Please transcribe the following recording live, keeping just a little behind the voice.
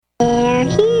They're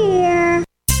here.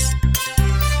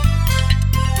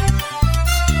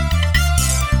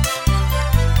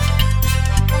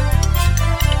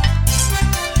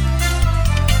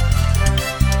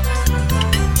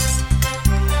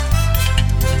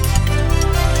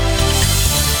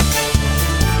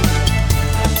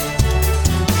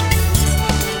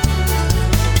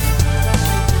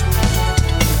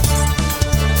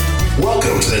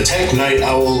 Welcome to the Tech Night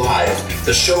Owl Live,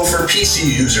 the show for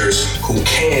PC users who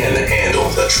can handle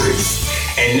the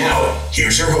truth. And now,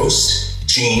 here's your host,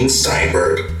 Gene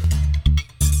Steinberg.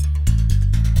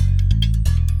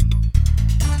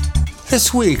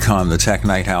 This week on the Tech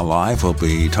Night Owl Live, we'll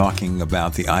be talking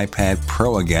about the iPad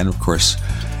Pro again. Of course,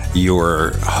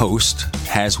 your host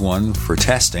has one for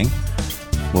testing.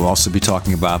 We'll also be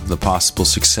talking about the possible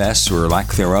success or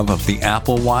lack thereof of the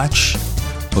Apple Watch.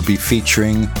 We'll be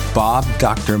featuring Bob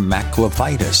Dr.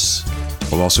 Maclovitis.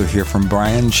 We'll also hear from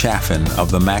Brian Chaffin of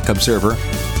the Mac Observer.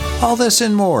 All this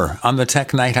and more on the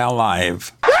Tech Night Owl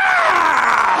Live.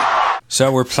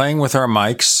 So we're playing with our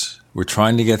mics. We're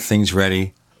trying to get things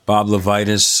ready. Bob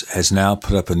Levitis has now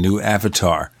put up a new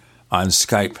avatar on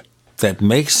Skype that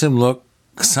makes him look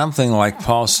something like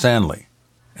Paul Stanley.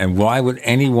 And why would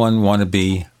anyone want to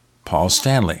be Paul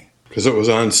Stanley? Because it was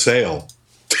on sale.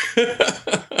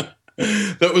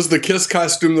 That was the Kiss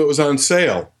costume that was on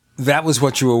sale. That was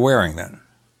what you were wearing then?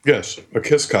 Yes, a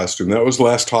Kiss costume. That was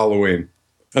last Halloween.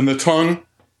 And the tongue,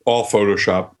 all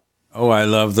Photoshop. Oh, I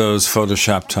love those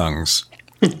Photoshop tongues.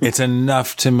 It's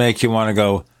enough to make you want to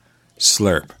go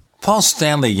slurp. Paul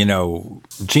Stanley, you know,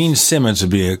 Gene Simmons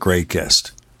would be a great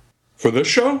guest. For this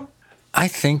show? I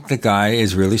think the guy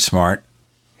is really smart.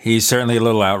 He's certainly a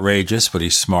little outrageous, but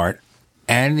he's smart.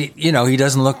 And, you know, he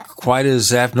doesn't look quite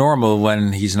as abnormal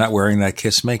when he's not wearing that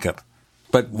Kiss makeup.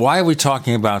 But why are we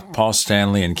talking about Paul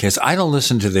Stanley and Kiss? I don't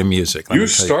listen to their music. You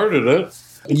started it.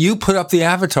 You put up the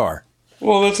avatar.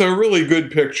 Well, that's a really good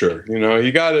picture. You know,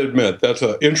 you got to admit, that's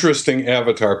an interesting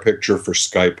avatar picture for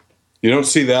Skype. You don't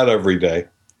see that every day.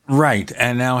 Right.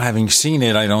 And now having seen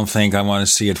it, I don't think I want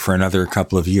to see it for another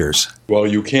couple of years. Well,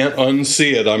 you can't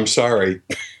unsee it. I'm sorry.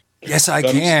 Yes, I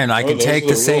can. I can take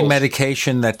the same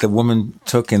medication that the woman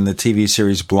took in the TV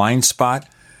series Blind Spot,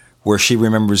 where she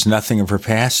remembers nothing of her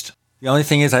past. The only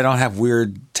thing is I don't have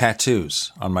weird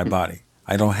tattoos on my body.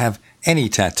 I don't have any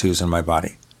tattoos on my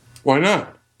body. Why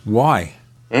not? Why?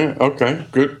 Okay,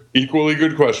 good. Equally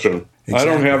good question. Exactly. I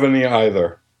don't have any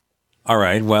either. All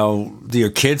right. Well, do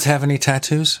your kids have any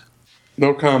tattoos?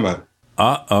 No comment.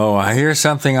 Uh-oh, I hear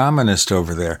something ominous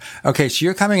over there. Okay, so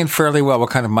you're coming in fairly well. What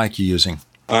kind of mic are you using?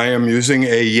 I am using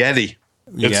a Yeti.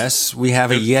 Yes, we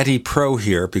have a Yeti Pro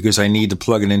here because I need to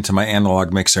plug it into my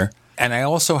analog mixer. And I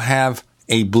also have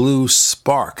a Blue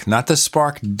Spark, not the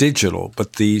Spark Digital,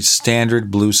 but the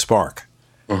standard Blue Spark.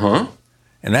 Uh-huh.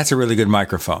 And that's a really good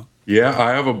microphone. Yeah,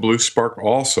 I have a Blue Spark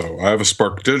also. I have a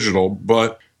Spark Digital,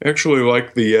 but actually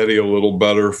like the Yeti a little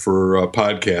better for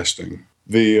podcasting.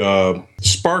 The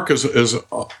Spark is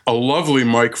a lovely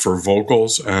mic for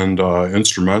vocals and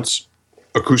instruments.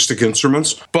 Acoustic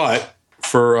instruments, but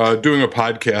for doing a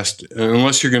podcast,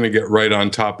 unless you're going to get right on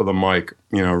top of the mic,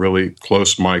 you know, really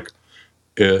close mic,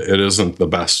 it isn't the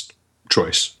best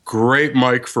choice. Great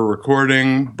mic for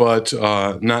recording, but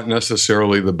not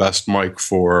necessarily the best mic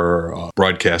for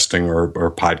broadcasting or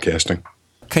podcasting.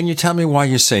 Can you tell me why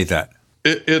you say that?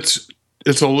 It's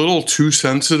a little too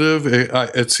sensitive.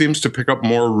 It seems to pick up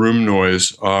more room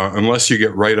noise unless you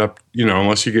get right up, you know,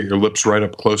 unless you get your lips right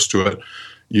up close to it.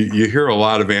 You hear a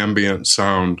lot of ambient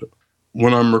sound.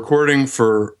 When I'm recording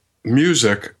for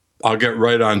music, I'll get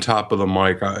right on top of the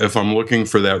mic. If I'm looking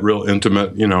for that real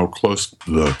intimate, you know,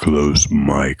 the close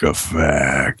mic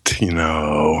effect, you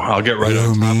know, I'll get right on top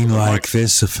of the mic. You mean like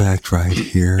this effect right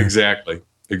here? Exactly.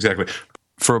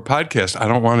 For a podcast, I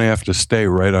don't want to have to stay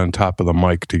right on top of the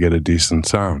mic to get a decent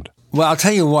sound. Well, I'll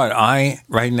tell you what. I,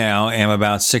 right now, am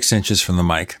about 6 inches from the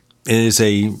mic. It is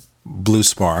a Blue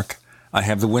Spark. I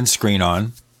have the windscreen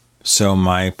on, so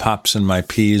my pops and my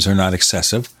peas are not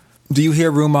excessive. Do you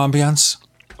hear room ambiance?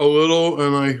 A little,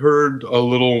 and I heard a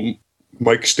little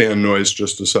mic stand noise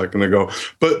just a second ago.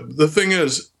 But the thing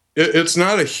is, it's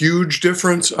not a huge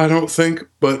difference, I don't think.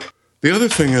 But the other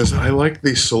thing is, I like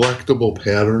the selectable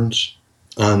patterns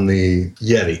on the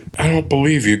Yeti. I don't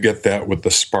believe you get that with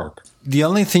the Spark. The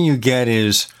only thing you get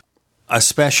is a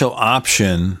special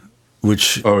option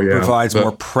which provides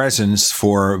more presence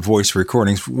for voice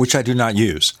recordings, which I do not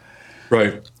use.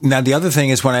 Right. Now, the other thing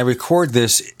is when I record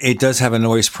this, it does have a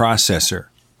noise processor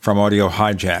from Audio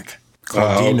Hijack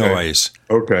called Denoise.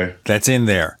 Okay. That's in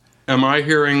there. Am I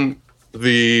hearing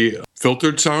the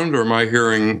filtered sound or am I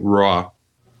hearing raw?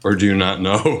 Or do you not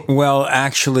know? Well,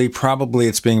 actually, probably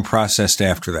it's being processed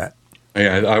after that.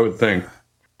 Yeah, I would think.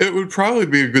 It would probably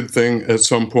be a good thing at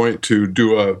some point to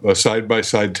do a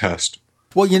side-by-side test.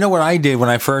 Well, you know what I did when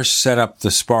I first set up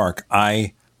the Spark?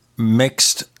 I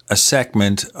mixed a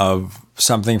segment of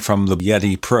something from the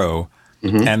Yeti Pro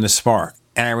and the Spark,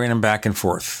 and I ran them back and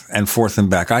forth and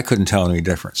back. I couldn't tell any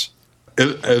difference.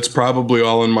 It's probably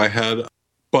all in my head,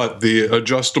 but the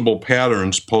adjustable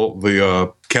patterns,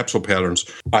 the capsule patterns,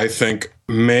 I think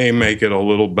may make it a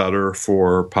little better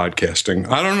for podcasting.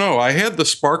 I don't know. I had the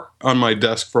Spark on my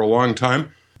desk for a long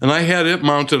time, and I had it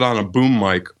mounted on a boom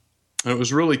mic. And it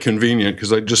was really convenient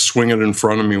because I'd just swing it in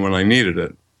front of me when I needed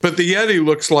it. But the Yeti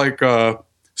looks like a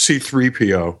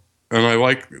C3PO, and I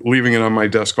like leaving it on my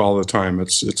desk all the time.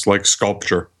 It's like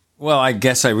sculpture. Well, I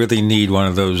guess I really need one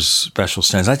of those special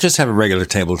stands. I just have a regular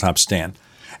tabletop stand.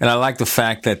 And I like the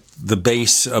fact that the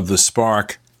base of the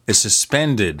Spark is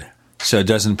suspended so it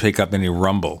doesn't pick up any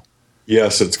rumble.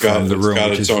 Yes, it's got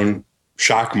its own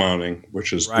shock mounting,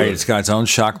 which is right. Good. It's got its own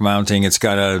shock mounting. It's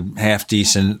got a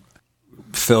half-decent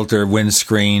filter,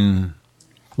 windscreen.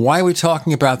 Why are we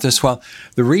talking about this? Well,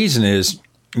 the reason is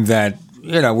that,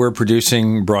 we're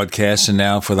producing broadcasts, and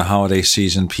now for the holiday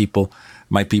season, people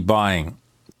might be buying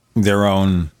their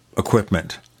own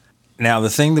equipment. Now, the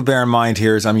thing to bear in mind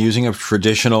here is I'm using a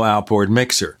traditional outboard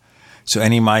mixer. So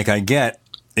any mic I get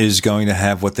is going to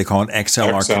have what they call an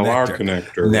XLR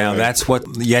connector. Now, right. That's what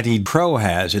Yeti Pro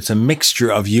has. It's a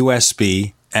mixture of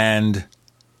USB and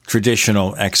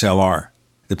traditional XLR.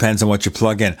 Depends on what you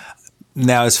plug in.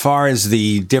 Now, as far as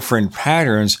the different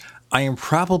patterns, I am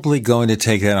probably going to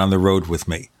take that on the road with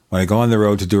me. When I go on the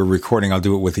road to do a recording, I'll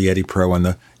do it with the Yeti Pro and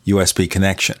the USB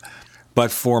connection. But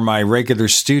for my regular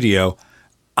studio,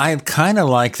 I kind of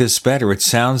like this better. It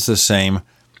sounds the same,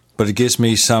 but it gives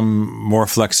me some more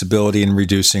flexibility in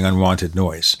reducing unwanted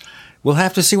noise. We'll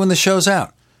have to see when the show's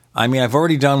out. I mean, I've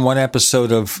already done one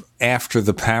episode of After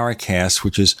the Paracast,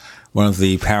 which is one of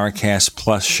the Paracast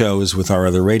Plus shows with our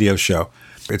other radio show.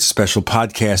 It's a special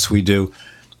podcast we do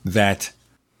that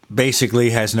basically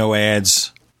has no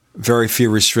ads, very few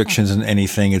restrictions on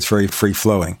anything. It's very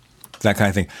free-flowing, that kind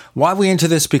of thing. Why are we into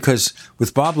this? Because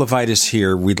with Bob Levitas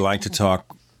here, we'd like to talk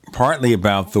partly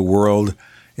about the world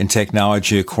in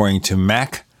technology according to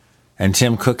Mac and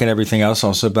Tim Cook and everything else,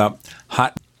 also about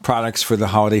hot products for the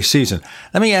holiday season.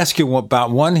 Let me ask you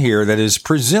about one here that is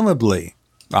presumably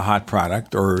a hot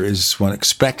product, or is one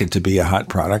expected to be a hot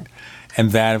product,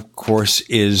 and that, of course,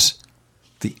 is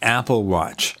the Apple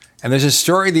Watch. And there's a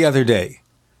story the other day.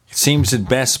 It seems that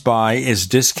Best Buy is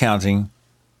discounting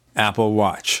Apple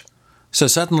Watch. So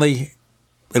suddenly,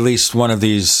 at least one of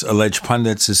these alleged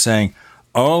pundits is saying,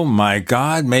 oh my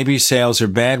God, maybe sales are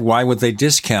bad. Why would they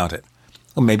discount it?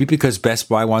 Well, maybe because Best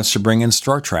Buy wants to bring in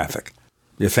store traffic.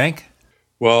 You think?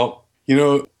 Well,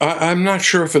 I'm not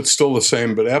sure if it's still the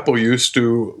same, but Apple used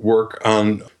to work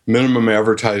on minimum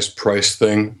advertised price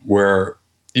thing where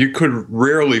you could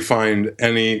rarely find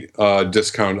any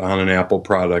discount on an Apple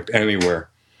product anywhere.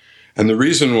 And the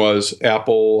reason was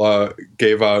Apple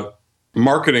gave out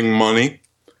marketing money.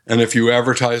 And if you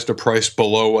advertised a price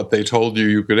below what they told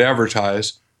you could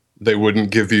advertise, they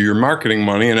wouldn't give you your marketing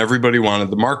money, and everybody wanted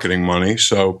the marketing money.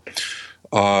 So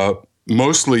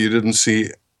mostly you didn't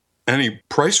see any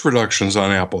price reductions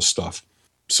on Apple stuff.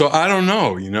 So I don't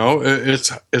know,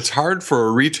 it's hard for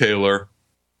a retailer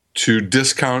to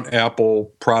discount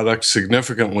Apple products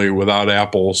significantly without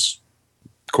Apple's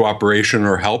cooperation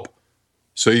or help.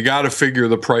 So you got to figure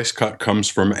the price cut comes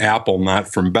from Apple, not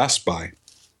from Best Buy.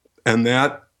 And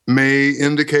that may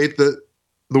indicate that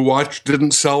the watch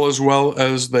didn't sell as well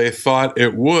as they thought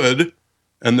it would,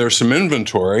 and there's some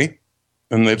inventory,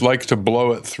 and they'd like to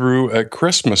blow it through at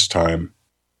Christmas time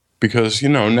because,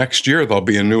 next year there'll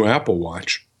be a new Apple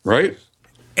Watch, right?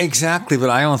 Exactly, but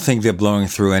I don't think they're blowing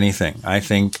through anything. I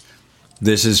think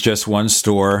this is just one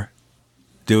store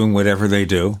doing whatever they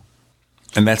do,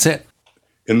 and that's it.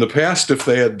 In the past, if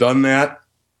they had done that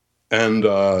and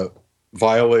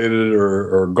violated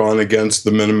or gone against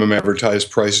the minimum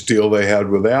advertised price deal they had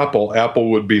with Apple,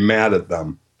 Apple would be mad at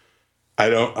them. I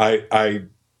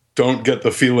don't get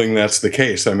the feeling that's the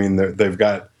case. I mean, they've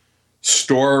got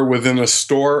store within a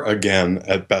store again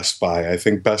at Best Buy. I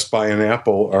think Best Buy and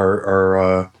Apple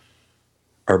are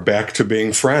back to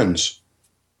being friends.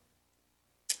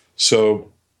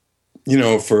 So,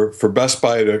 for Best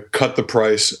Buy to cut the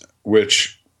price,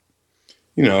 which,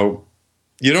 you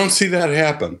don't see that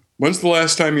happen. When's the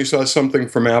last time you saw something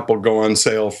from Apple go on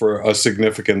sale for a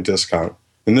significant discount?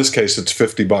 In this case, it's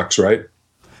 $50, right?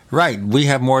 Right. We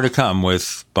have more to come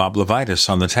with Bob Levitas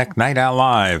on the Tech Night Owl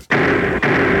Live.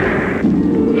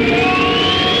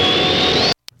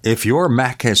 If your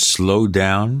Mac has slowed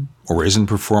down or isn't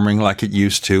performing like it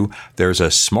used to, there's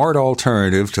a smart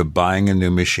alternative to buying a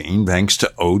new machine thanks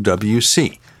to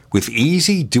OWC. With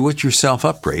easy do-it-yourself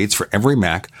upgrades for every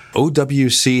Mac,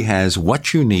 OWC has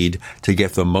what you need to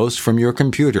get the most from your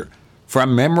computer.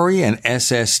 From memory and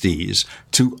SSDs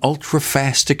to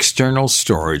ultra-fast external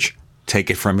storage, take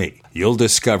it from me. You'll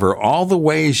discover all the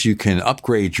ways you can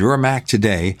upgrade your Mac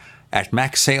today at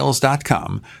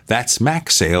MacSales.com. That's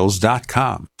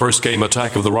MacSales.com. First came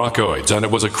Attack of the Rockoids, and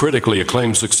it was a critically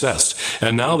acclaimed success.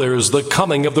 And now there is The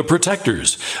Coming of the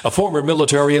Protectors. A former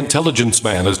military intelligence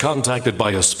man is contacted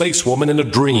by a space woman in a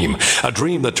dream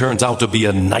that turns out to be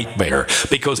a nightmare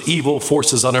because evil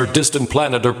forces on her distant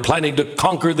planet are planning to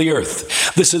conquer the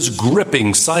Earth. This is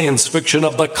gripping science fiction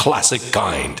of the classic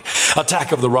kind.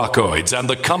 Attack of the Rockoids and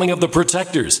The Coming of the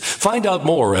Protectors. Find out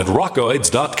more at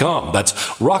rockoids.com. That's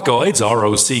Rockoids,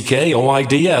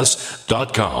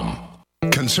 ROCKOIDS.com.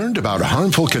 Concerned about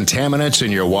harmful contaminants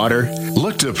in your water?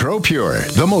 Look to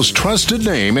ProPure, the most trusted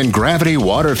name in gravity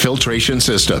water filtration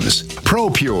systems.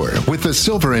 ProPure, with the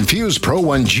silver-infused Pro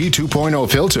 1G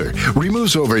 2.0 filter,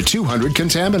 removes over 200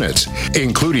 contaminants,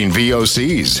 including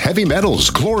VOCs, heavy metals,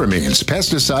 chloramines,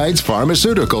 pesticides,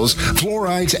 pharmaceuticals,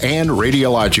 fluorides, and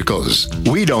radiologicals.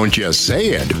 We don't just say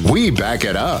it, we back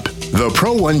it up. The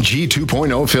Pro 1G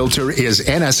 2.0 filter is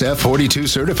NSF 42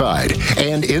 certified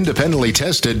and independently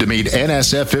tested to meet NSF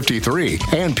 53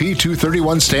 and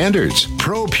P231 standards.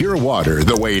 Pro Pure Water,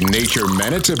 the way nature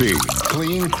meant it to be.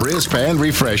 Clean, crisp, and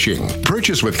refreshing.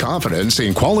 Purchase with confidence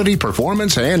in quality,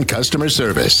 performance, and customer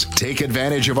service. Take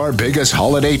advantage of our biggest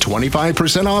holiday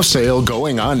 25% off sale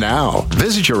going on now.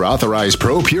 Visit your authorized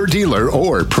Pro Pure dealer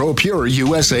or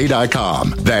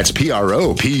ProPureUSA.com. That's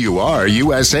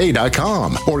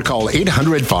ProPureUSA.com. Or call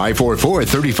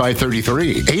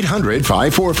 800-544-3533.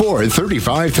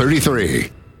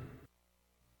 800-544-3533.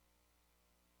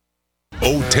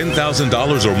 Owe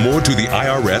 $10,000 or more to the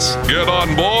IRS? Get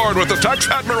on board with the Tax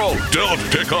Admiral. Don't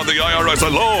pick on the IRS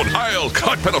alone. I'll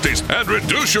cut penalties and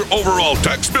reduce your overall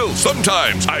tax bill.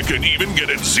 Sometimes I can even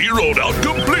get it zeroed out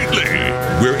completely.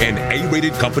 We're an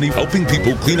A-rated company helping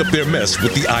people clean up their mess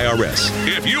with the IRS.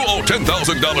 If you owe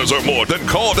 $10,000 or more, then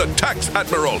call the Tax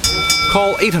Admiral.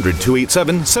 Call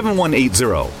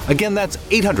 800-287-7180. Again, that's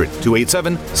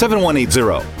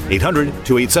 800-287-7180.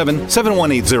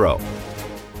 800-287-7180.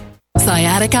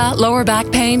 Sciatica, lower back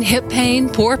pain, hip pain,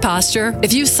 poor posture.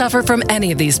 If you suffer from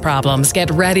any of these problems, get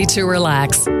ready to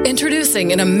relax.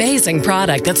 Introducing an amazing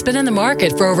product that's been in the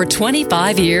market for over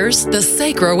 25 years, the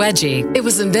Sacro Wedgie. It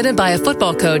was invented by a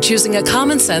football coach using a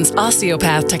common-sense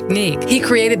osteopath technique. He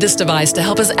created this device to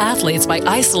help his athletes by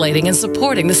isolating and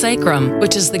supporting the sacrum,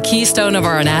 which is the keystone of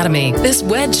our anatomy. This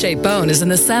wedge-shaped bone is in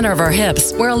the center of our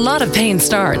hips, where a lot of pain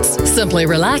starts. Simply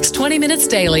relax 20 minutes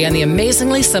daily on the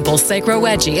amazingly simple Sacro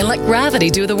Wedgie and let gravity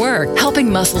do the work, helping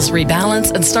muscles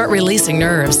rebalance and start releasing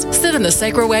nerves. Sit in the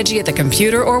Sacro Wedgie at the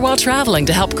computer or while traveling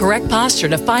to help correct posture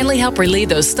to finally help relieve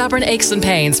those stubborn aches and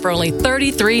pains for only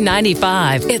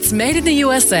 $33.95. It's made in the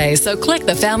USA, so click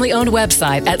the family-owned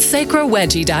website at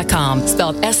sacrowedgie.com,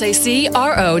 spelled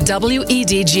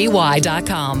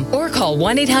SACROWEDGY.com, or call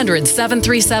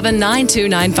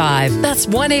 1-800-737-9295. That's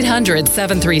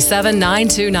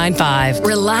 1-800-737-9295.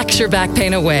 Relax your back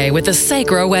pain away with the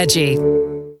Sacro Wedgie.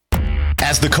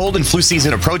 As the cold and flu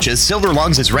season approaches, Silver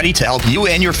Lungs is ready to help you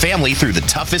and your family through the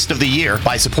toughest of the year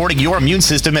by supporting your immune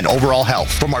system and overall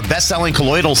health. From our best-selling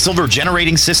colloidal silver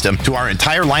generating system to our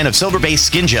entire line of silver-based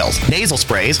skin gels, nasal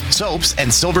sprays, soaps,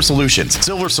 and silver solutions.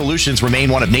 Silver solutions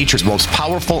remain one of nature's most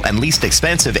powerful and least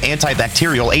expensive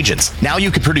antibacterial agents. Now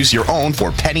you can produce your own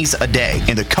for pennies a day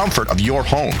in the comfort of your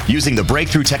home using the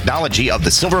breakthrough technology of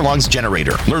the Silver Lungs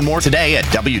generator. Learn more today at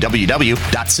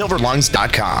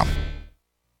www.silverlungs.com.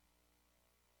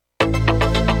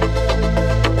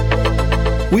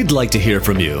 We'd like to hear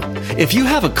from you. If you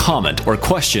have a comment or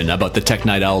question about the Tech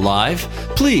Night Owl Live,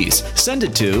 please send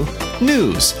it to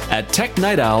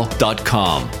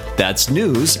news@technightowl.com. That's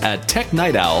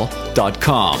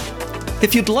news@technightowl.com.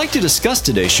 If you'd like to discuss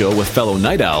today's show with fellow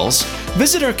night owls,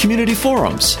 visit our community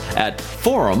forums at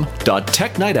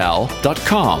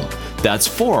forum.technightowl.com. That's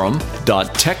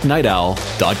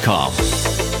forum.technightowl.com.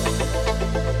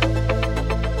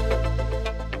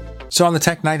 So on the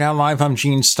Tech Night Owl Live, I'm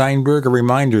Gene Steinberg. A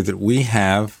reminder that we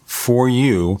have for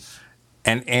you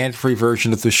an ad-free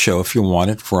version of the show if you want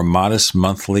it for a modest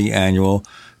monthly, annual,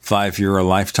 5-year, or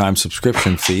lifetime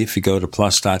subscription fee. If you go to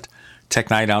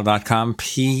plus.technightowl.com,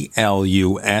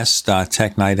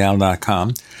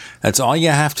 plus.technightowl.com. That's all you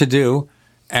have to do,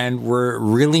 and we're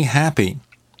really happy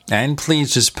and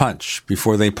pleased as punch,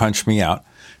 before they punch me out,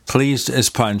 pleased as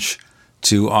punch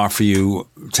to offer you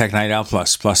Tech Night Owl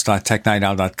Plus,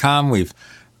 plus.technightowl.com. We're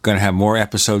going to have more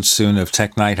episodes soon of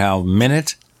Tech Night Owl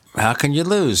Minute. How can you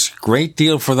lose? Great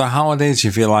deal for the holidays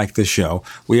if you like the show.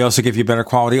 We also give you better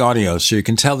quality audio so you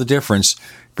can tell the difference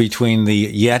between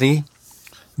the Yeti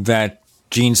that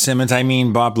Gene Simmons,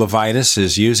 Bob Levitas,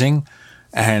 is using,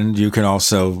 and you can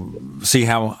also see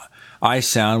how I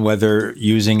sound, whether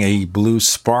using a Blue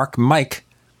Spark mic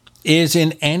is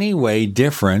in any way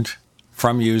different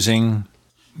from using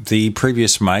the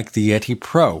previous mic, the Yeti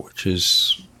Pro, which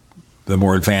is the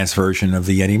more advanced version of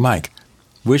the Yeti mic.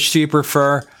 Which do you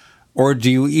prefer? Or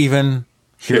do you even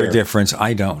hear a difference?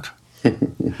 I don't.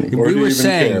 We were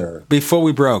saying, before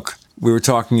we broke, we were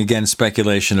talking again,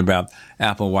 speculation about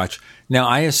Apple Watch. Now,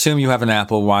 I assume you have an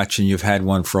Apple Watch and you've had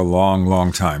one for a long,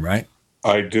 long time, right?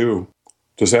 I do.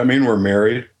 Does that mean we're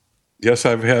married? Yes,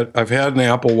 I've had an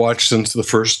Apple Watch since the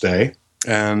first day,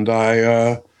 and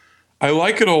I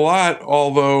like it a lot,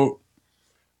 although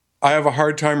I have a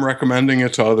hard time recommending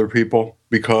it to other people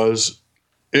because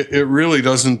it really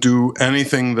doesn't do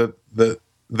anything that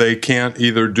they can't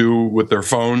either do with their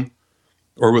phone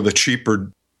or with a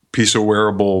cheaper piece of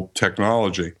wearable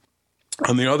technology.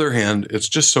 On the other hand, it's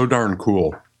just so darn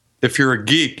cool. If you're a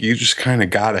geek, you just kind of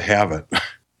got to have it.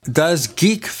 Does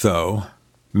geek, though,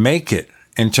 make it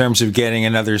in terms of getting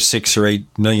another 6 or 8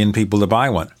 million people to buy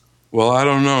one? Well, I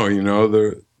don't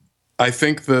know. I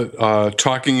think that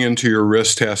talking into your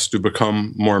wrist has to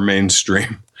become more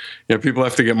mainstream. People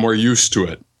have to get more used to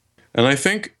it. And I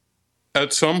think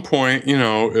at some point,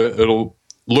 it'll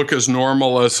look as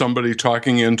normal as somebody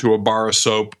talking into a bar of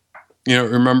soap.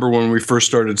 Remember when we first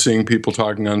started seeing people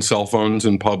talking on cell phones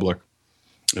in public?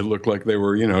 It looked like they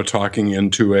were, talking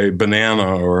into a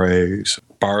banana or a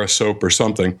bar of soap or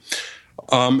something.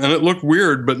 And it looked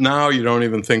weird, but now you don't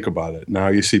even think about it. Now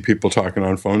you see people talking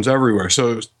on phones everywhere.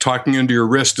 So talking into your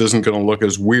wrist isn't going to look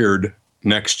as weird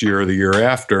next year or the year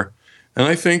after. And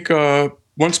I think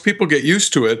once people get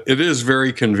used to it, it is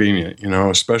very convenient,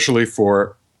 especially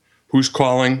for who's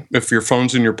calling. If your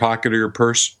phone's in your pocket or your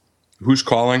purse, who's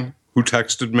calling, who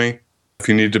texted me. If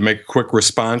you need to make a quick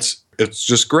response, it's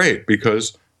just great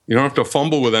because you don't have to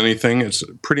fumble with anything. It's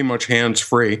pretty much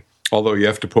hands-free, although you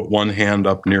have to put one hand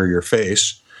up near your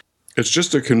face. It's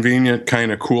just a convenient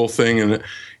kind of cool thing.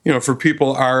 And, for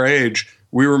people our age,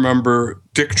 we remember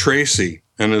Dick Tracy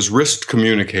and his wrist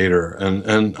communicator.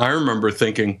 And I remember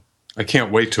thinking, I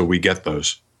can't wait till we get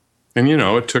those. And,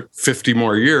 it took 50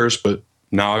 more years, but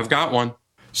now I've got one.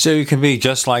 So you can be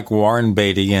just like Warren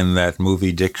Beatty in that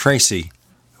movie Dick Tracy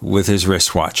with his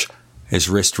wristwatch, his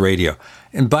wrist radio.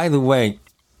 And by the way,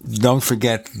 don't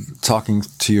forget talking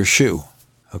to your shoe,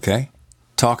 okay?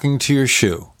 Talking to your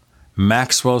shoe.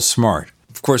 Maxwell Smart.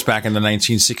 Of course, back in the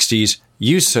 1960s,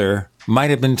 you, sir, might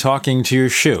have been talking to your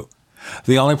shoe.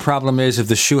 The only problem is if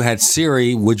the shoe had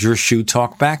Siri, would your shoe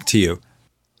talk back to you?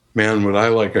 Man, would I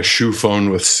like a shoe phone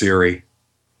with Siri.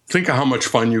 Think of how much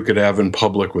fun you could have in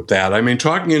public with that. I mean,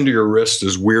 talking into your wrist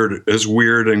is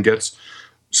weird and gets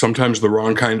sometimes the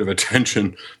wrong kind of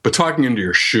attention. But talking into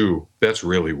your shoe, that's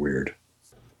really weird.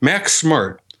 Max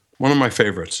Smart, one of my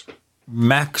favorites.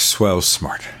 Maxwell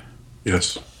Smart.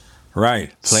 Yes.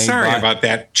 Right. Sorry about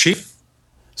that, Chief.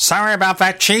 Sorry about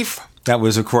that, Chief. That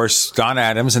was, of course, Don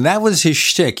Adams, and that was his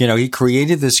shtick. He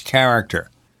created this character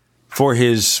for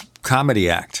his comedy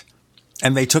act.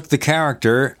 And they took the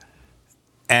character,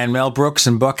 and Mel Brooks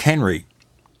and Buck Henry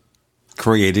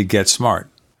created Get Smart.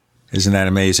 Isn't that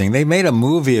amazing? They made a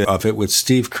movie of it with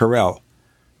Steve Carell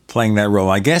playing that role.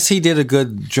 I guess he did a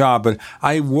good job, but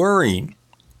I worry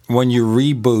when you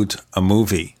reboot a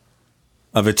movie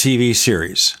of a TV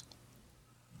series.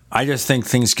 I just think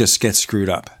things just get screwed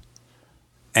up.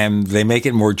 And they make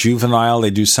it more juvenile. They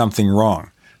do something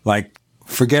wrong. Like,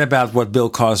 forget about what Bill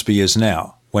Cosby is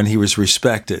now, when he was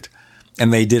respected.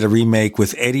 And they did a remake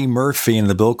with Eddie Murphy in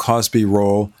the Bill Cosby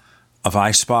role of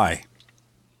I Spy.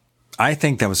 I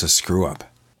think that was a screw-up.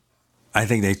 I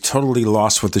think they totally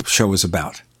lost what the show was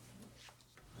about.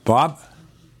 Bob,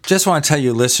 just want to tell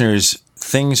you listeners,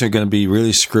 things are going to be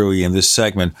really screwy in this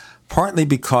segment, partly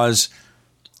because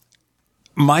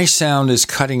my sound is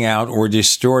cutting out or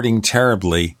distorting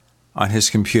terribly on his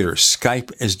computer.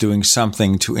 Skype is doing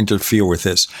something to interfere with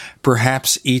this.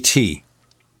 Perhaps E.T.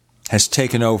 has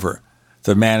taken over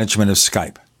the management of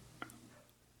Skype.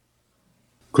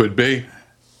 Could be.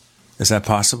 Is that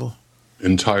possible?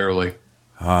 Entirely.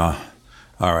 All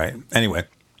right. Anyway,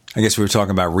 I guess we were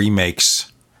talking about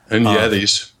remakes. And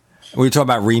Yetis. We were talking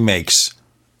about remakes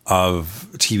of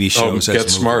TV shows. Get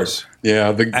Smart.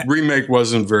 Yeah, the remake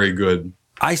wasn't very good.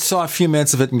 I saw a few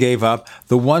minutes of it and gave up.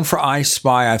 The one for I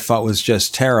Spy I thought was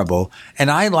just terrible. And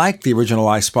I liked the original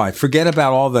I Spy. Forget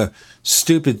about all the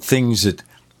stupid things that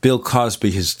Bill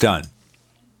Cosby has done.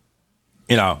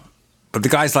 You know, but the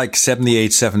guy's like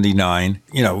 78, 79.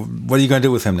 You know, what are you going to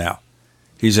do with him now?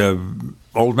 He's an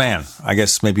old man. I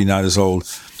guess maybe not as old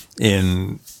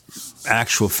in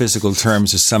actual physical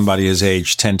terms as somebody his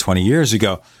age 10, 20 years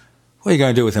ago. What are you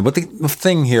going to do with him? But the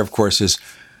thing here, of course, is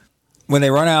when they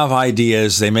run out of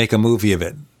ideas, they make a movie of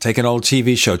it. Take an old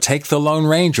TV show. Take The Lone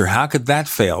Ranger. How could that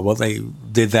fail? Well, they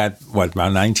did that, around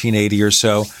 1980 or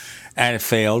so, and it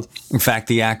failed. In fact,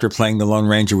 the actor playing the Lone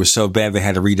Ranger was so bad they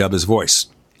had to redub his voice.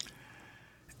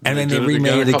 And then they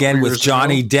remade it again with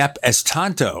Johnny Depp as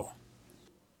Tonto.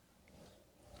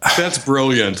 That's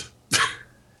brilliant.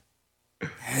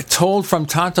 Told from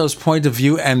Tonto's point of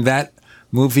view, and that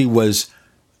movie was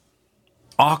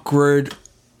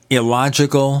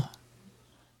illogical,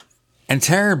 and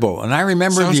terrible. And I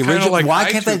remember the original. Like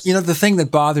why can't they? You know, the thing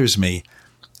that bothers me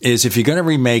is if you're going to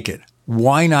remake it,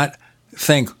 why not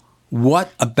think,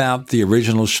 what about the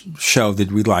original show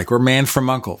did we like? Or Man from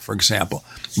U.N.C.L.E., for example,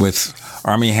 with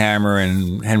Armie Hammer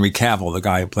and Henry Cavill, the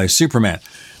guy who plays Superman.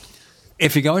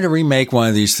 If you're going to remake one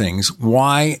of these things,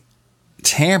 why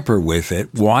tamper with it?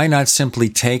 Why not simply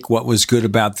take what was good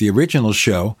about the original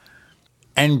show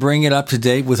and bring it up to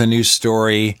date with a new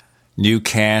story, new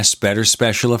cast, better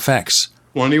special effects?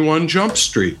 21 Jump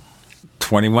Street.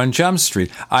 21 Jump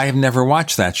Street. I have never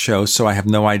watched that show, so I have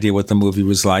no idea what the movie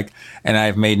was like, and I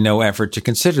have made no effort to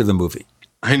consider the movie.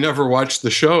 I never watched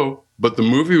the show, but the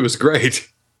movie was great.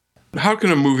 How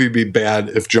can a movie be bad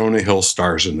if Jonah Hill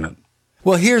stars in it?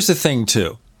 Well, here's the thing,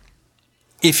 too.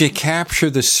 If you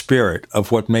capture the spirit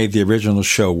of what made the original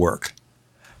show work,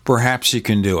 perhaps you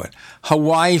can do it.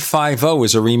 Hawaii Five-0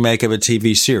 is a remake of a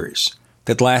TV series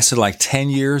that lasted like 10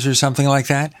 years or something like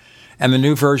that, and the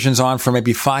new version's on for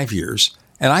maybe 5 years,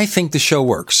 and I think the show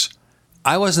works.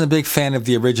 I wasn't a big fan of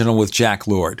the original with Jack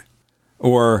Lord,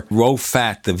 or Ro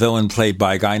Fat, the villain played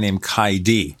by a guy named Kai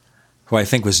D, who I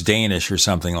think was Danish or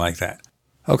something like that.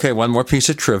 Okay, one more piece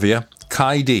of trivia.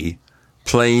 Kai D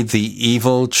played the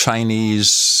evil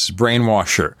Chinese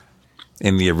brainwasher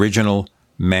in the original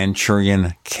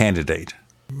Manchurian Candidate,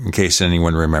 in case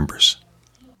anyone remembers,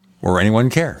 or anyone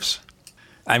cares.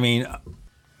 I mean,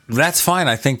 that's fine.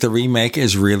 I think the remake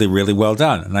is really, really well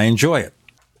done, and I enjoy it.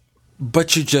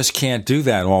 But you just can't do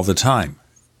that all the time.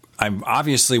 I'm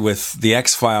obviously with the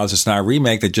X-Files, it's not a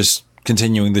remake, they're just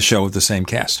continuing the show with the same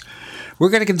cast. We're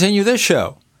going to continue this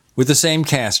show with the same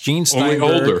cast. Gene Steinberg.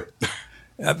 Only older.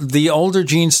 The older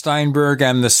Gene Steinberg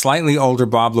and the slightly older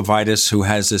Bob Levitas, who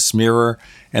has this mirror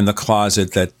in the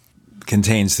closet that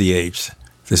contains the age.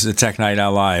 This is the Tech Night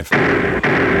Owl Live.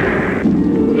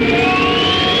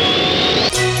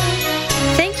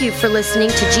 Thank you for listening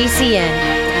to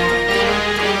GCN.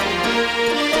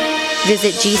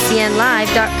 Visit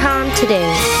GCNlive.com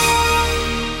today.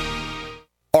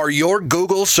 Are your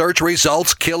Google search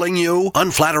results killing you?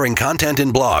 Unflattering content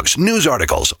in blogs, news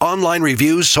articles, online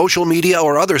reviews, social media,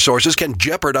 or other sources can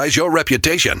jeopardize your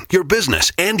reputation, your business,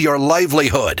 and your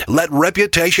livelihood. Let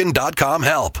Reputation.com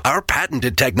help. Our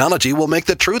patented technology will make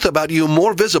the truth about you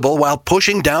more visible while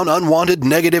pushing down unwanted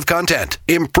negative content.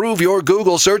 Improve your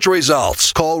Google search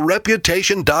results. Call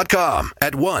Reputation.com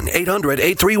at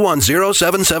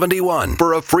 1-800-831-0771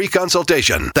 for a free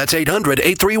consultation. That's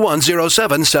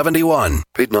 800-831-0771.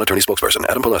 Paid non-attorney spokesperson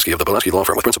Adam Pulaski of the Pulaski Law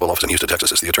Firm with principal office in Houston,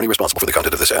 Texas is the attorney responsible for the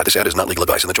content of this ad. This ad is not legal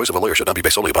advice, and the choice of a lawyer should not be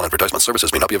based solely upon advertisement.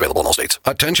 Services may not be available in all states.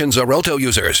 Attention Xarelto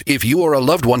users. If you or a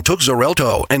loved one took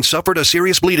Xarelto and suffered a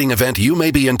serious bleeding event, you may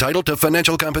be entitled to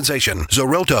financial compensation.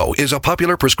 Xarelto is a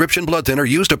popular prescription blood thinner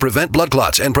used to prevent blood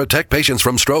clots and protect patients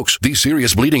from strokes. These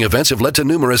serious bleeding events have led to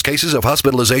numerous cases of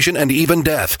hospitalization and even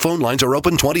death. Phone lines are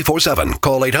open 24/7.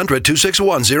 Call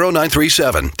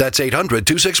 800-261-0937. That's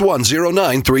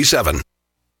 800-261-0937.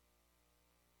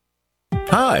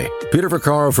 Hi, Peter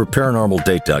Vaccaro for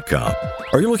ParanormalDate.com.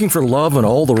 Are you looking for love in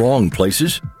all the wrong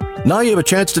places? Now you have a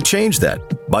chance to change that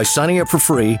by signing up for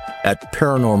free at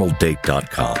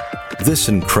ParanormalDate.com. This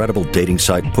incredible dating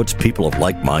site puts people of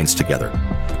like minds together.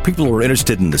 People who are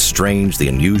interested in the strange, the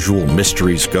unusual,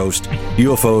 mysteries, ghosts,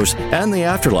 UFOs, and the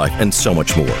afterlife, and so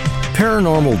much more.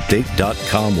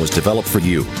 ParanormalDate.com was developed for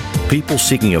you, people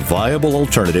seeking a viable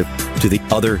alternative to the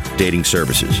other dating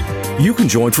services. You can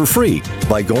join for free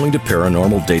by going to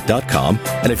ParanormalDate.com,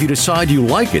 and if you decide you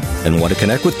like it and want to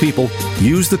connect with people,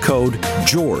 use the code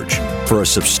GEORGE for a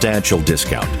substantial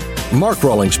discount. Mark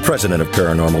Rawlings, president of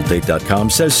ParanormalDate.com,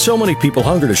 says so many people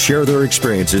hunger to share their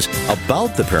experiences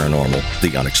about the paranormal,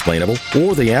 the unexplainable,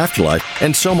 or the afterlife,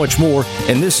 and so much more,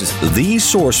 and this is the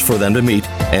source for them to meet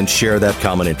and share that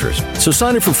common interest. So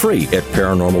sign up for free at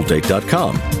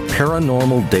ParanormalDate.com,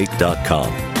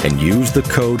 ParanormalDate.com, and use the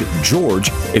code GEORGE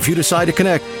if you decide to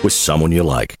connect with someone you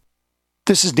like.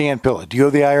 This is Dan Pilla. Do you owe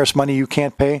the IRS money you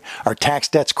can't pay? Are tax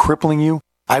debts crippling you?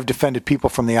 I've defended people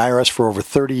from the IRS for over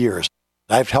 30 years.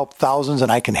 I've helped thousands,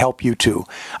 and I can help you too.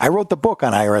 I wrote the book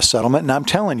on IRS settlement, and I'm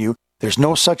telling you, there's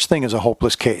no such thing as a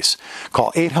hopeless case.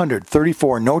 Call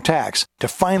 800-34-NO-TAX to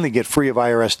finally get free of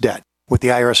IRS debt. With the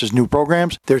IRS's new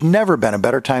programs, there's never been a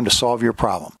better time to solve your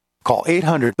problem. Call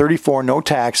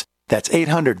 800-34-NO-TAX. That's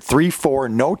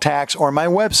 800-34-NO-TAX, or my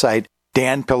website,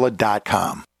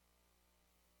 danpilla.com.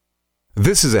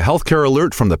 This is a healthcare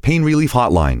alert from the Pain Relief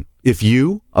Hotline. If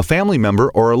you, a family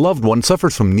member, or a loved one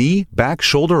suffers from knee, back,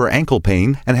 shoulder, or ankle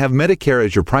pain and have Medicare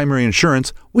as your primary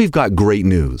insurance, we've got great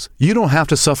news. You don't have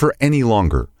to suffer any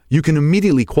longer. You can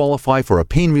immediately qualify for a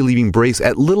pain-relieving brace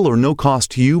at little or no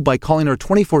cost to you by calling our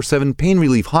 24/7 Pain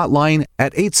Relief Hotline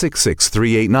at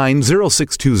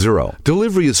 866-389-0620.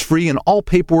 Delivery is free and all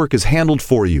paperwork is handled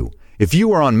for you. If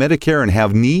you are on Medicare and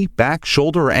have knee, back,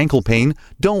 shoulder, or ankle pain,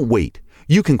 don't wait.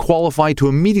 You can qualify to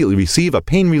immediately receive a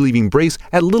pain-relieving brace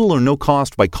at little or no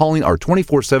cost by calling our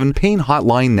 24/7 Pain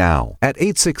Hotline now at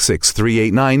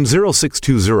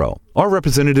 866-389-0620. Our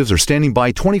representatives are standing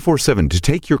by 24/7 to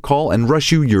take your call and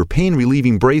rush you your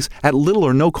pain-relieving brace at little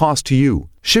or no cost to you.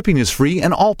 Shipping is free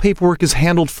and all paperwork is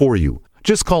handled for you.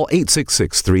 Just call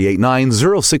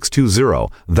 866-389-0620.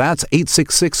 That's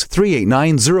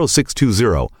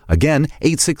 866-389-0620. Again,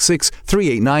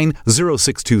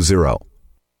 866-389-0620.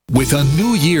 With a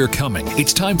new year coming,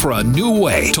 it's time for a new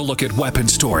way to look at weapon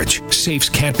storage. Safes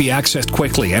can't be accessed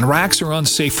quickly, and racks are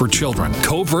unsafe for children.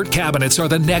 Covert cabinets are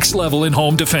the next level in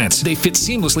home defense. They fit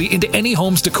seamlessly into any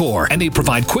home's decor, and they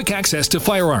provide quick access to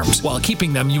firearms while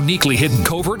keeping them uniquely hidden.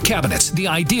 Covert cabinets, the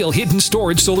ideal hidden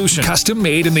storage solution. Custom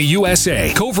made in the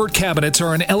USA, Covert cabinets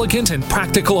are an elegant and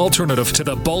practical alternative to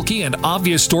the bulky and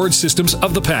obvious storage systems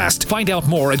of the past. Find out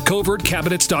more at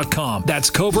covertcabinets.com.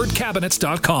 That's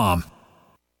covertcabinets.com.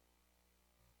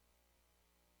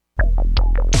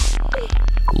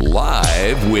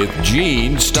 Live with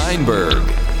Gene Steinberg.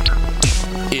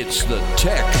 It's the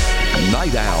Tech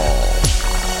Night Owl.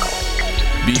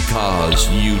 Because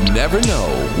you never know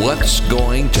what's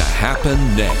going to happen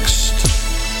next.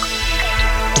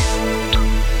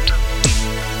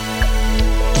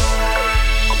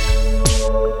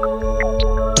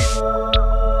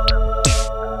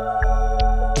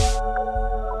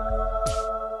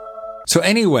 So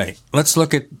anyway, let's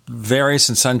look at various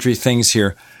and sundry things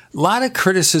here. A lot of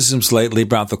criticisms lately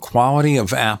about the quality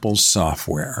of Apple's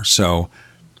software. So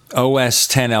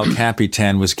OS X El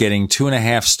Capitan was getting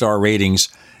 2.5-star ratings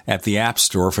at the App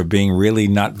Store for being really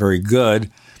not very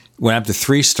good. Went up to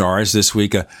 3 stars this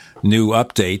week, a new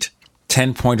update,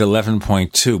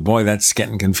 10.11.2. Boy, that's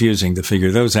getting confusing to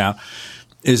figure those out.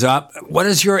 Is up. What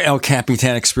is your El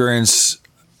Capitan experience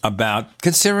about,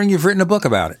 considering you've written a book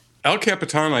about it? El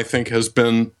Capitan, I think, has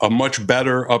been a much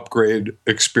better upgrade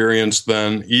experience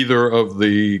than either of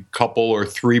the couple or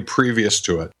 3 previous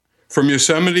to it. From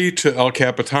Yosemite to El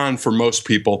Capitan, for most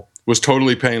people, was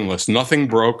totally painless. Nothing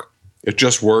broke. It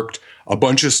just worked. A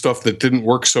bunch of stuff that didn't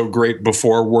work so great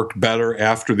before worked better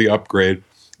after the upgrade.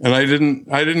 And I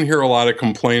didn't hear a lot of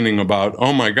complaining about,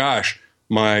 oh my gosh,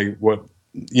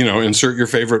 insert your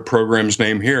favorite program's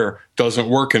name here, doesn't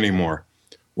work anymore.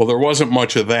 Well, there wasn't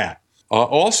much of that.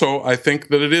 Also, I think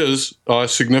that it is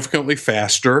significantly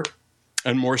faster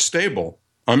and more stable.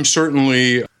 I'm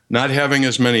certainly not having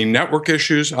as many network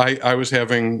issues. I was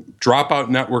having dropout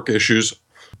network issues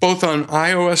both on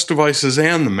iOS devices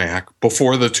and the Mac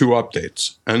before the 2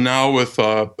 updates. And now with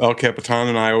El Capitan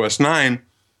and iOS 9,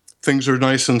 things are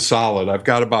nice and solid. I've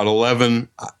got about 11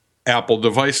 Apple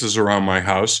devices around my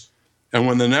house. And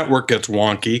when the network gets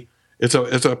wonky, it's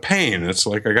a pain. It's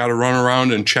like I got to run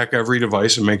around and check every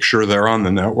device and make sure they're on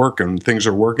the network and things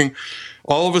are working.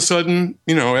 All of a sudden,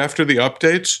 after the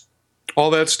updates, all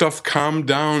that stuff calmed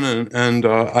down, and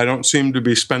I don't seem to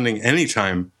be spending any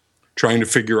time trying to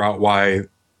figure out why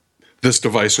this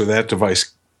device or that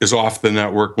device is off the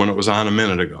network when it was on a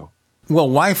minute ago. Well,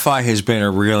 Wi-Fi has been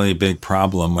a really big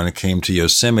problem when it came to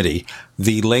Yosemite.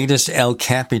 The latest El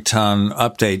Capitan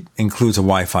update includes a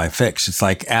Wi-Fi fix. It's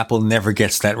like Apple never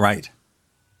gets that right.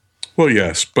 Well,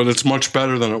 yes, but it's much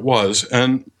better than it was.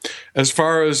 And as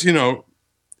far as,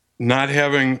 not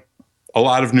having a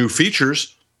lot of new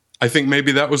features, I think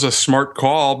maybe that was a smart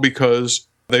call because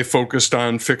they focused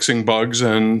on fixing bugs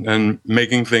and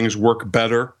making things work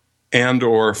better and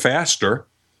or faster,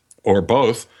 or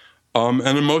both.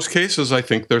 And in most cases, I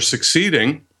think they're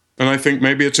succeeding. And I think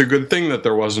maybe it's a good thing that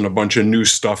there wasn't a bunch of new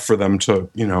stuff for them to,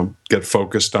 get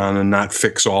focused on and not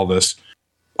fix all this.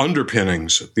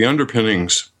 The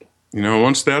underpinnings,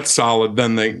 once that's solid,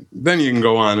 then you can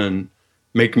go on and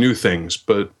make new things.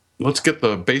 But let's get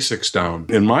the basics down.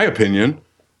 In my opinion,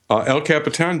 El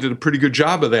Capitan did a pretty good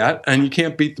job of that, and you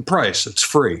can't beat the price. It's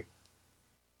free.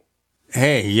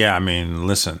 Hey, yeah,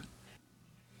 listen,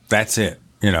 that's it.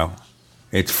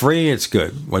 It's free, it's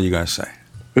good. What are you going to say?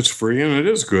 It's free and it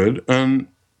is good. And,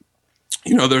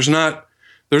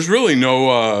 there's really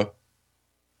no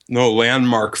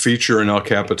landmark feature in El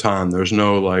Capitan. There's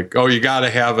no you got to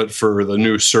have it for the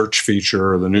new search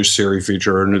feature or the new Siri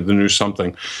feature or the new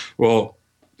something. Well,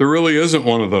 there really isn't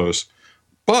one of those.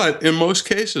 But in most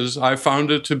cases, I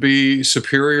found it to be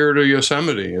superior to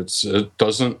Yosemite. It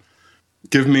doesn't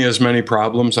give me as many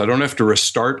problems. I don't have to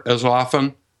restart as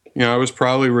often. I was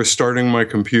probably restarting my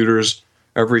computers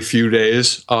every few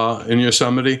days in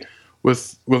Yosemite.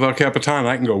 With El Capitan,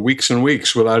 I can go weeks and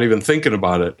weeks without even thinking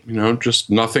about it. Just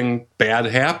nothing bad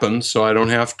happens, so I don't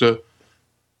have to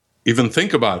even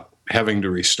think about having to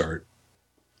restart.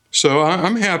 So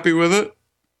I'm happy with it.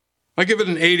 I give it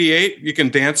an 88. You can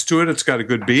dance to it. It's got a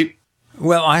good beat.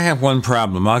 Well, I have one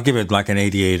problem. I'll give it like an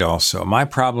 88 also. My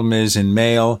problem is in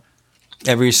mail,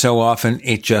 every so often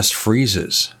it just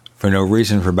freezes. For no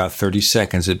reason, for about 30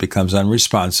 seconds, it becomes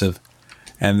unresponsive,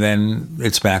 and then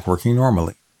it's back working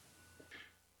normally.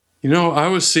 I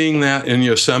was seeing that in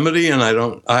Yosemite, and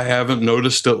I haven't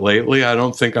noticed it lately. I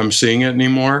don't think I'm seeing it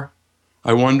anymore.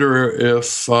 I wonder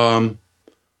if,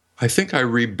 I think I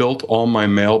rebuilt all my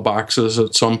mailboxes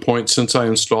at some point since I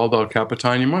installed El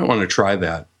Capitan. You might want to try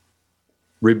that.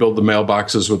 Rebuild the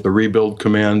mailboxes with the rebuild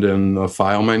command in the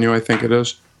file menu, I think it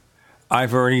is.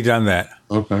 I've already done that.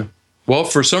 Okay. Well,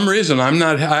 for some reason, I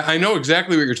know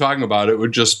exactly what you're talking about. It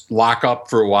would just lock up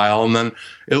for a while, and then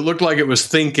it looked like it was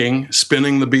thinking,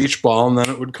 spinning the beach ball, and then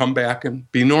it would come back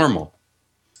and be normal.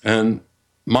 And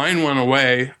mine went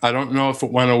away. I don't know if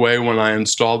it went away when I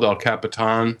installed El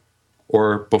Capitan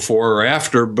or before or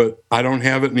after, but I don't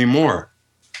have it anymore.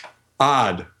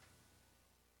 Odd.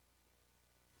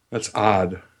 That's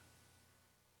odd.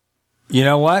 You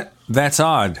know what? That's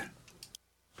odd.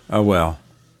 Oh, well.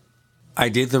 I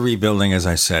did the rebuilding, as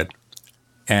I said,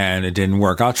 and it didn't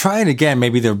work. I'll try it again.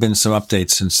 Maybe there have been some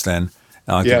updates since then.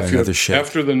 I'll give it another shake.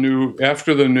 After the new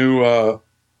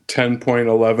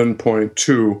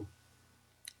 10.11.2,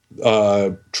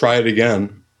 try it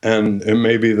again, and it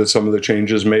may be that some of the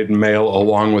changes made in mail,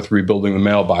 along with rebuilding the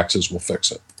mailboxes, will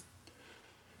fix it.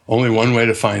 Only one way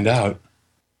to find out.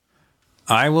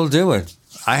 I will do it.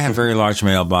 I have very large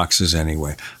mailboxes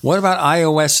anyway. What about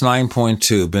iOS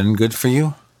 9.2? Been good for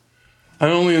you? I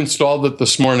only installed it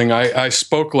this morning. I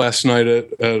spoke last night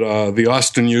at the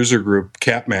Austin user group,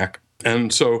 CapMac.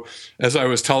 And so as I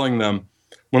was telling them,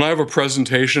 when I have a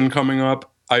presentation coming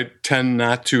up, I tend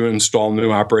not to install new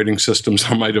operating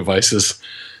systems on my devices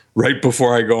right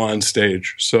before I go on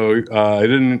stage. So I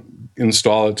didn't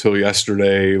install it till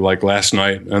yesterday, like last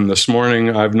night. And this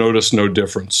morning, I've noticed no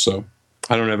difference. So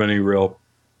I don't have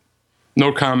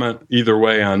no comment either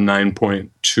way on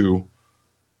 9.2.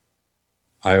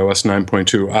 iOS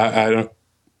 9.2.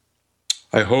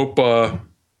 I hope. Well,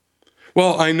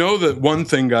 I know that one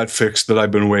thing got fixed that I've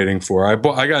been waiting for. I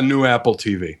got a new Apple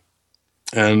TV,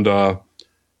 and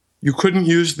you couldn't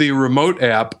use the remote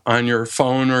app on your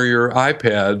phone or your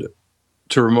iPad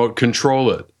to remote control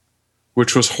it,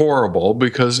 which was horrible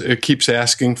because it keeps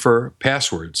asking for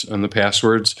passwords, and the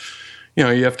passwords, you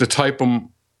have to type them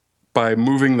by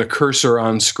moving the cursor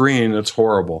on screen. It's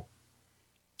horrible.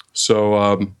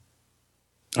 So.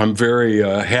 I'm very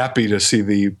happy to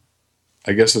see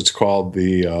I guess it's called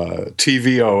the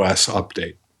tvOS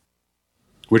update,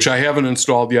 which I haven't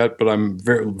installed yet, but I'm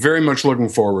very, very much looking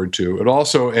forward to. It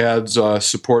also adds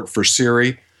support for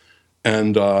Siri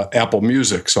and Apple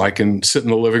Music, so I can sit in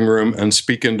the living room and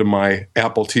speak into my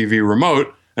Apple TV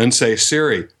remote and say,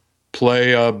 Siri, play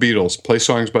Beatles, play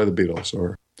songs by the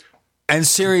Beatles. And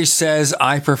Siri says,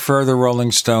 I prefer the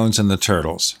Rolling Stones and the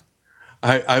Turtles.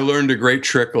 I learned a great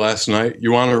trick last night.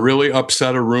 You want to really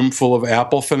upset a room full of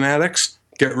Apple fanatics?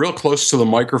 Get real close to the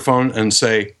microphone and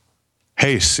say,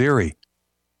 hey, Siri.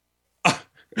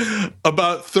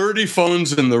 About 30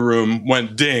 phones in the room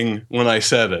went ding when I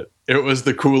said it. It was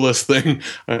the coolest thing.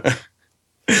 Well,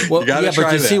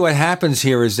 but you see what happens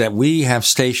here is that we have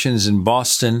stations in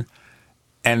Boston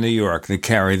and New York that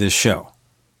carry this show.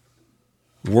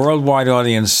 Worldwide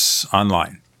audience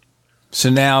online. So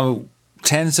now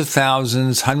tens of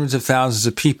thousands, hundreds of thousands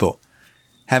of people,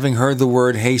 having heard the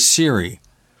word, hey, Siri,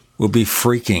 will be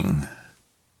freaking.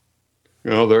 You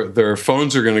know, their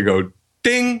phones are going to go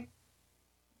ding.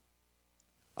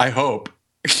 I hope.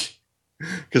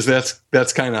 Because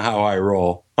that's kind of how I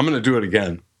roll. I'm going to do it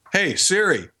again. Hey,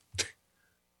 Siri.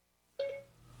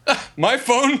 My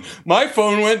phone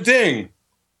went ding.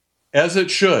 As it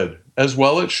should. As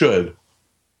well it should.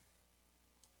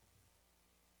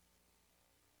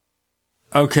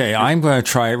 Okay, I'm going to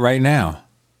try it right now.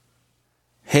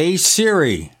 Hey,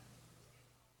 Siri.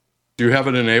 Do you have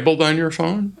it enabled on your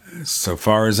phone? So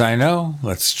far as I know.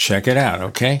 Let's check it out,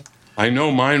 okay? I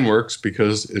know mine works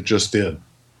because it just did.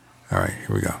 All right,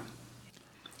 here we go.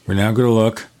 We're now going to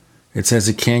look. It says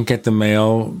it can't get the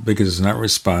mail because it's not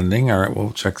responding. All right,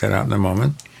 we'll check that out in a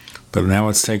moment. But now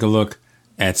let's take a look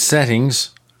at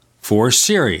settings for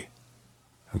Siri.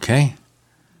 Okay?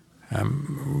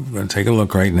 I'm going to take a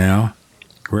look right now.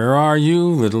 Where are you,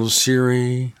 little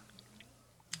Siri?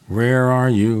 Where are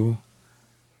you?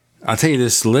 I'll tell you,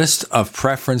 this list of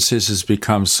preferences has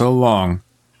become so long.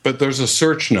 But there's a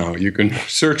search now. You can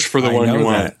search for the one you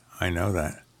want. I know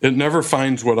that. It never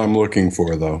finds what I'm looking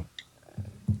for, though.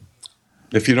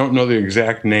 If you don't know the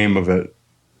exact name of it,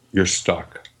 you're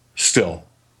stuck. Still.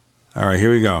 All right,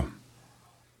 here we go.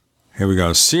 Here we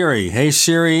go. Siri. Hey,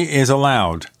 Siri is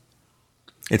allowed.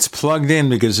 It's plugged in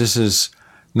because this is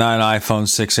not an iPhone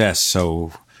 6S,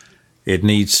 so it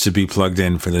needs to be plugged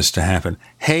in for this to happen.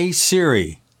 Hey,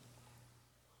 Siri.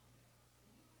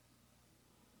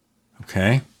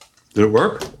 Okay. Did it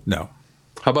work? No.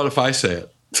 How about if I say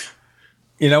it?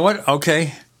 You know what?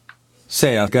 Okay.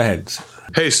 Say it. Go ahead.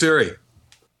 Hey, Siri.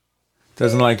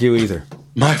 Doesn't like you either.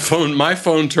 My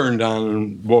phone turned on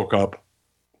and woke up.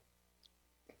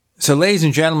 So, ladies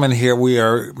and gentlemen, here we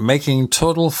are making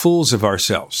total fools of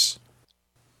ourselves.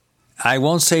 I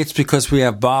won't say it's because we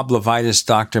have Bob Levitas,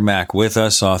 Dr. Mac, with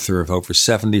us, author of over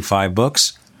 75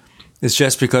 books. It's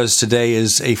just because today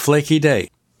is a flaky day.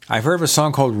 I've heard of a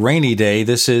song called Rainy Day.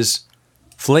 This is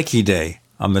Flaky Day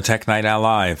on the Tech Night Owl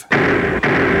Live.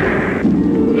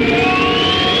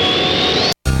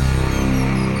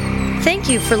 Thank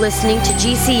you for listening to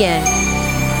GCN.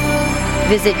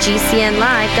 Visit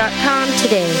GCNlive.com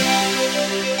today.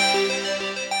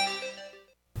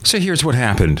 So here's what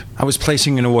happened. I was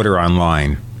placing an order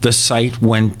online. The site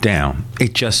went down.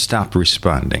 It just stopped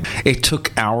responding. It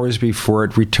took hours before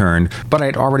it returned, but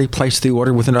I'd already placed the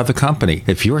order with another company.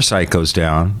 If your site goes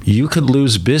down, you could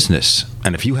lose business.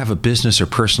 And if you have a business or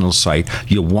personal site,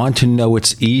 you want to know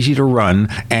it's easy to run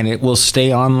and it will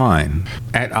stay online.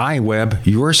 At iWeb,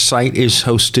 your site is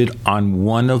hosted on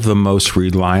one of the most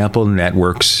reliable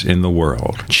networks in the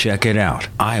world. Check it out.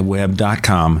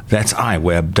 iWeb.com. That's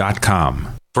iWeb.com.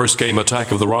 First came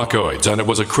Attack of the Rockoids, and it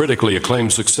was a critically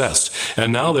acclaimed success.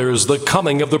 And now there is The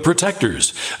Coming of the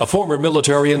Protectors. A former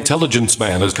military intelligence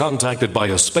man is contacted by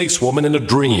a space woman in a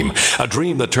dream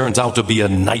that turns out to be a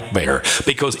nightmare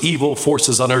because evil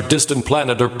forces on her distant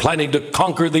planet are planning to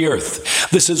conquer the Earth.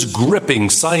 This is gripping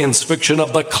science fiction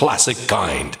of the classic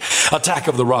kind. Attack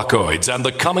of the Rockoids and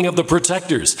The Coming of the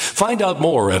Protectors. Find out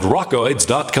more at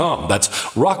rockoids.com. That's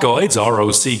Rockoids,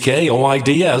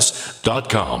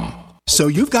 ROCKOIDS.com. So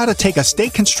you've got to take a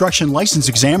state construction license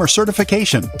exam or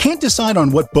certification. Can't decide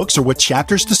on what books or what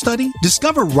chapters to study?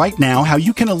 Discover right now how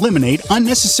you can eliminate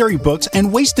unnecessary books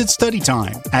and wasted study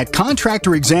time. At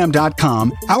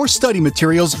contractorexam.com, our study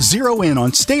materials zero in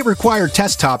on state-required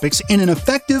test topics in an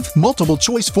effective,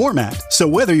 multiple-choice format. So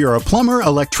whether you're a plumber,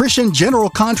 electrician,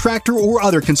 general contractor, or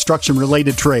other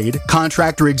construction-related trade,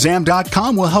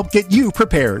 contractorexam.com will help get you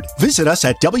prepared. Visit us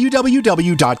at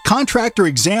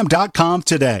www.contractorexam.com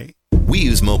today. We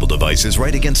use mobile devices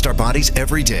right against our bodies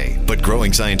every day, but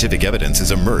growing scientific evidence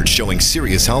has emerged showing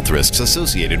serious health risks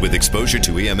associated with exposure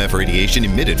to EMF radiation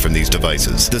emitted from these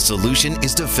devices. The solution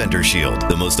is Defender Shield,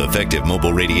 the most effective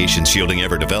mobile radiation shielding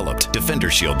ever developed. Defender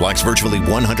Shield blocks virtually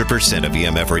 100% of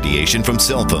EMF radiation from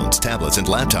cell phones, tablets, and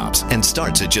laptops, and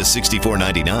starts at just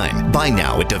 $64.99. Buy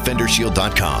now at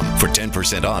DefenderShield.com. For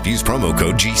 10% off, use promo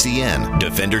code GCN.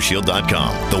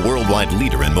 DefenderShield.com, the worldwide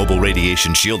leader in mobile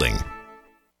radiation shielding.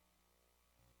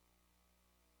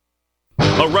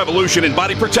 A revolution in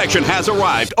body protection has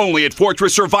arrived only at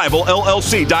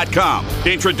FortressSurvivalLLC.com.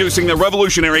 Introducing the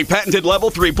revolutionary patented Level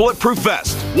 3 Bulletproof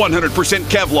Vest. 100%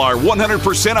 Kevlar,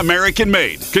 100%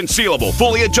 American-made. Concealable,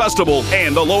 fully adjustable,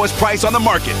 and the lowest price on the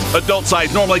market. Adult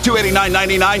size normally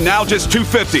 $289.99, now just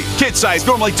 $250. Kid size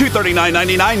normally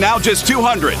 $239.99, now just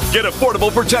 $200. Get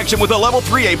affordable protection with a Level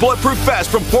 3A Bulletproof Vest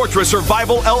from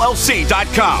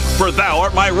FortressSurvivalLLC.com. For thou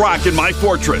art my rock and my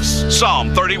fortress.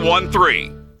 Psalm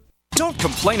 31:3. Don't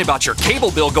complain about your cable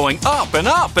bill going up and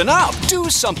up and up. Do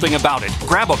something about it.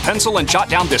 Grab a pencil and jot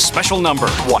down this special number,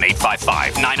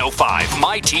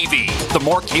 1-855-905-MY-TV. The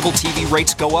more cable TV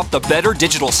rates go up, the better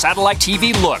digital satellite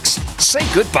TV looks. Say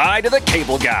goodbye to the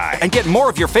cable guy and get more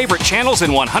of your favorite channels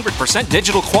in 100%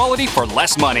 digital quality for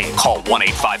less money. Call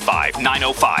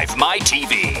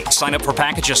 1-855-905-MY-TV. Sign up for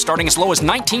packages starting as low as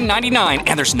 $19.99,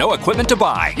 and there's no equipment to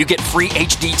buy. You get free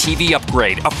HD TV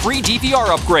upgrade, a free DVR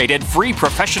upgrade, and free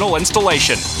professional installation.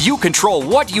 You control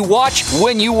what you watch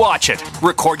when you watch it.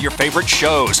 Record your favorite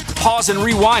shows, pause and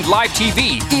rewind live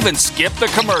TV, even skip the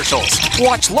commercials.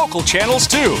 Watch local channels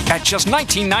too. At just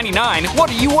 $19.99, what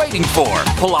are you waiting for?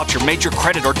 Pull out your major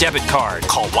credit or debit card.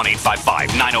 Call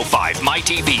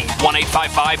 1-855-905-MY-TV.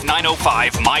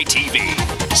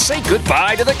 1-855-905-MY-TV. Say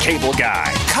goodbye to the cable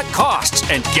guy. Cut costs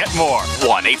and get more.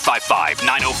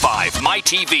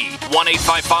 1-855-905-MY-TV.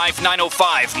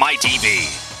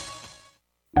 1-855-905-MY-TV.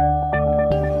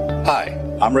 Hi,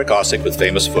 I'm Rick Ossick with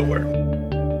Famous Footwear.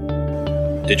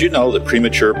 Did you know that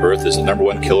premature birth is the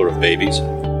 #1 killer of babies?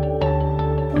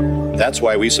 That's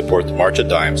why we support the March of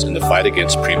Dimes in the fight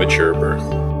against premature birth.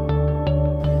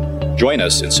 Join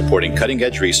us in supporting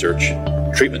cutting-edge research,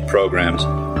 treatment programs,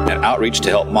 and outreach to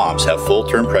help moms have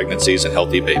full-term pregnancies and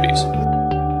healthy babies.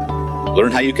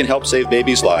 Learn how you can help save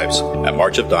babies' lives at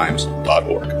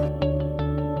marchofdimes.org.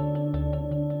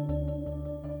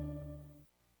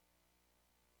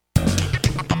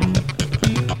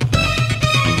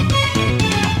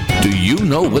 Do you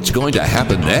know what's going to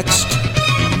happen next?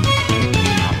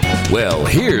 Well,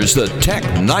 here's the Tech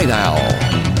Night Owl.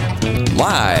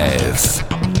 Live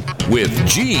with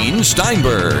Gene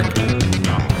Steinberg.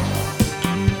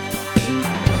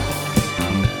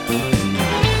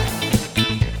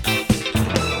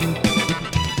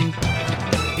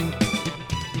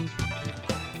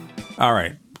 All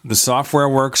right. The software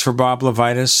works for Bob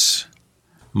Levitas.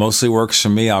 Mostly works for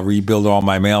me. I'll rebuild all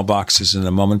my mailboxes in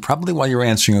a moment, probably while you're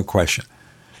answering a question.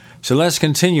 So let's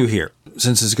continue here,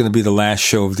 since it's going to be the last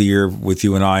show of the year with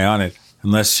you and I on it,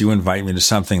 unless you invite me to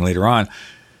something later on.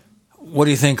 What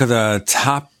do you think of the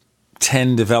top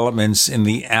 10 developments in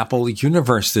the Apple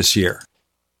universe this year?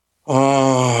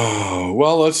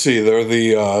 Well, let's see. They're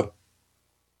the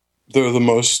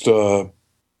most the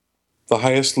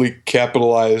highestly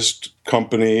capitalized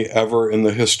company ever in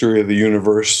the history of the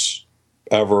universe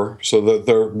ever. So that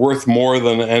they're worth more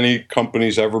than any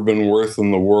company's ever been worth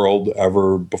in the world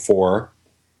ever before,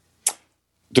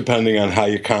 depending on how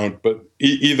you count. But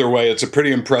either way, it's a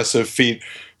pretty impressive feat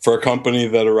for a company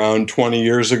that around 20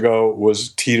 years ago was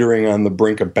teetering on the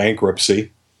brink of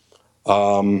bankruptcy.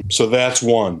 So that's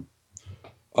one.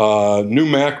 New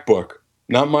MacBook.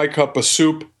 Not my cup of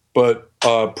soup, but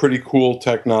pretty cool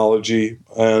technology.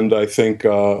 And I think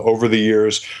over the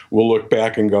years, we'll look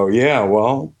back and go, yeah,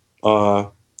 well,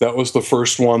 that was the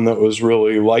first one that was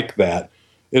really like that.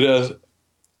 It has,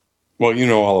 well, you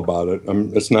know all about it.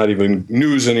 It's not even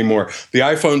news anymore. The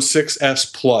iPhone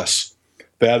 6s Plus,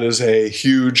 that is a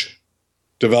huge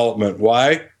development.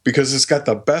 Why? Because it's got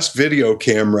the best video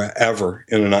camera ever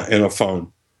in a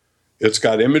phone. It's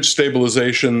got image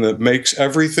stabilization that makes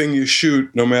everything you shoot,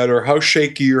 no matter how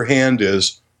shaky your hand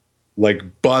is,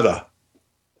 like butter.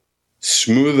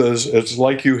 Smooth as, it's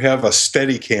like you have a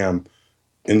Steadicam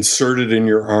inserted in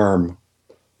your arm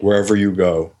wherever you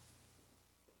go.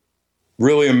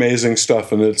 Really amazing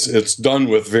stuff, and it's done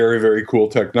with very, very cool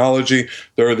technology.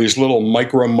 There are these little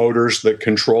micro motors that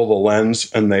control the lens,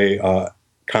 and they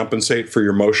compensate for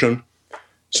your motion.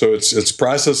 So it's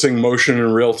processing motion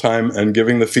in real time and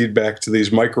giving the feedback to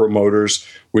these micro motors,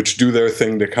 which do their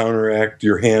thing to counteract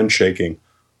your hand shaking.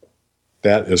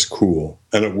 That is cool.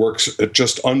 And it works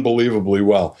just unbelievably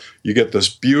well. You get this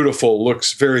beautiful,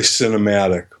 looks very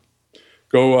cinematic.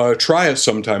 Go try it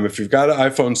sometime. If you've got an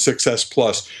iPhone 6s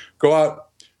Plus, go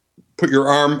out, put your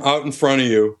arm out in front of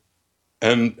you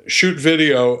and shoot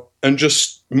video and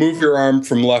just move your arm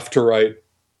from left to right.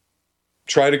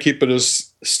 Try to keep it as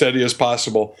steady as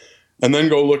possible. And then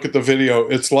go look at the video.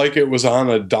 It's like it was on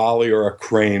a dolly or a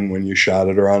crane when you shot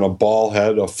it, or on a ball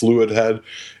head, a fluid head.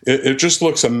 It just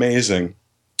looks amazing.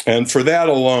 And for that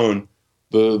alone,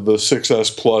 the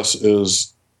 6S Plus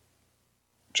is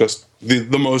just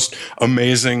the most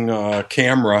amazing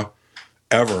camera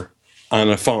ever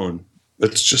on a phone.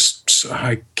 It's just,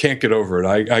 I can't get over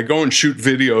it. I go and shoot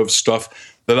video of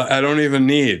stuff that I don't even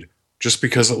need just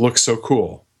because it looks so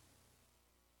cool.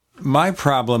 My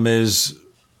problem is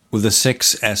with the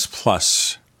 6S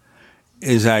Plus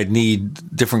is I'd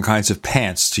need different kinds of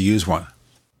pants to use one.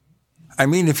 I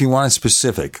mean, if you want it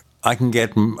specific, I can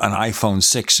get an iPhone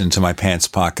 6 into my pants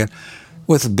pocket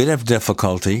With a bit of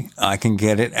difficulty, I can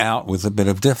get it out with a bit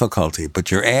of difficulty.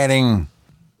 But you're adding,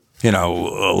 a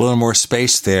little more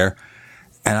space there.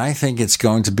 And I think it's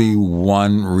going to be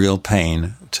one real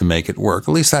pain to make it work.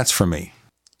 At least that's for me.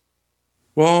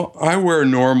 Well, I wear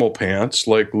normal pants,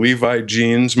 like Levi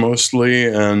jeans mostly,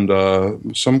 and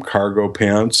some cargo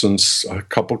pants, and a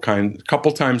couple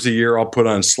times a year I'll put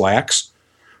on slacks.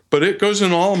 But it goes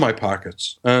in all of my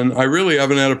pockets, and I really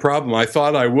haven't had a problem. I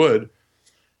thought I would.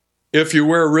 If you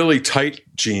wear really tight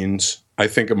jeans, I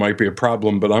think it might be a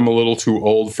problem, but I'm a little too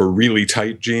old for really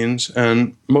tight jeans,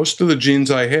 and most of the jeans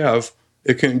I have,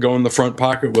 it can go in the front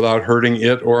pocket without hurting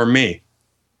it or me.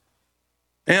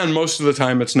 And most of the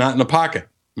time, it's not in the pocket.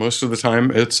 Most of the time,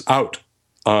 it's out.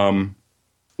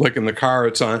 Like in the car,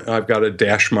 it's on. I've got a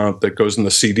dash mount that goes in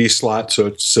the CD slot, so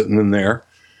it's sitting in there.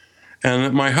 And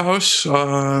at my house,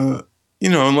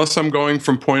 unless I'm going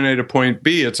from point A to point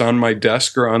B, it's on my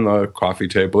desk or on the coffee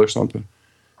table or something.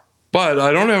 But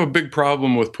I don't have a big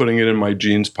problem with putting it in my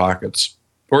jeans pockets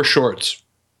or shorts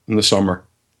in the summer.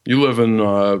 You live in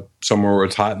somewhere where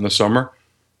it's hot in the summer.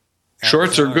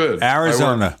 Shorts are good.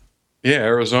 Arizona.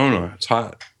 Arizona. It's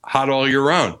hot all year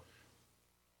round.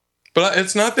 But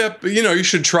it's not that, you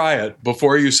should try it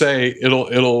before you say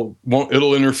it'll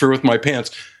interfere with my pants.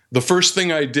 The first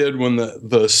thing I did when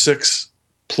the 6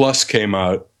 Plus came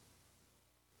out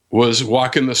was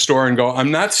walk in the store and go,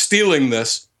 I'm not stealing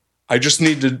this. I just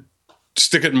need to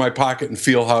stick it in my pocket and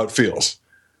feel how it feels.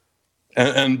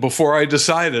 And before I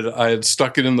decided, I had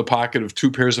stuck it in the pocket of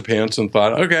 2 pairs of pants and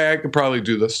thought, okay, I could probably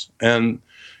do this. And,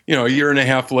 a year and a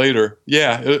half later,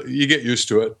 you get used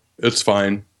to it. It's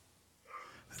fine.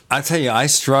 I tell you, I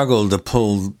struggled to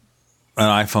pull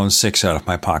an iPhone 6 out of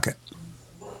my pocket.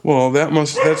 Well,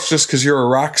 that's just because you're a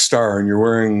rock star and you're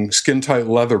wearing skin-tight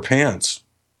leather pants.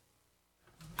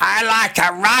 I like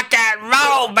to rock and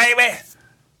roll, baby.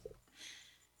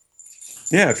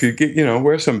 Yeah, if you get,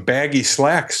 wear some baggy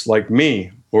slacks like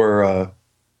me or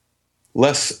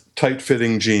less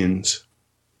tight-fitting jeans.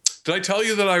 Did I tell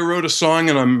you that I wrote a song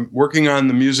and I'm working on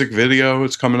the music video?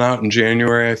 It's coming out in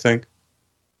January, I think.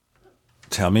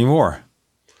 Tell me more.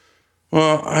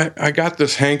 Well, I got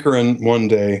this hankering one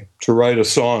day to write a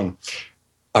song.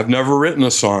 I've never written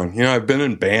a song. I've been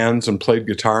in bands and played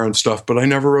guitar and stuff, but I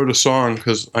never wrote a song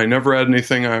because I never had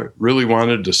anything I really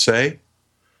wanted to say.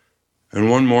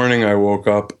 And one morning I woke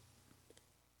up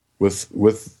with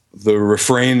the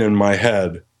refrain in my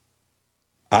head,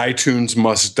 iTunes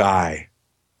must die.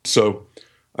 So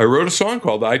I wrote a song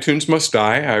called iTunes Must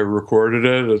Die. I recorded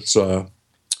it. It's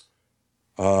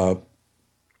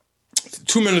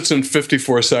 2 minutes and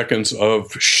 54 seconds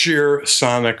of sheer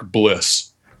sonic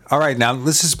bliss. All right, now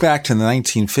this is back to the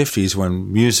 1950s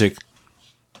when music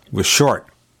was short.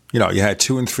 You had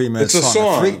 2 and 3 minute songs. It's a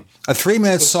song. A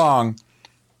 3-minute song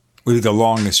would be the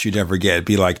longest you'd ever get. It'd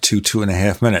be like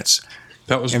 2.5 minutes.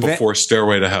 That was before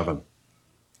Stairway to Heaven.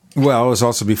 Well, it was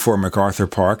also before MacArthur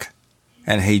Park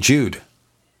and Hey Jude.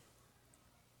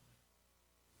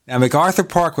 Now, MacArthur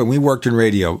Park, when we worked in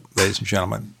radio, ladies and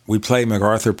gentlemen, we play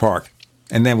MacArthur Park,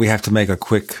 and then we have to make a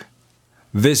quick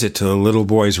visit to the little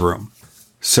boy's room.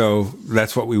 So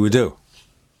that's what we would do.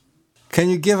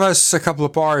 Can you give us a couple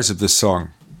of bars of this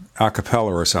song, a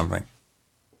cappella or something?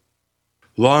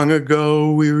 Long ago,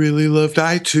 we really loved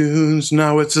iTunes.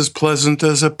 Now it's as pleasant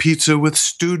as a pizza with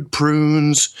stewed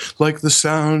prunes. Like the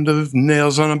sound of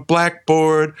nails on a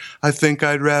blackboard. I think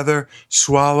I'd rather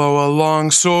swallow a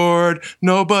long sword.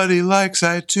 Nobody likes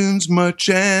iTunes much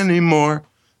anymore.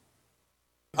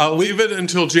 I'll leave it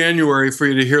until January for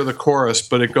you to hear the chorus,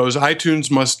 but it goes, iTunes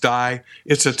must die.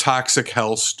 It's a toxic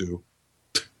hell stew.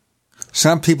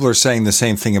 Some people are saying the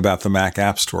same thing about the Mac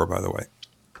App Store, by the way.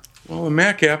 Well, the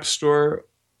Mac App Store,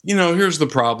 here's the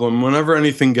problem. Whenever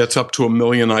anything gets up to 1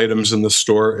 million items in the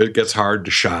store, it gets hard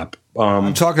to shop.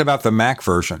 I'm talking about the Mac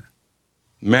version.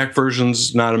 Mac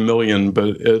version's not 1 million, but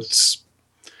it's...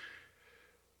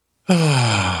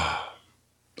 I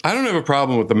don't have a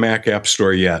problem with the Mac App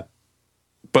Store yet,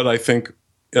 but I think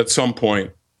at some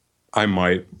point I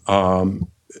might.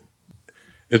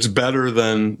 It's better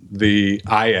than the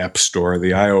iApp Store,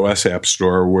 the iOS App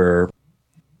Store, where...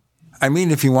 I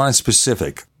mean, if you want it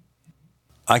specific,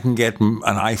 I can get an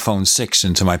iPhone 6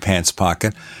 into my pants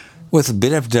pocket. With a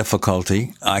bit of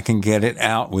difficulty, I can get it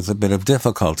out with a bit of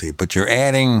difficulty. But you're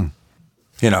adding,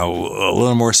 a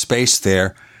little more space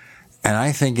there. And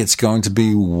I think it's going to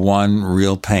be one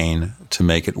real pain to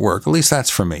make it work. At least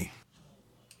that's for me.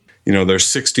 There's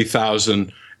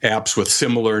 60,000 apps with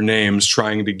similar names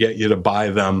trying to get you to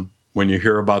buy them when you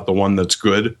hear about the one that's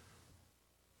good.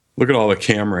 Look at all the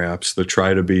camera apps that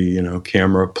try to be,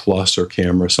 Camera Plus or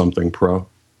Camera something Pro.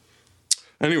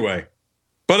 Anyway,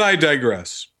 But I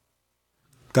digress.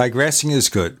 Digressing is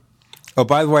good. Oh,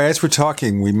 by the way, as we're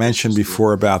talking, we mentioned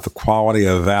before about the quality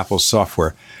of Apple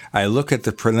software. I look at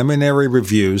the preliminary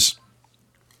reviews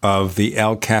of the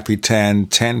El Capitan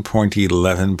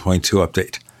 10.11.2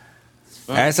 update.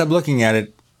 As I'm looking at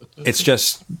it, it's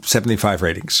just 75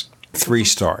 ratings, 3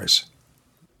 stars.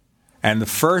 And the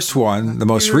first one, the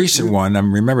most recent one,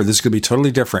 remember, this could be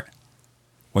totally different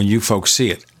when you folks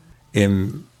see it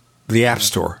in the App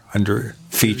Store under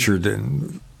featured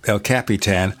in El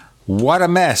Capitan. What a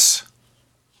mess.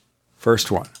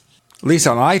 First one. At least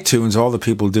on iTunes, all the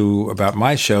people do about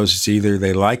my shows is either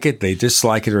they like it, they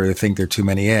dislike it, or they think there are too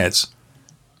many ads.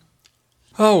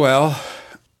 Oh, well.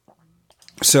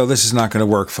 So this is not going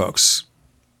to work, folks.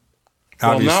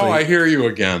 Obviously. Well, now I hear you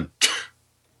again.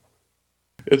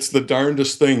 It's the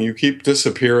darndest thing. You keep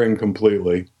disappearing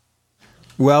completely.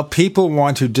 Well, people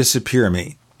want to disappear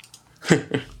me.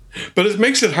 But it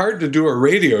makes it hard to do a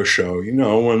radio show,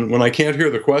 when I can't hear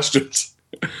the questions.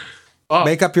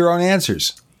 Make up your own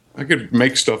answers. I could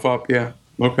make stuff up, yeah.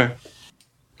 Okay.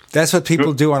 That's what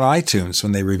people do on iTunes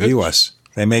when they review us.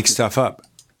 They make stuff up.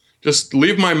 Just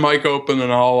leave my mic open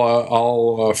and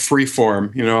I'll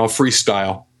freeform, I'll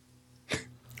freestyle.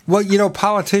 Well,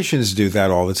 politicians do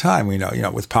that all the time. We know,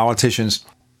 with politicians,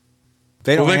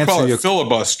 they don't answer call it you.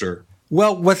 Filibuster.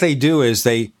 Well, what they do is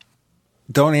they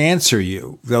don't answer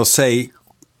you. They'll say,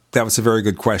 that was a very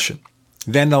good question.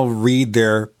 Then they'll read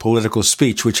their political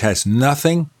speech, which has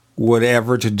nothing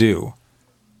whatever to do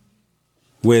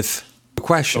with the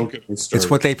question. Don't get me started.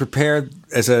 It's what they prepared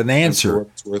as an answer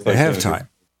ahead of time.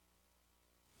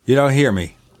 You don't hear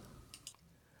me.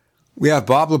 We have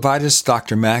Bob Labitis,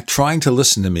 Dr. Mac, trying to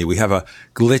listen to me. We have a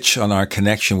glitch on our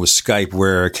connection with Skype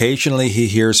where occasionally he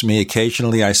hears me,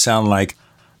 occasionally I sound like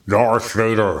Darth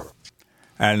Vader,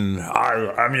 and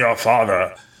I'm your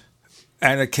father.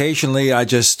 And occasionally I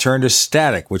just turn to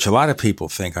static, which a lot of people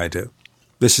think I do.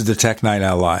 This is the Tech Night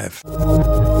Owl Live.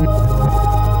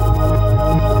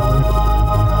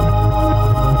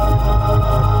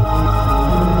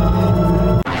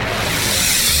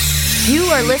 You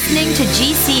are listening to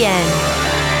GCN.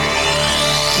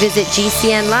 Visit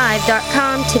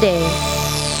GCNlive.com today.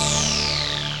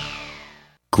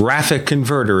 Graphic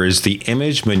Converter is the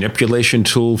image manipulation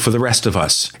tool for the rest of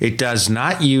us. It does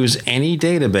not use any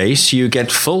database. You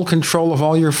get full control of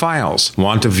all your files.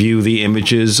 Want to view the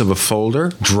images of a folder?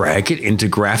 Drag it into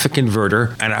Graphic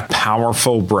Converter and a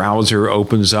powerful browser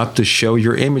opens up to show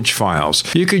your image files.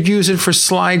 You could use it for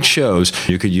slideshows.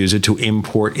 You could use it to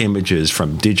import images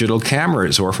from digital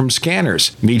cameras or from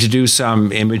scanners. Need to do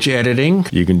some image editing?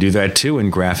 You can do that too in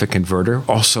Graphic Converter.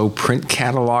 Also print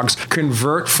catalogs.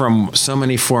 Convert from so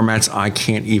many formats I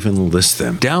can't even list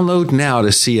them. Download now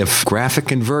to see if Graphic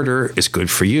Converter is good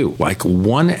for you, like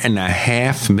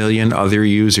 1.5 million other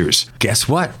users. Guess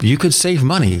what? You could save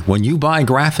money when you buy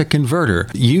Graphic Converter.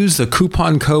 Use the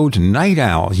coupon code Night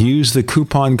Owl. Use the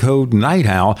coupon code Night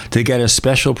Owl to get a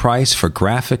special price for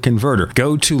Graphic Converter.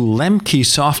 Go to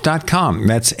lemkesoft.com.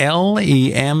 That's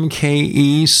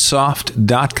LEMKE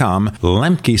soft.com.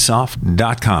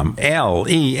 lemkesoft.com.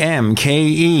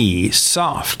 LEMKE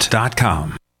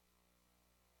soft.com.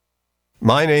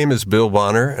 My name is Bill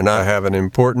Bonner, and I have an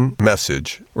important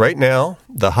message. Right now,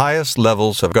 the highest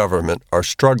levels of government are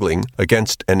struggling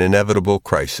against an inevitable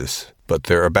crisis, but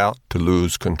they're about to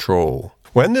lose control.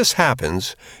 When this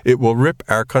happens, it will rip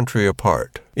our country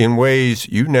apart in ways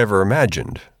you never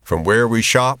imagined. From where we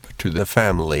shop to the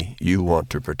family you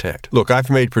want to protect. Look, I've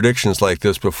made predictions like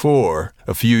this before.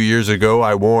 A few years ago,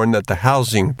 I warned that the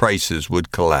housing prices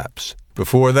would collapse.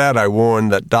 Before that, I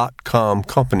warned that .com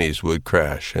companies would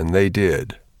crash, and they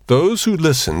did. Those who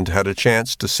listened had a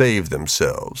chance to save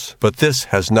themselves. But this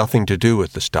has nothing to do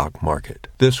with the stock market.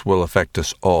 This will affect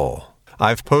us all.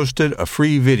 I've posted a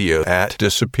free video at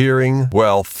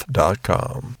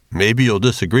disappearingwealth.com. Maybe you'll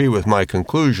disagree with my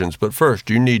conclusions, but first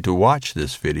you need to watch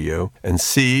this video and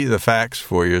see the facts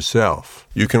for yourself.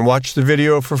 You can watch the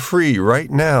video for free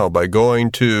right now by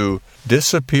going to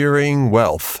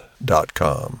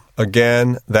disappearingwealth.com.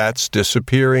 Again, that's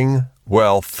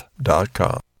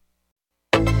disappearingwealth.com.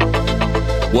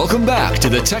 Welcome back to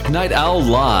the Tech Night Owl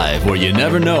Live, where you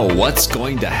never know what's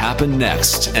going to happen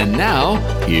next. And now,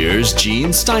 here's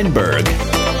Gene Steinberg.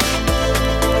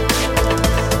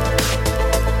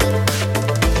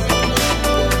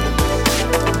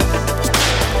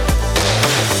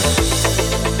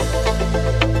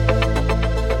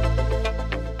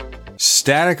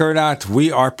 Static or not,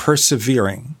 we are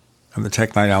persevering on the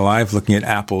Tech Night Owl Live, looking at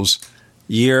Apple's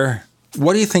year.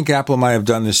 What do you think Apple might have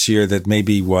done this year that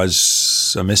maybe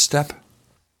was a misstep?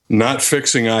 Not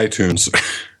fixing iTunes.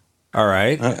 All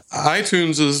right.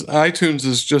 iTunes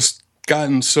has just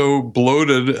gotten so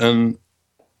bloated and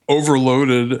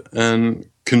overloaded and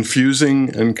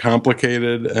confusing and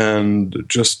complicated, and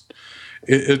just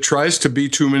it tries to be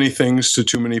too many things to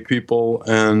too many people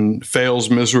and fails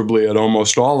miserably at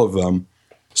almost all of them.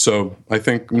 So I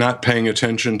think not paying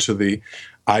attention to the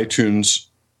iTunes,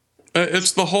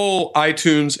 it's the whole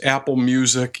iTunes, Apple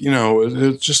Music,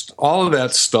 it's just all of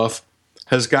that stuff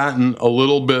has gotten a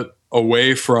little bit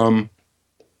away from,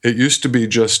 it used to be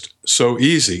just so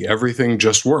easy. Everything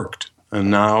just worked. And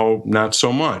now not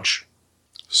so much.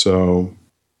 So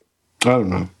I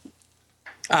don't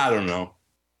know.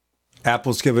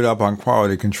 Apple's given up on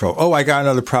quality control. Oh, I got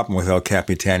another problem with El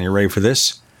Capitan. You ready for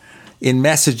this? In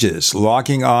Messages,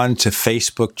 logging on to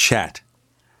Facebook chat,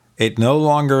 it no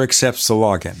longer accepts the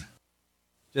login.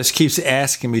 Just keeps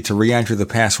asking me to re-enter the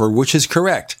password, which is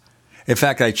correct. In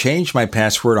fact, I changed my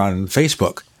password on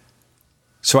Facebook,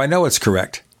 so I know it's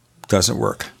correct. Doesn't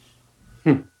work.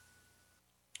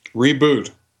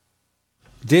 Reboot.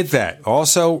 Did that.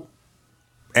 Also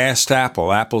asked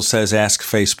Apple. Apple says ask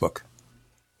Facebook.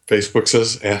 Facebook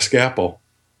says ask Apple.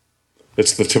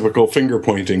 It's the typical finger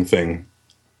pointing thing.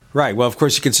 Right. Well, of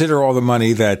course, you consider all the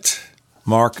money that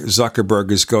Mark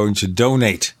Zuckerberg is going to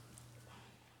donate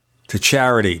to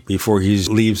charity before he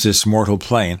leaves this mortal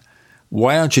plane.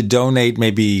 Why don't you donate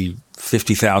maybe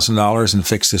 $50,000 and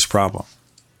fix this problem?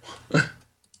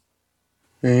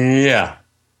 Yeah.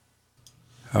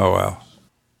 Oh, well.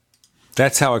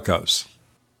 That's how it goes.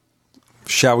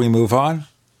 Shall we move on?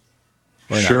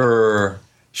 Sure.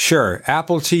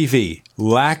 Apple TV,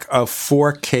 lack of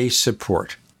 4K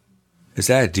support. Is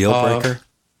that a deal breaker?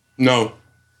 No,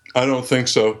 I don't think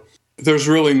so. There's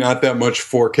really not that much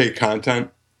 4K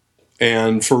content.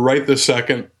 And for right this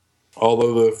second,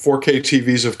 although the 4K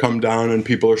TVs have come down and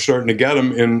people are starting to get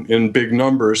them in big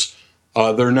numbers,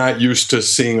 they're not used to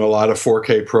seeing a lot of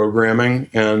 4K programming.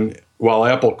 And while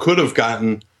Apple could have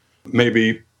gotten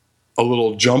maybe a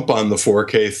little jump on the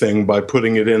 4K thing by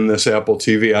putting it in this Apple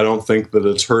TV, I don't think that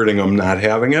it's hurting them not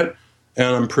having it. And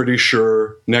I'm pretty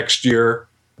sure next year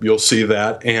you'll see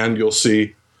that, and you'll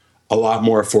see a lot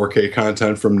more 4K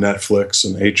content from Netflix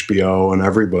and HBO and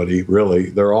everybody, really.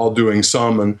 They're all doing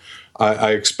some, and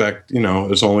I expect,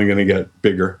 it's only going to get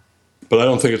bigger. But I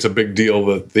don't think it's a big deal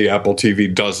that the Apple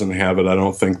TV doesn't have it. I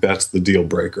don't think that's the deal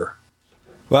breaker.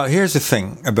 Well, here's the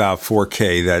thing about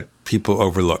 4K that people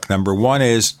overlook. Number one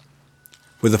is,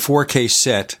 with a 4K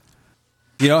set,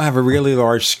 you don't have a really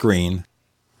large screen,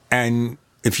 and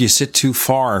if you sit too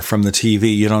far from the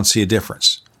TV, you don't see a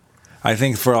difference. I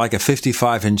think for like a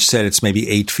 55-inch set, it's maybe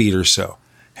 8 feet or so.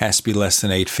 Has to be less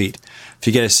than 8 feet. If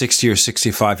you get a 60 or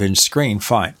 65-inch screen,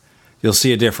 fine. You'll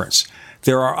see a difference.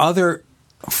 There are other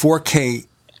 4K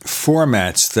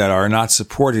formats that are not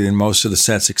supported in most of the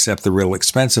sets except the real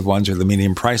expensive ones or the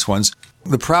medium price ones.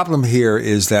 The problem here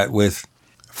is that with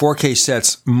 4K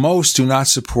sets, most do not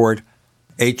support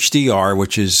HDR,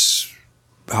 which is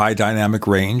high dynamic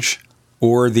range,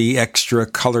 or the extra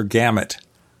color gamut,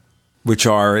 which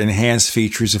are enhanced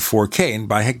features of 4K. And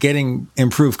by getting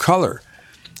improved color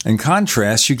and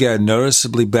contrast, you get a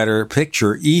noticeably better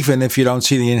picture, even if you don't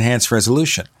see the enhanced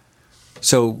resolution.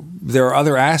 So there are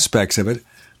other aspects of it,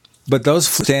 but those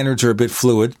standards are a bit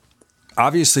fluid.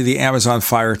 Obviously, the Amazon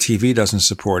Fire TV doesn't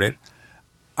support it.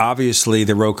 Obviously,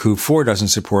 the Roku 4 doesn't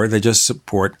support it. They just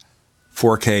support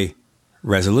 4K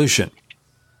resolution.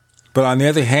 But on the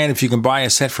other hand, if you can buy a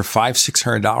set for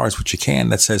 $500-$600, which you can,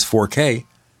 that says 4K,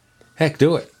 heck,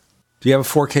 do it. Do you have a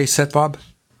 4K set, Bob?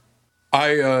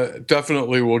 I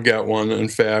definitely will get one. In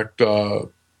fact, I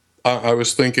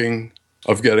was thinking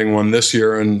of getting one this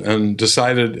year and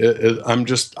decided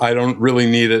I don't really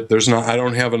need it. I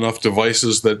don't have enough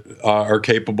devices that are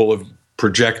capable of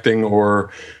projecting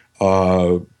or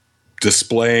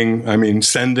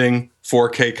sending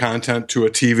 4K content to a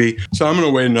TV. So I'm going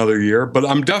to wait another year, but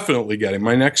I'm definitely getting.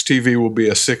 My next TV will be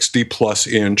a 60-plus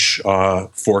inch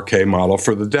 4K model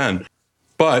for the den.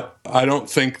 But I don't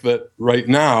think that right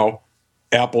now,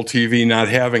 Apple TV not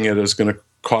having it is going to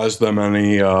cause them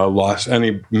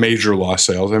any major lost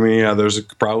sales. I mean, yeah, there's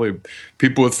probably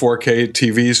people with 4K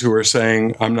TVs who are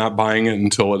saying, I'm not buying it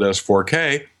until it has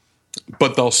 4K,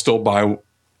 but they'll still buy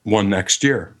one next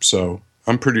year. So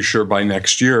I'm pretty sure by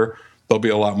next year, there'll be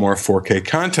a lot more 4K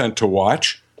content to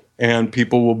watch, and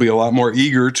people will be a lot more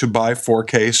eager to buy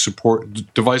 4K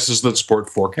support devices that support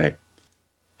 4K.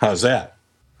 How's that?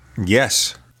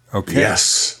 Yes. Okay.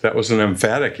 Yes. That was an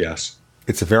emphatic yes.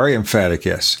 It's a very emphatic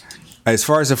yes. As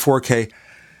far as the 4K,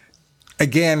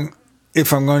 again,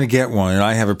 if I'm going to get one, and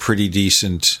I have a pretty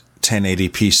decent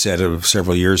 1080p set of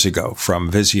several years ago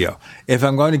from Vizio. If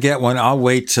I'm going to get one, I'll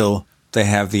wait till they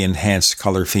have the enhanced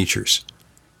color features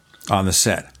on the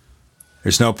set.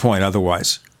 There's no point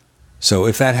otherwise. So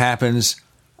if that happens,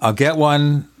 I'll get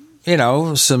one,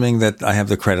 assuming that I have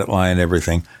the credit line and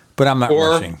everything. But I'm not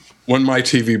rushing. When my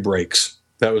TV breaks.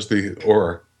 That was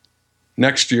or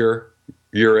next year,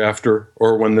 year after,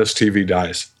 or when this TV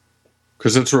dies.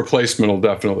 Because its replacement will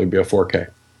definitely be a 4K.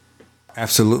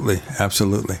 Absolutely.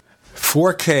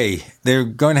 4K. They're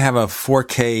going to have a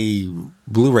 4K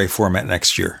Blu-ray format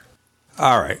next year.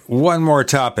 All right. One more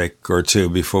topic or two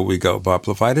before we go, Bob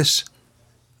Levitas.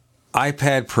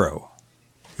 iPad Pro.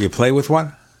 You play with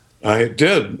one? I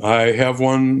did. I have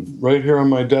one right here on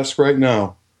my desk right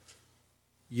now.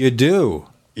 You do?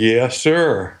 Yes,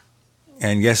 sir.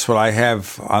 And guess what I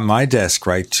have on my desk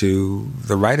right to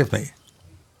the right of me?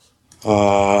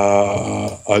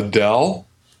 Adele?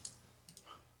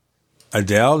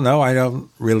 Adele? No, I don't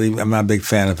really. I'm not a big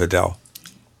fan of Adele.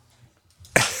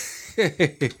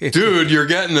 Dude, you're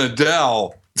getting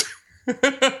Adele.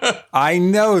 I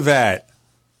know that.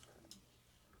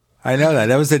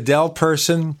 That was the Adele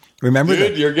person. Remember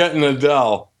Dude, you're getting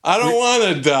Adele. I don't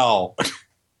want Adele.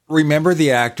 Remember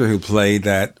the actor who played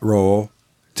that role?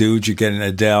 Dude, you're getting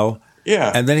Adele.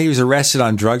 Yeah. And then he was arrested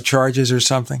on drug charges or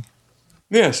something?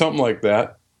 Yeah, something like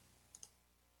that.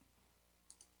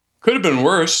 Could have been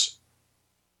worse.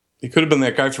 He could have been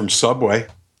that guy from Subway.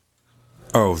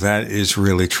 Oh, that is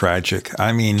really tragic.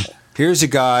 I mean, here's a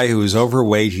guy who is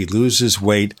overweight. He loses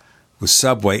weight with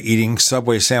Subway, eating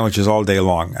Subway sandwiches all day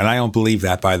long. And I don't believe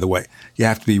that, by the way. You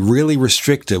have to be really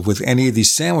restrictive with any of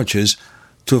these sandwiches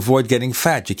to avoid getting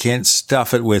fat. You can't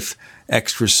stuff it with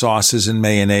extra sauces and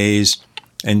mayonnaise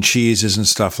and cheeses and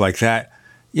stuff like that.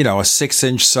 A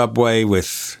 6-inch Subway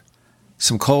with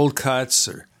some cold cuts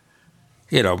or,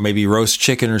 maybe roast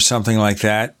chicken or something like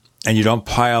that, and you don't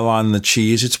pile on the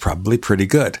cheese, it's probably pretty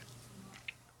good.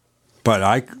 But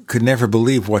I could never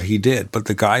believe what he did. But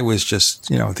the guy was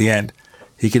just, at the end,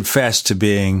 he confessed to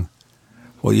being,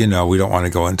 we don't want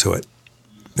to go into it.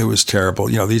 It was terrible.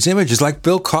 These images like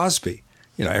Bill Cosby.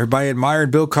 Everybody admired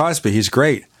Bill Cosby. He's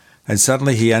great. And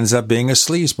suddenly he ends up being a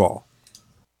sleazeball.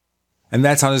 And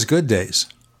that's on his good days.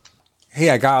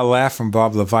 Hey, I got a laugh from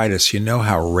Bob Levitas. You know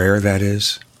how rare that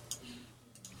is?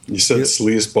 You said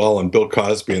sleazeball and Bill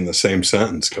Cosby in the same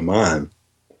sentence. Come on.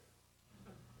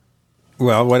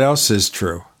 Well, what else is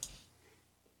true?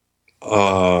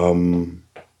 All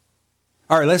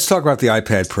right, let's talk about the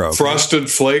iPad Pro. Frosted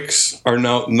Flakes are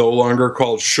now no longer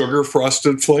called Sugar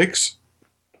Frosted Flakes.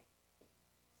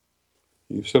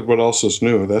 You said what else is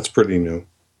new? That's pretty new.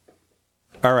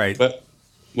 All right.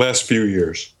 Last few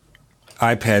years.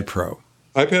 iPad Pro.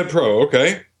 iPad Pro,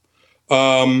 okay.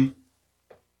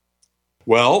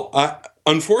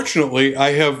 Unfortunately,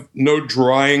 I have no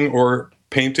drawing or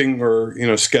painting or,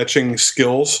 sketching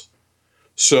skills.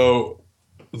 So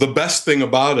the best thing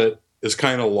about it is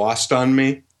kind of lost on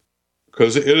me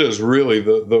because it is really,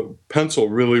 the pencil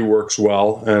really works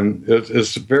well and it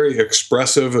is very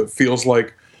expressive. It feels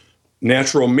like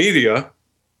natural media,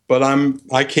 but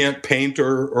I can't paint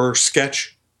or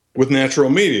sketch with natural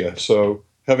media. So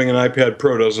having an iPad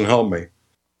Pro doesn't help me.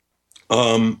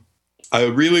 I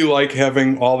really like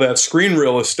having all that screen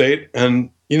real estate and,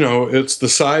 it's the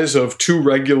size of 2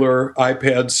 regular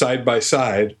iPads side by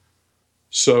side.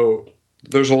 So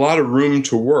there's a lot of room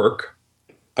to work.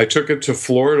 I took it to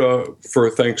Florida for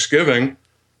Thanksgiving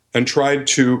and tried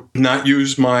to not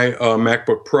use my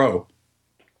MacBook Pro.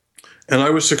 And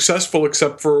I was successful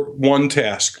except for one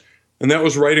task, and that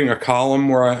was writing a column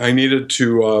where I needed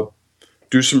to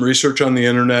do some research on the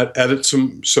internet, edit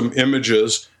some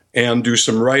images, and do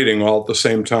some writing all at the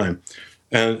same time.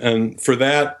 And for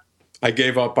that, I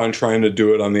gave up on trying to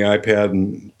do it on the iPad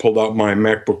and pulled out my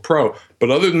MacBook Pro.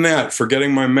 But other than that, for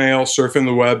getting my mail, surfing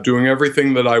the web, doing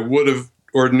everything that I would have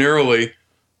ordinarily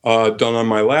done on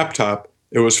my laptop,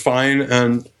 it was fine.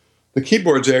 And the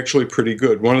keyboard's actually pretty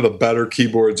good. One of the better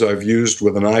keyboards I've used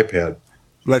with an iPad.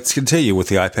 Let's continue with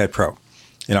the iPad Pro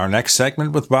in our next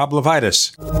segment with Bob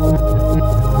Levitas.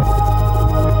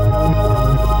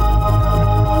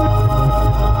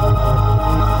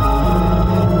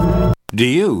 Do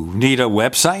you need a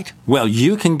website? Well,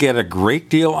 you can get a great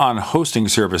deal on hosting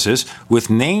services with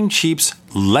Namecheap's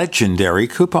legendary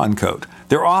coupon code.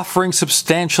 They're offering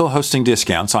substantial hosting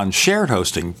discounts on shared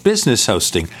hosting, business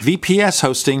hosting, VPS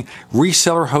hosting,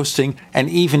 reseller hosting, and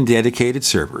even dedicated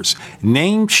servers.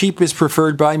 Namecheap is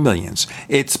preferred by millions.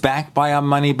 It's backed by a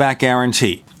money-back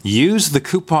guarantee. Use the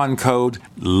coupon code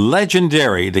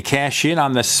LEGENDARY to cash in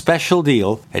on the special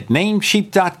deal at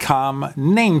Namecheap.com,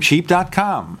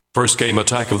 Namecheap.com. First came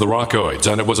Attack of the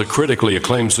Rockoids, and it was a critically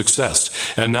acclaimed success.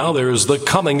 And now there is The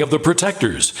Coming of the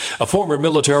Protectors. A former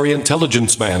military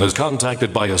intelligence man is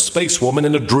contacted by a space woman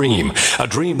in a dream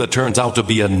that turns out to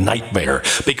be a nightmare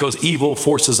because evil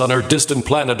forces on her distant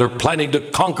planet are planning to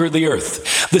conquer the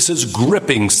Earth. This is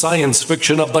gripping science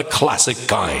fiction of the classic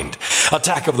kind.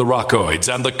 Attack of the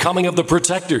Rockoids and The Coming of the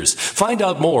Protectors. Find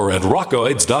out more at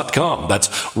rockoids.com. That's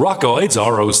Rockoids,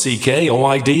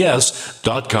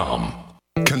 ROCKOIDS.com.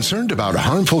 Concerned about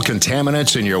harmful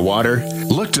contaminants in your water?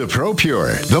 Look to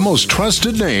ProPure, the most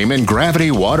trusted name in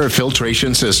gravity water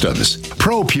filtration systems.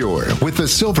 ProPure, with the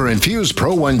silver-infused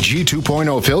Pro 1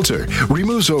 G2.0 filter,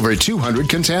 removes over 200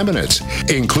 contaminants,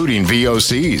 including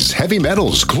VOCs, heavy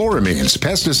metals, chloramines,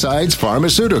 pesticides,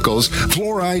 pharmaceuticals,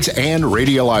 fluorides, and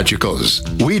radiologicals.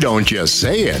 We don't just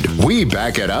say it, we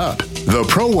back it up. The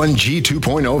Pro 1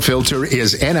 G2.0 filter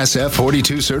is NSF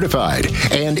 42 certified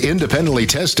and independently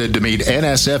tested to meet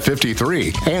NSF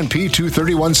 53 and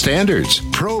P231 standards.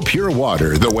 ProPure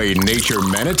water the way nature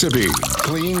meant it to be.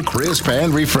 Clean, crisp,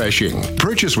 and refreshing.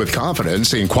 Purchase with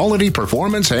confidence in quality,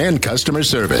 performance, and customer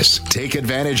service. Take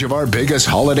advantage of our biggest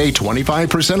holiday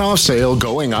 25% off sale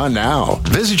going on now.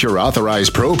 Visit your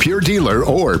authorized ProPure dealer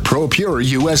or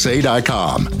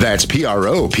ProPureUSA.com. That's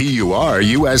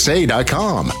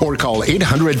ProPureUSA.com. Or call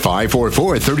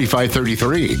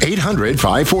 800-544-3533.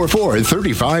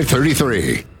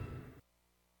 800-544-3533.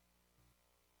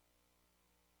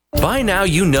 By now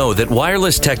you know that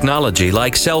wireless technology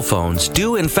like cell phones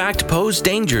do in fact pose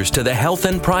dangers to the health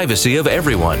and privacy of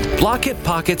everyone. Block-It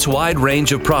Pocket's wide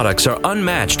range of products are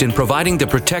unmatched in providing the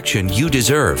protection you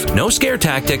deserve. No scare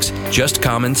tactics, just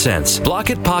common sense.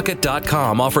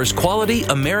 BlockItPocket.com offers quality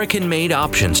American-made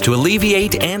options to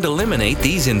alleviate and eliminate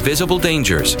these invisible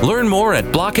dangers. Learn more at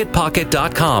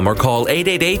BlockItPocket.com or call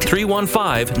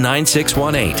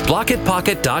 888-315-9618.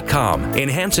 BlockItPocket.com,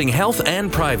 enhancing health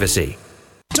and privacy.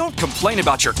 Don't complain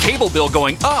about your cable bill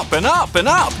going up and up and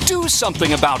up. Do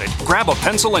something about it. Grab a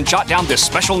pencil and jot down this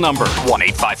special number,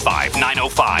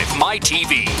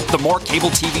 1-855-905-MY-TV. The more cable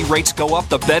TV rates go up,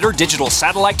 the better digital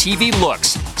satellite TV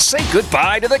looks. Say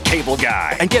goodbye to the cable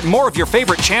guy and get more of your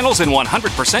favorite channels in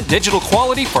 100% digital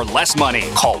quality for less money.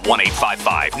 Call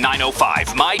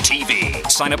 1-855-905-MY-TV.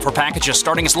 Sign up for packages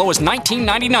starting as low as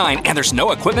 $19.99, and there's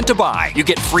no equipment to buy. You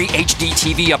get free HD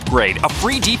TV upgrade, a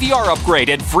free DVR upgrade,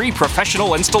 and free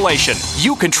professional installation.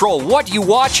 You control what you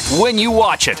watch when you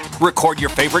watch it. Record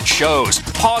your favorite shows,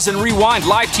 pause and rewind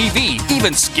live TV,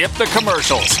 even skip the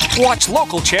commercials. Watch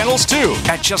local channels too.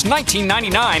 At just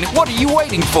 $19.99, what are you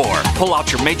waiting for? Pull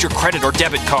out your major credit or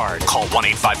debit card. Call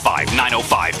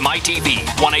 1-855-905-MY-TV.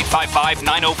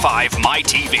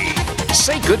 1-855-905-MY-TV.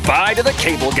 Say goodbye to the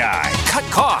cable guy. Cut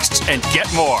costs and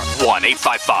get more.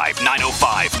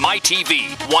 1-855-905-MY-TV.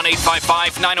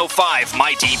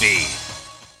 1-855-905-MY-TV.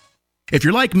 If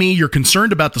you're like me, you're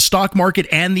concerned about the stock market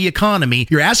and the economy.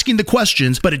 You're asking the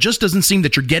questions, but it just doesn't seem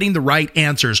that you're getting the right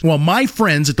answers. Well, my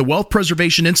friends at the Wealth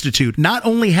Preservation Institute not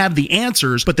only have the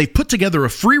answers, but they've put together a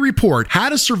free report, How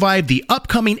to Survive the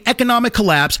Upcoming Economic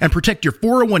Collapse and Protect Your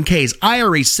 401ks,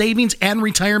 IRA savings, and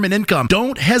retirement income.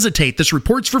 Don't hesitate. This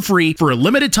report's for free for a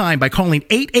limited time by calling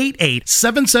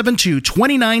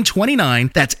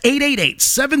 888-772-2929. That's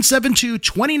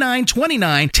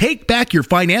 888-772-2929. Take back your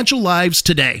financial lives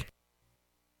today.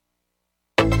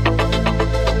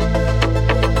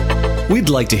 We'd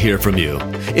like to hear from you.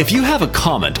 If you have a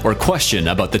comment or question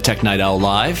about the Tech Night Owl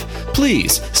Live,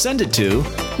 please send it to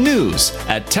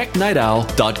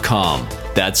news@technightowl.com.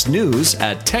 That's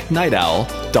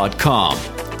news@technightowl.com.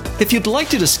 If you'd like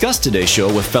to discuss today's show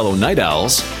with fellow night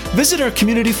owls, visit our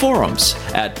community forums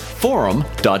at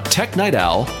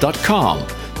forum.technightowl.com.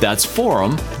 That's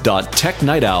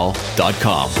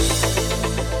forum.technightowl.com.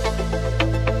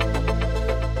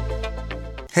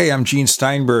 Hey, I'm Gene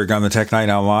Steinberg on the Tech Night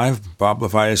Owl Live. Bob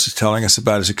Levitas is telling us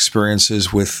about his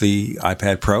experiences with the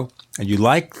iPad Pro. And you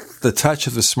like the touch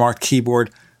of the smart keyboard?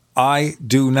 I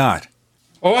do not.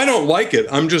 Oh, I don't like it.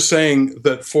 I'm just saying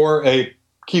that for a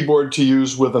keyboard to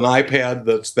use with an iPad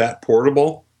that's that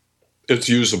portable, it's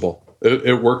usable.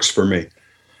 It works for me.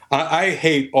 I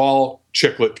hate all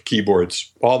chiclet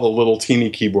keyboards, all the little teeny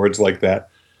keyboards like that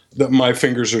my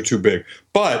fingers are too big.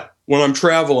 But when I'm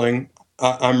traveling,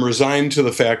 I'm resigned to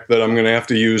the fact that I'm going to have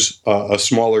to use a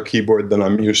smaller keyboard than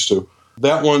I'm used to.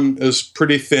 That one is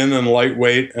pretty thin and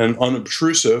lightweight and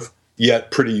unobtrusive,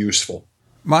 yet pretty useful.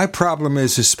 My problem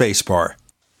is the space bar.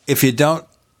 If you don't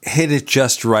hit it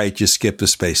just right, you skip the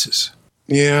spaces.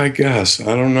 Yeah, I guess.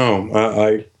 I don't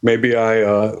know. Maybe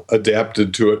I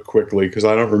adapted to it quickly because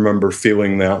I don't remember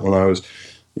feeling that when I was,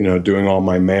 doing all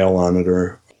my mail on it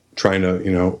or trying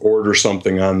to, order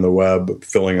something on the web,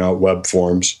 filling out web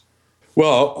forms.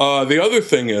 Well, the other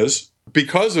thing is,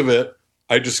 because of it,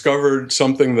 I discovered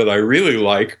something that I really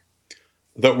like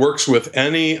that works with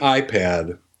any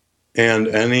iPad and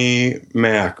any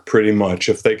Mac pretty much.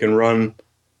 If they can run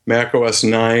Mac OS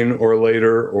 9 or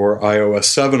later or iOS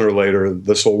 7 or later,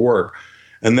 this will work.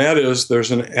 And that is,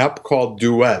 there's an app called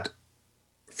Duet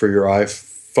for your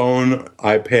iPhone,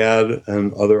 iPad,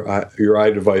 and other your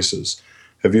iDevices.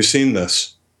 Have you seen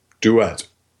this? Duet.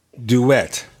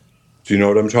 Duet. Do you know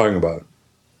what I'm talking about?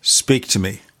 Speak to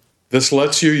me. This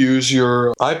lets you use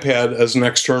your iPad as an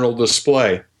external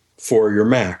display for your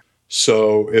Mac.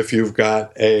 So if you've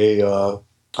got a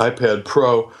iPad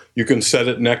Pro, you can set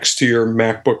it next to your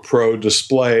MacBook Pro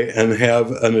display and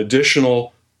have an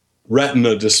additional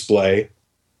Retina display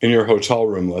in your hotel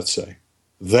room, let's say.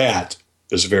 That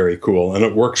is very cool, and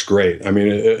it works great. I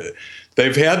mean,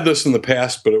 they've had this in the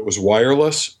past, but it was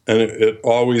wireless, and it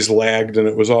always lagged, and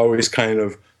it was always kind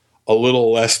of a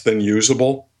little less than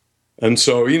usable. And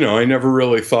so, I never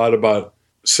really thought about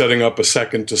setting up a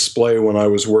second display when I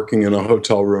was working in a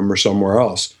hotel room or somewhere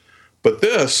else. But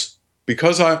this,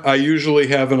 because I usually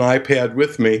have an iPad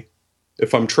with me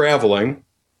if I'm traveling,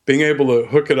 being able to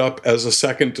hook it up as a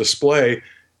second display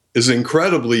is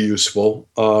incredibly useful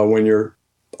when you're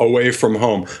away from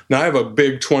home. Now, I have a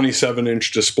big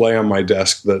 27-inch display on my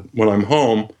desk that when I'm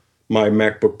home, my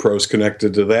MacBook Pro is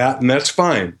connected to that, and that's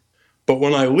fine. But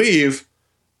when I leave,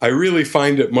 I really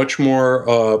find it much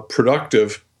more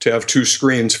productive to have two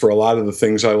screens for a lot of the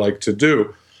things I like to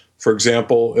do. For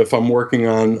example, if I'm working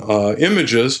on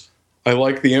images, I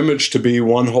like the image to be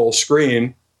one whole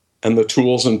screen and the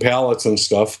tools and palettes and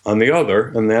stuff on the other,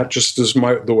 and that just is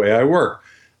the way I work.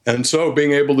 And so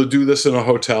being able to do this in a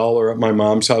hotel or at my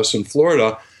mom's house in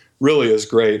Florida really is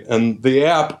great. And the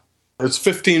app, it's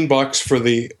 $15 for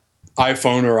the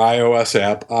iPhone or iOS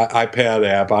app, iPad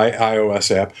app, iOS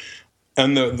app.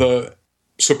 And the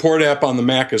support app on the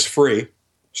Mac is free.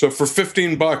 So for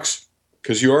 $15,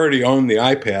 because you already own the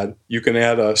iPad, you can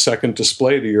add a second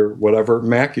display to your whatever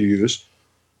Mac you use.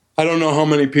 I don't know how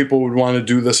many people would want to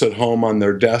do this at home on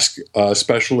their desk,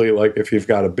 especially like if you've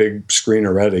got a big screen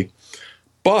already.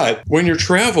 But when you're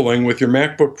traveling with your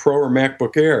MacBook Pro or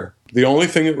MacBook Air, the only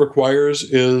thing it requires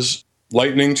is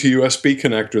Lightning to USB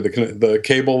connector, the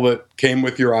cable that came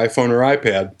with your iPhone or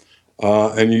iPad,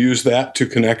 and you use that to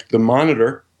connect the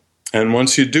monitor. And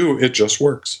once you do, it just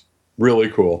works. Really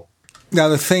cool. Now,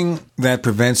 the thing that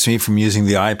prevents me from using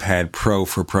the iPad Pro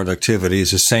for productivity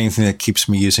is the same thing that keeps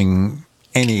me using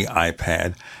any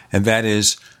iPad, and that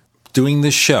is doing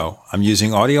this show. I'm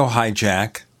using Audio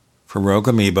Hijack for Rogue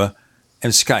Amoeba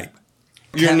and Skype.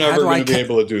 You're never going to be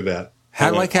able to do that.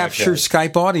 How do I capture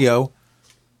Skype audio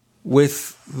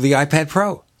with the iPad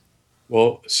Pro?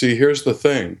 Well, see, here's the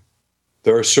thing.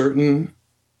 There are certain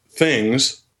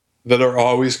things that are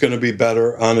always going to be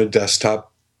better on a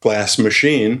desktop glass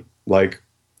machine, like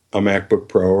a MacBook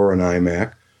Pro or an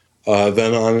iMac,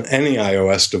 than on any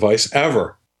iOS device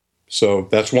ever. So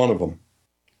that's one of them.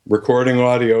 Recording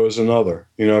audio is another.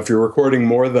 If you're recording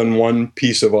more than one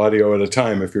piece of audio at a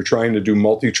time, if you're trying to do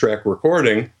multi-track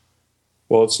recording,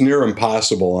 well, it's near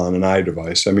impossible on an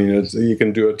iDevice. I mean, you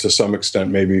can do it to some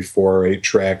extent, maybe 4 or 8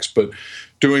 tracks, but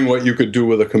doing what you could do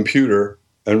with a computer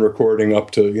and recording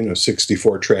up to,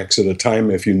 64 tracks at a time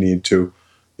if you need to,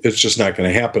 it's just not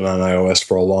going to happen on iOS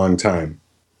for a long time,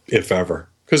 if ever.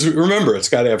 Because remember, it's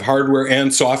got to have hardware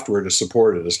and software to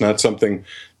support it. It's not something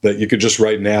that you could just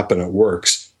write an app and it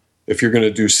works. If you're going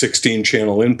to do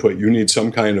 16-channel input, you need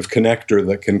some kind of connector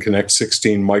that can connect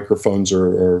 16 microphones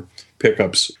or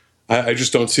pickups. I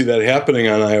just don't see that happening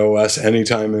on iOS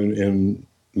anytime in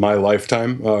my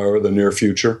lifetime or the near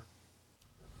future.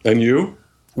 And you?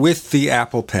 With the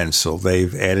Apple Pencil,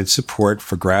 they've added support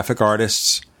for graphic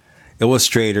artists,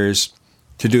 illustrators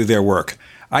to do their work.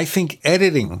 I think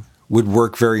editing would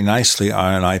work very nicely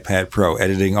on an iPad Pro,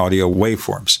 editing audio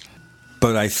waveforms.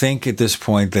 But I think at this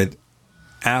point that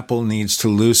Apple needs to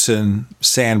loosen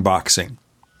sandboxing.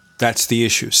 That's the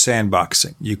issue,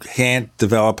 sandboxing. You can't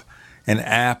develop an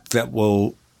app that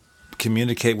will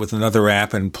communicate with another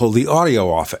app and pull the audio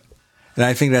off it. And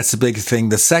I think that's the big thing.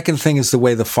 The second thing is the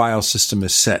way the file system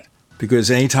is set.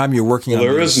 Because anytime you're working on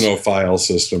there is no file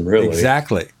system, really.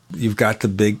 Exactly. You've got the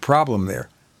big problem there.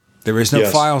 There is no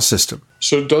file system.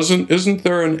 So isn't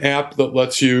there an app that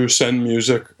lets you send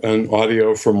music and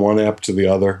audio from one app to the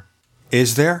other?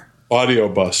 Is there? Audio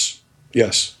Bus.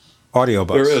 Yes. Audio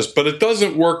Bus. There is, but it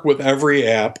doesn't work with every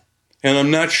app. And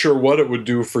I'm not sure what it would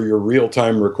do for your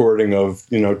real-time recording of,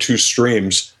 2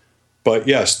 streams. But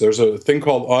yes, there's a thing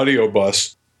called Audio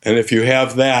Bus. And if you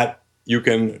have that, you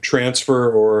can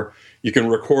transfer or you can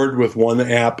record with one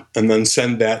app and then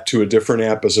send that to a different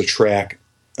app as a track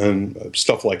and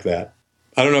stuff like that.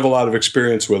 I don't have a lot of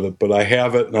experience with it, but I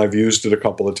have it and I've used it a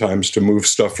couple of times to move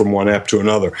stuff from one app to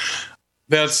another.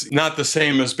 That's not the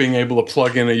same as being able to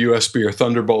plug in a USB or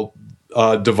Thunderbolt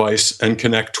device and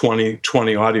connect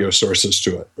 20 audio sources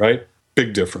to it, right?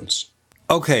 Big difference.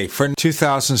 Okay, for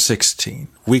 2016,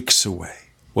 weeks away,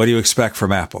 what do you expect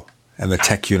from Apple and the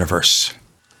tech universe?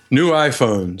 New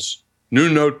iPhones, new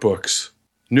notebooks,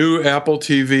 new Apple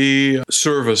TV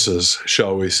services,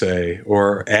 shall we say,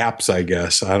 or apps, I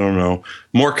guess. I don't know.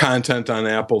 More content on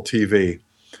Apple TV,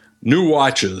 new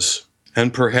watches,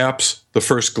 and perhaps the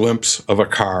first glimpse of a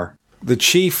car. The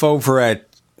chief over at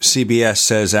CBS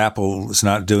says Apple is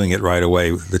not doing it right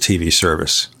away with the TV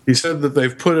service. He said that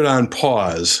they've put it on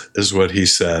pause, is what he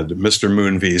said, Mr.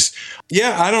 Moonves.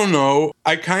 Yeah, I don't know.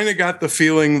 I kind of got the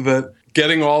feeling that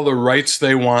getting all the rights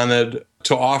they wanted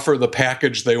to offer the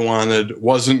package they wanted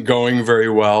wasn't going very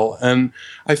well. And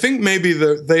I think maybe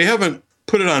they haven't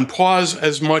put it on pause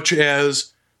as much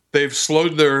as they've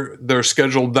slowed their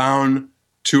schedule down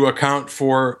to account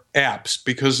for apps,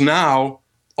 because now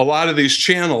a lot of these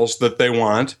channels that they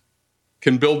want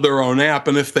can build their own app.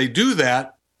 And if they do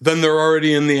that, then they're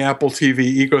already in the Apple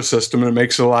TV ecosystem, and it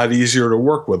makes it a lot easier to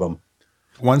work with them.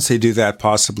 Once they do that,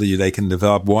 possibly they can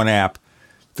develop one app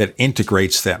that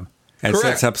integrates them and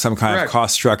sets up some kind of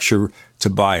cost structure to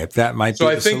buy it. That might be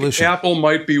the solution. So I think Apple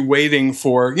might be waiting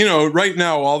for, right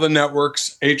now, all the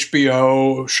networks,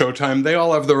 HBO, Showtime, they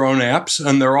all have their own apps,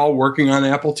 and they're all working on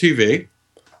Apple TV.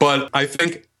 But I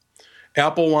think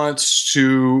Apple wants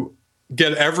to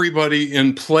get everybody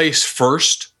in place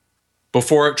first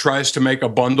before it tries to make a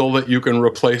bundle that you can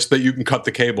replace, that you can cut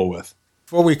the cable with.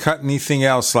 Before we cut anything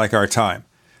else like our time,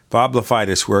 Bob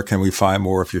LeVitus, where can we find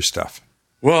more of your stuff?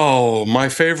 Well, my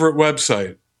favorite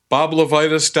website,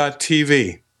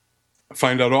 boblevitus.tv.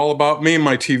 Find out all about me,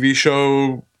 my TV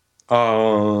show,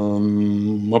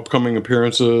 upcoming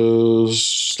appearances,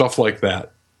 stuff like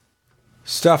that.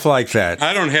 Stuff like that.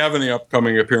 I don't have any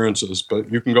upcoming appearances,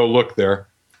 but you can go look there.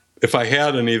 If I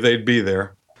had any, they'd be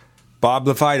there. Bob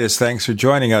LeVitus, thanks for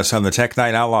joining us on the Tech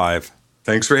Night Owl Live.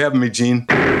 Thanks for having me, Gene.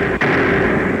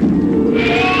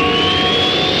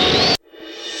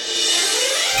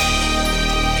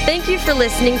 Thank you for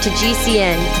listening to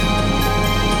GCN.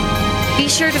 Be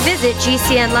sure to visit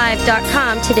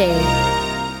GCNlive.com today.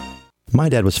 My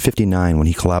dad was 59 when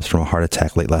he collapsed from a heart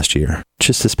attack late last year.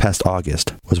 Just this past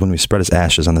August was when we spread his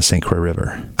ashes on the St. Croix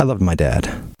River. I loved my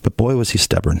dad, but boy was he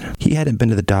stubborn. He hadn't been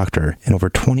to the doctor in over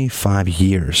 25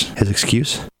 years. His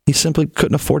excuse? He simply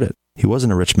couldn't afford it. He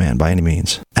wasn't a rich man by any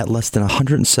means. At less than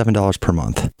 $107 per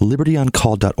month,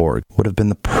 LibertyOnCall.org would have been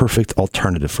the perfect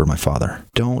alternative for my father.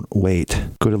 Don't wait.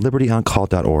 Go to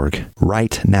LibertyOnCall.org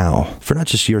right now, for not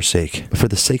just your sake, but for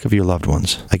the sake of your loved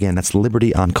ones. Again, that's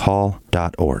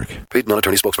LibertyOnCall.org. Paid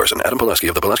non-attorney spokesperson Adam Pulaski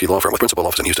of the Pulaski Law Firm with principal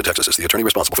office in Houston, Texas is the attorney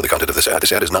responsible for the content of this ad.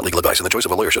 This ad is not legal advice, and the choice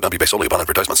of a lawyer should not be based solely upon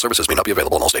advertisement. Services may not be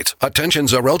available in all states. Attention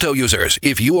Xarelto users.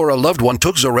 If you or a loved one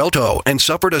took Xarelto and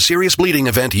suffered a serious bleeding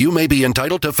event, you may be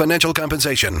entitled to financial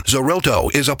compensation.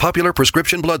 Xarelto is a popular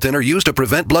prescription blood thinner used to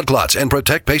prevent blood clots and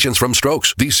protect patients from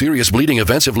strokes. These serious bleeding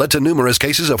events have led to numerous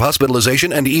cases of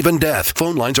hospitalization and even death.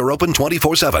 Phone lines are open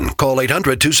 24/7. Call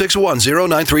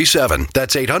 800-261-0937.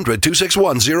 That's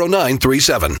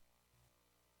 800-261-0937.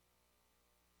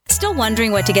 Still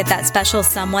wondering what to get that special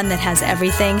someone that has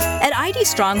everything? At ID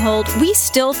Stronghold, we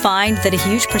still find that a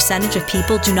huge percentage of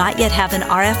people do not yet have an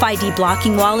RFID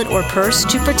blocking wallet or purse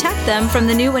to protect them from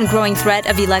the new and growing threat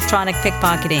of electronic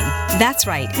pickpocketing. That's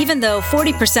right, even though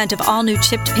 40% of all new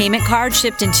chipped payment cards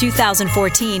shipped in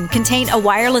 2014 contain a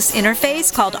wireless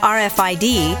interface called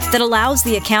RFID that allows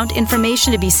the account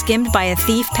information to be skimmed by a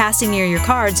thief passing near your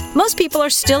cards, most people are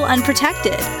still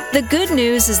unprotected. The good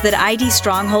news is that ID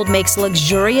Stronghold makes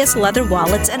luxurious leather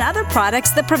wallets and other products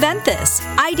that prevent this.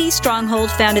 ID Stronghold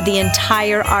founded the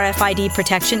entire RFID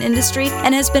protection industry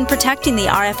and has been protecting the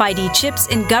RFID chips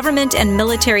in government and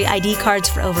military ID cards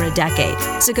for over a decade.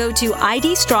 So go to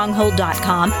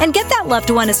idstronghold.com and get that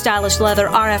loved one a stylish leather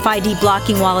RFID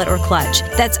blocking wallet or clutch.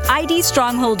 That's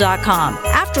idstronghold.com.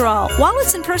 After all,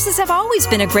 wallets and purses have always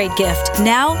been a great gift.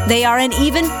 Now they are an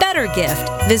even better gift.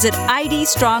 Visit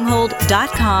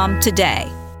idstronghold.com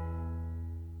today.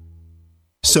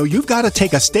 So you've got to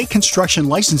take a state construction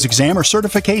license exam or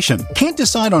certification. Can't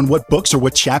decide on what books or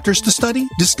what chapters to study?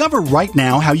 Discover right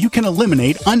now how you can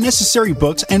eliminate unnecessary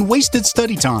books and wasted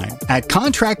study time. At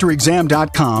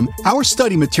contractorexam.com, our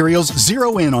study materials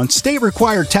zero in on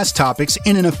state-required test topics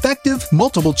in an effective,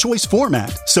 multiple-choice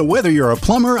format. So whether you're a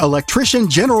plumber, electrician,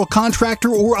 general contractor,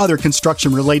 or other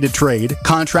construction-related trade,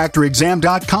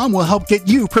 contractorexam.com will help get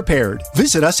you prepared.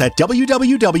 Visit us at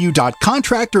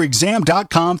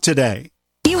www.contractorexam.com today.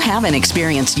 You haven't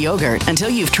experienced yogurt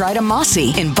until you've tried a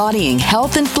Mossy, embodying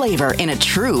health and flavor in a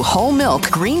true whole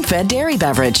milk, green-fed dairy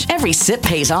beverage. Every sip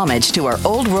pays homage to our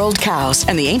old world cows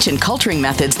and the ancient culturing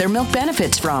methods their milk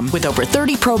benefits from. With over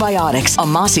 30 probiotics, a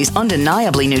Mossy's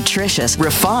undeniably nutritious,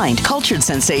 refined, cultured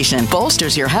sensation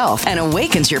bolsters your health and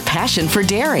awakens your passion for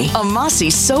dairy. A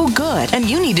Mossy's so good, and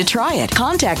you need to try it.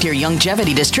 Contact your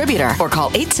Youngevity distributor or call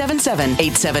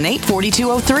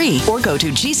 877-878-4203 or go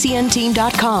to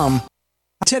gcnteam.com.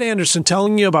 Ted Anderson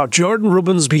telling you about Jordan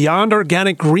Rubin's Beyond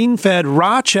Organic Green-Fed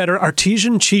Raw Cheddar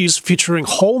Artesian Cheese featuring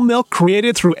whole milk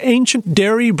created through ancient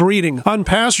dairy breeding,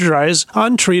 unpasteurized,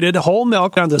 untreated whole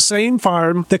milk on the same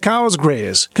farm the cows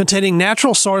graze, containing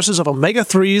natural sources of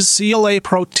omega-3s, CLA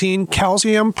protein,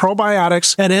 calcium,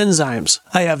 probiotics, and enzymes.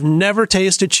 I have never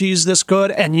tasted cheese this good,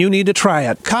 and you need to try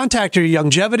it. Contact your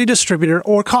Youngevity distributor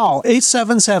or call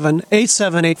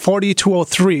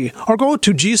 877-878-4203 or go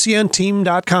to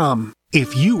gcnteam.com.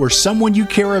 If you or someone you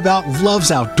care about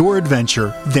loves outdoor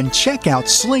adventure, then check out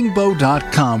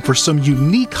slingbow.com for some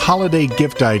unique holiday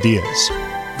gift ideas.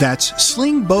 That's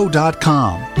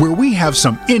slingbow.com, where we have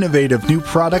some innovative new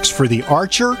products for the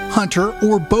archer, hunter,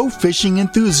 or bow fishing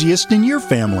enthusiast in your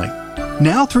family.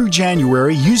 Now through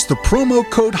January, use the promo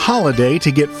code HOLIDAY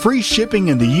to get free shipping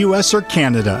in the U.S. or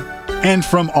Canada. And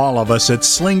from all of us at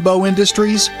Slingbow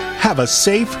Industries, have a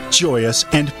safe, joyous,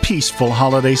 and peaceful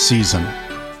holiday season.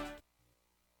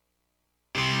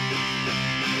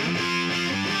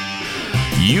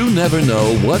 You never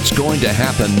know what's going to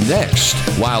happen next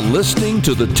while listening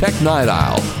to the Tech Night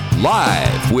Owl,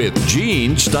 live with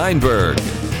Gene Steinberg.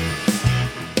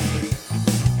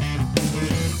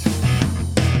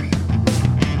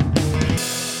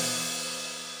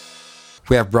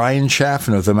 We have Brian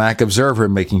Chaffin of the Mac Observer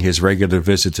making his regular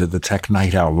visit to the Tech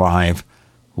Night Owl Live.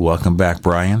 Welcome back,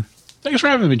 Brian. Thanks for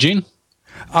having me, Gene.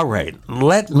 All right,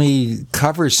 let me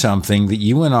cover something that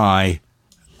you and I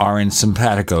are in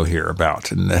simpatico here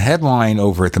about. And the headline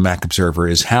over at the Mac Observer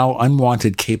is How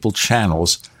Unwanted Cable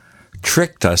Channels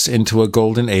Tricked Us into a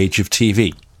Golden Age of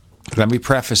TV. Let me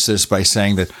preface this by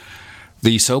saying that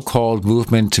the so-called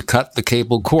movement to cut the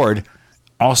cable cord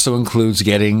also includes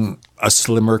getting a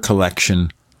slimmer collection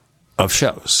of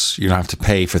shows. You don't have to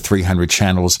pay for 300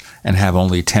 channels and have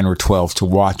only 10 or 12 to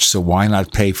watch, so why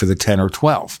not pay for the 10 or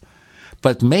 12?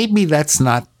 But maybe that's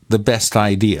not the best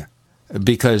idea,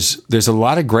 because there's a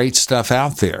lot of great stuff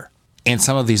out there in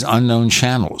some of these unknown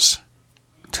channels.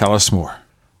 Tell us more.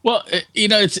 Well,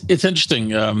 it's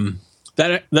interesting.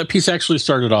 That piece actually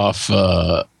started off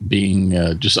being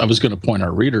I was going to point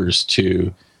our readers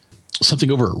to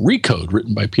something over at Recode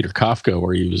written by Peter Kafka,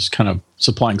 where he was kind of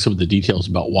supplying some of the details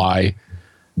about why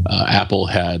Apple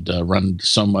had run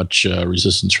so much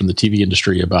resistance from the TV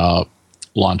industry about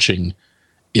launching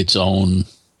its own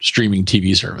streaming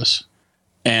TV service.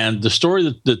 And the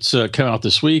story that's come out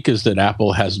this week is that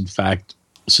Apple has, in fact,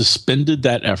 suspended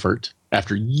that effort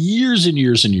after years and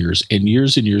years and years and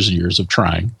years and years and years of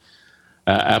trying.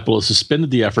 Apple has suspended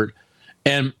the effort.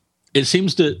 And it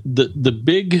seems that the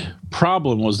big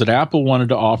problem was that Apple wanted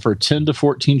to offer 10 to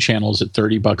 14 channels at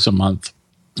 $30 a month,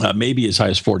 maybe as high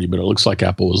as 40, but it looks like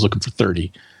Apple was looking for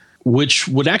 30, which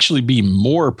would actually be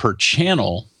more per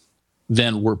channel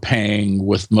than we're paying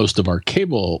with most of our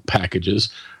cable packages.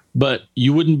 But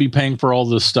you wouldn't be paying for all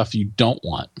the stuff you don't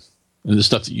want and the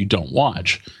stuff that you don't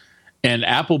watch. And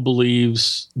Apple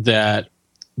believes that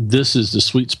this is the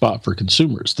sweet spot for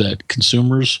consumers, that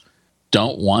consumers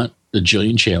don't want a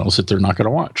jillion channels that they're not going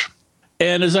to watch.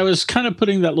 And as I was kind of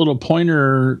putting that little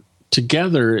pointer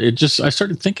together, I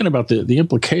started thinking about the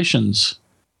implications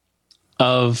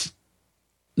of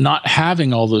not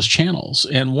having all those channels.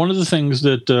 And one of the things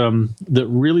that that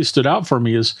really stood out for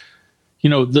me is,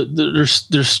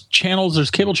 there's channels, there's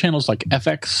cable channels like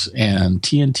FX and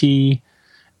TNT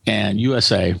and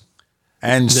USA.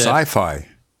 And Sci-Fi.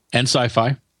 And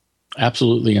Sci-Fi.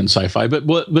 Absolutely, and Sci-Fi.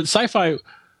 But Sci-Fi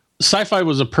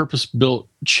was a purpose-built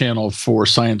channel for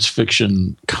science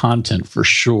fiction content for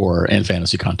sure, and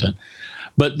fantasy content.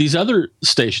 But these other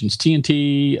stations,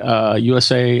 TNT,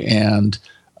 USA, and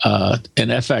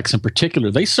FX in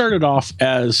particular, they started off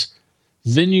as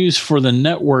venues for the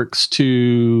networks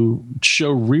to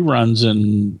show reruns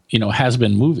and,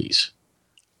 has-been movies.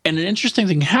 And an interesting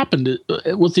thing happened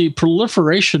with the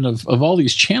proliferation of all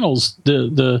these channels.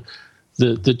 The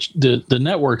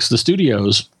networks, the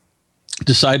studios,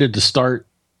 decided to start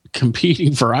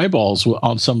competing for eyeballs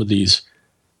on some of these,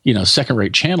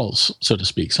 second-rate channels, so to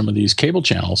speak, some of these cable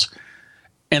channels,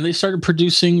 and they started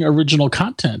producing original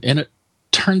content. And it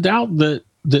turned out that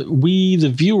we, the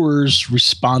viewers,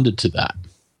 responded to that,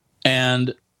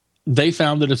 and they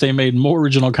found that if they made more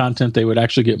original content, they would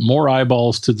actually get more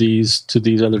eyeballs to these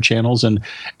other channels. And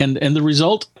the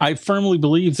result, I firmly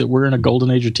believe that we're in a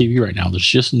golden age of TV right now. There's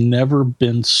just never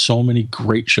been so many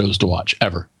great shows to watch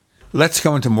ever. Let's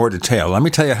go into more detail. Let me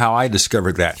tell you how I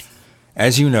discovered that.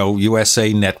 As you know,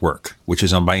 USA Network, which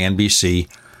is owned by NBC,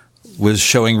 was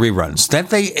showing reruns. Then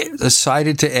they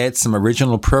decided to add some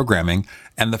original programming,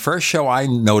 and the first show I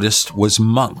noticed was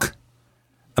Monk,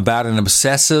 about an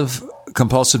obsessive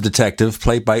compulsive detective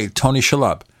played by Tony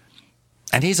Shalhoub.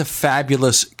 And he's a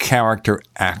fabulous character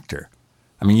actor.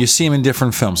 I mean, you see him in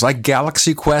different films, like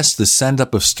Galaxy Quest, the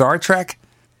send-up of Star Trek.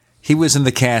 He was in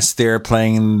the cast there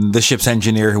playing the ship's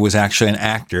engineer, who was actually an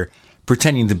actor,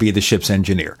 pretending to be the ship's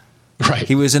engineer. Right.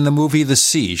 He was in the movie The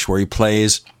Siege, where he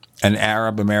plays an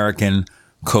Arab-American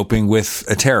coping with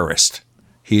a terrorist.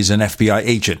 He's an FBI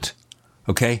agent,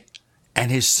 okay? And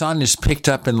his son is picked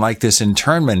up in like this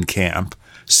internment camp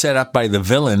set up by the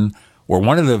villain, or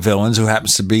one of the villains, who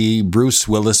happens to be Bruce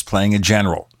Willis playing a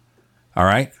general. All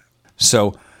right?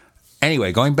 So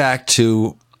anyway, going back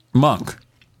to Monk,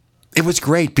 it was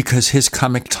great because his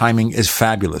comic timing is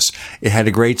fabulous. It had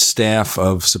a great staff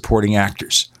of supporting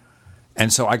actors.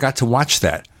 And so I got to watch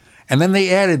that. And then they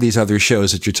added these other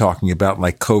shows that you're talking about,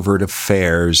 like Covert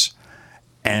Affairs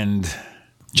and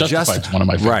Justified's one of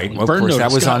my favorites. Right. Well, of course,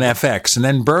 that was on FX. And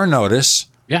then Burn Notice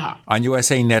on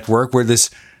USA Network, where this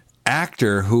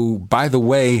actor who, by the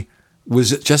way,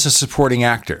 was just a supporting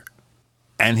actor,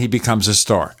 and he becomes a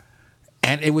star.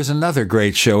 And it was another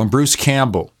great show. And Bruce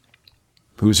Campbell,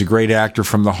 who's a great actor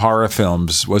from the horror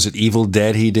films, was it Evil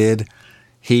Dead he did?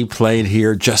 He played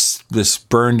here just this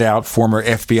burned out former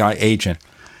FBI agent.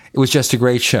 It was just a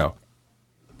great show.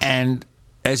 And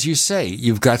as you say,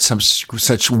 you've got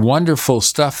such wonderful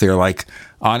stuff there, like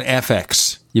on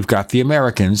FX. You've got The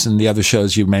Americans and the other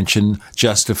shows you mentioned,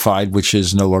 Justified, which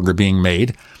is no longer being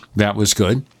made. That was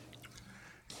good.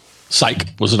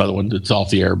 Psych was another one that's off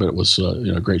the air, but it was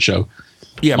a great show.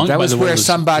 Yeah, Monk, that was where was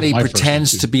somebody my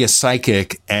pretends to be a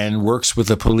psychic and works with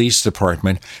the police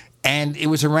department. And it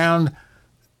was around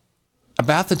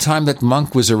about the time that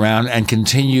Monk was around and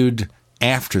continued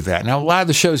after that. Now, a lot of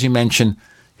the shows you mentioned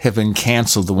have been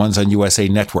canceled, the ones on USA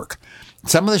Network.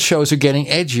 Some of the shows are getting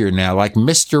edgier now, like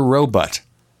Mr. Robot.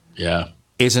 Yeah.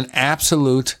 Is an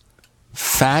absolute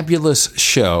fabulous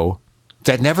show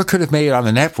that never could have made it on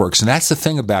the networks. And that's the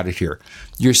thing about it here.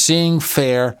 You're seeing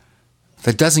fare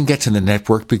that doesn't get to the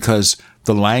network because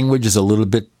the language is a little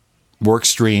bit more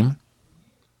extreme.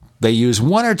 They use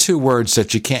one or two words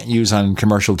that you can't use on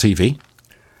commercial TV.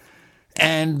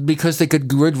 And because they get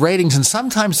good ratings, and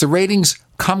sometimes the ratings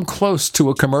come close to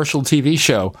a commercial TV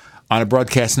show on a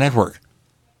broadcast network.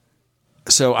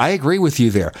 So I agree with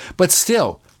you there. But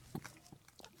still,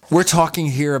 we're talking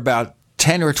here about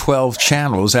 10 or 12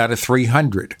 channels out of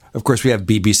 300. Of course, we have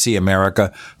BBC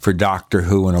America for Doctor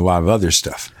Who and a lot of other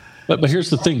stuff. But here's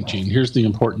the thing, Gene. Here's the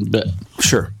important bit.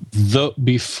 Sure.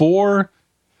 All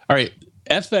right,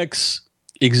 FX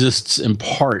exists in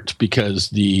part because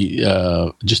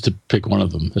just to pick one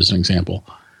of them as an example,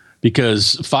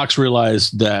 because Fox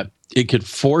realized that it could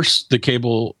force the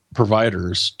cable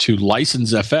providers to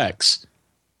license FX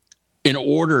in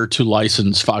order to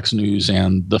license Fox News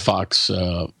and the Fox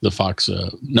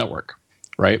network,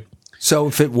 right? So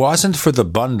if it wasn't for the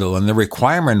bundle and the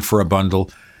requirement for a bundle,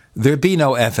 there'd be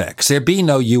no FX, there'd be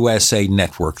no USA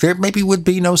Network, there maybe would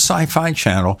be no Sci-Fi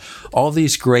Channel. All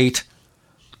these great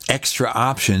extra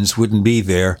options wouldn't be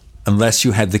there unless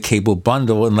you had the cable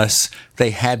bundle, unless they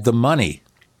had the money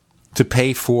to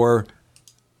pay for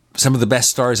some of the best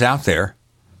stars out there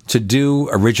to do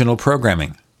original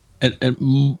programming. And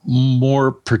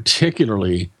more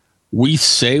particularly, we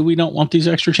say we don't want these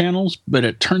extra channels, but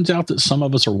it turns out that some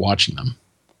of us are watching them.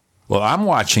 Well, I'm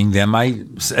watching them.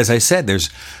 As I said, there's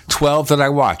 12 that I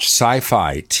watch: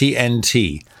 Sci-Fi,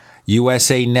 TNT,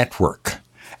 USA Network,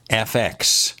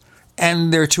 FX,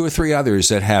 and there are 2 or 3 others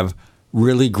that have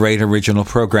really great original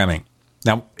programming.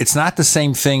 Now, it's not the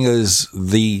same thing as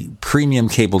the premium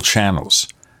cable channels.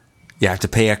 You have to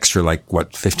pay extra, like,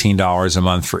 $15 a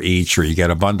month for each, or you get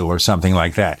a bundle or something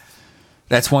like that.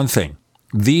 That's one thing.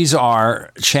 These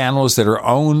are channels that are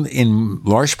owned in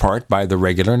large part by the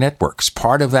regular networks,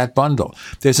 part of that bundle.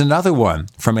 There's another one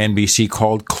from NBC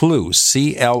called Clue,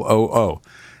 CLOO.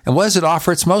 And what does it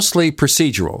offer? It's mostly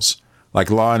procedurals, like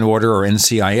Law & Order or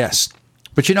NCIS.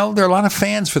 But there are a lot of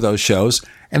fans for those shows,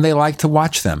 and they like to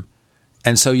watch them.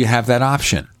 And so you have that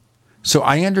option. So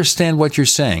I understand what you're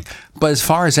saying. But as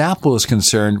far as Apple is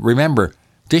concerned, remember,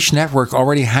 Dish Network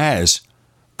already has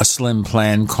a slim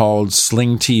plan called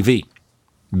Sling TV.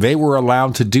 They were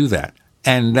allowed to do that.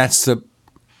 And that's the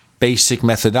basic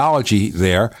methodology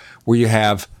there, where you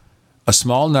have a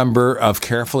small number of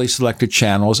carefully selected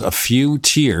channels, a few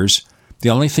tiers. The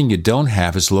only thing you don't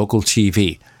have is local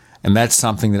TV. And that's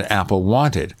something that Apple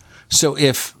wanted. So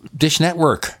if Dish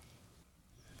Network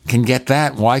can get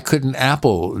that, why couldn't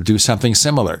Apple do something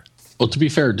similar? Well, to be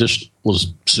fair, Dish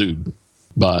was sued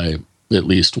by at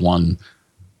least one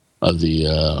of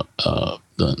the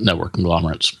network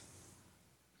conglomerates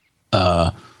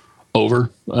over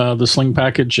the Sling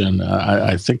package, and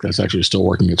I think that's actually still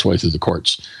working its way through the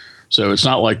courts. So it's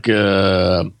not like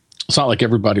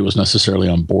everybody was necessarily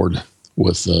on board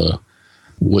with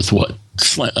what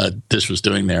Dish was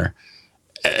doing there.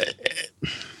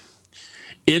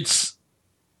 It's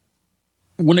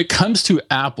when it comes to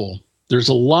Apple, there's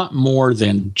a lot more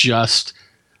than just.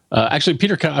 Actually,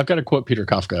 I've got to quote Peter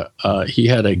Kafka. He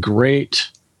had a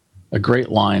great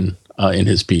line in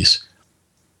his piece.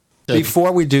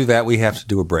 Before we do that, we have to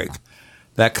do a break.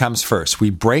 That comes first. We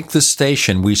break the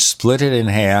station. We split it in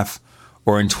half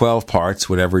or in 12 parts,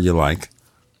 whatever you like.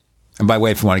 And by the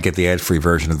way, if you want to get the ad-free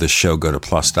version of this show, go to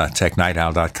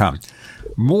plus.technightowl.com.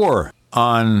 More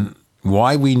on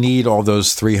why we need all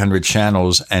those 300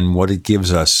 channels and what it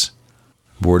gives us.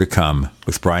 More to come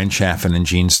with Brian Chaffin and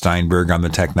Gene Steinberg on the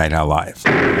Tech Night Owl Live.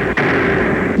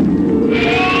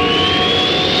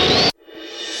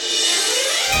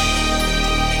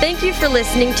 Thank you for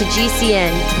listening to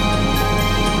GCN.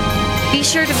 Be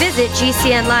sure to visit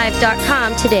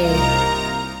GCNlive.com today.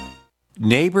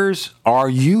 Neighbors, are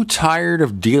you tired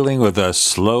of dealing with a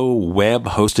slow web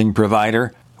hosting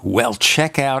provider? Well,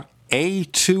 check out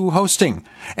A2 Hosting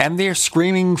and their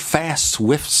screaming fast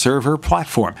Swift server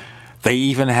platform. They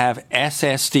even have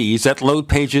SSDs that load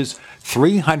pages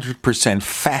 300%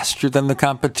 faster than the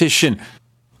competition.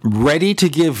 Ready to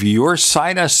give your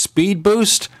site a speed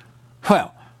boost?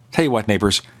 Well, tell you what,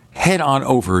 neighbors, head on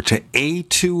over to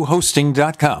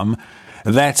a2hosting.com.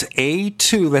 That's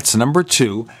A2, that's number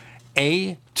 2,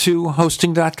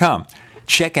 a2hosting.com.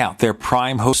 Check out their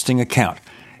Prime hosting account.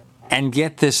 And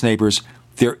get this, neighbors,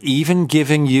 they're even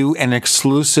giving you an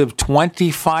exclusive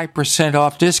 25%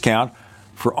 off discount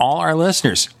for all our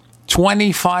listeners.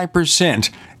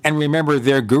 25%. And remember,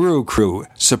 their Guru Crew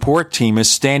support team is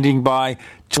standing by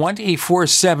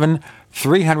 24/7,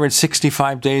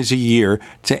 365 days a year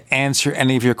to answer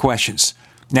any of your questions.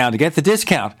 Now, to get the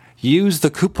discount, use the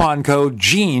coupon code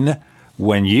GENE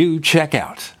when you check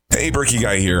out. Hey, Berkey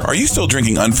Guy here. Are you still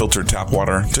drinking unfiltered tap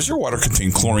water? Does your water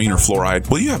contain chlorine or fluoride?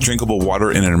 Will you have drinkable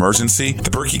water in an emergency? The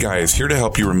Berkey Guy is here to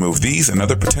help you remove these and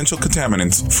other potential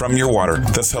contaminants from your water,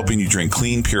 thus helping you drink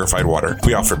clean, purified water.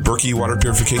 We offer Berkey water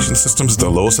purification systems at the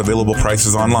lowest available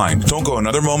prices online. Don't go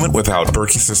another moment without a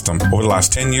Berkey system. Over the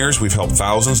last 10 years, we've helped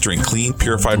thousands drink clean,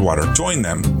 purified water. Join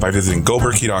them by visiting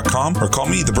goberkey.com or call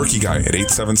me, the Berkey Guy, at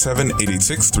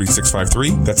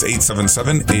 877-886-3653. That's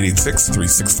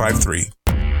 877-886-3653.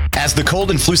 As the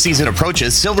cold and flu season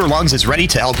approaches, Silver Lungs is ready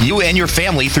to help you and your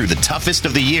family through the toughest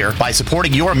of the year by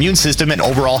supporting your immune system and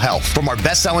overall health. From our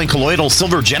best-selling colloidal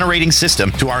silver generating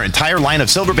system to our entire line of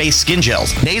silver-based skin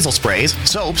gels, nasal sprays,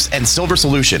 soaps, and silver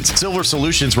solutions. Silver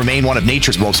solutions remain one of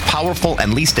nature's most powerful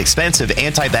and least expensive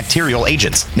antibacterial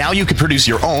agents. Now you can produce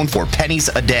your own for pennies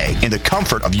a day in the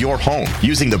comfort of your home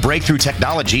using the breakthrough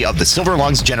technology of the Silver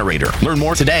Lungs generator. Learn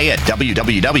more today at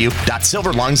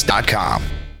www.silverlungs.com.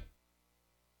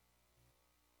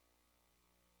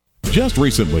 Just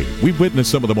recently, we've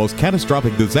witnessed some of the most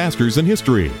catastrophic disasters in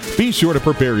history. Be sure to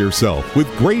prepare yourself with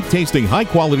great-tasting,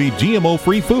 high-quality,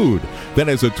 GMO-free food that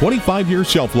has a 25-year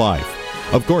shelf life.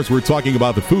 Of course, we're talking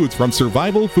about the foods from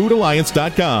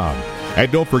SurvivalFoodAlliance.com.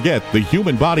 And don't forget, the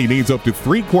human body needs up to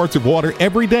 3 quarts of water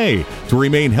every day to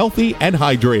remain healthy and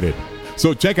hydrated.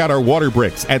 So check out our water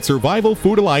bricks at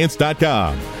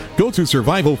SurvivalFoodAlliance.com. Go to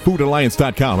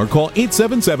SurvivalFoodAlliance.com or call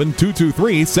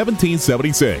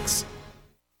 877-223-1776.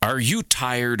 Are you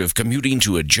tired of commuting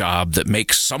to a job that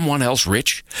makes someone else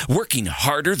rich? Working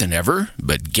harder than ever,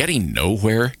 but getting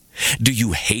nowhere? Do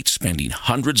you hate spending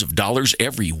hundreds of dollars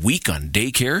every week on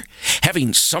daycare?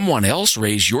 Having someone else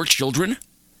raise your children?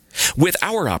 With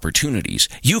our opportunities,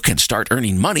 you can start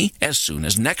earning money as soon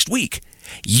as next week.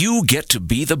 You get to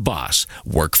be the boss,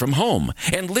 work from home,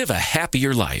 and live a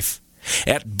happier life.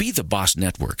 At Be the Boss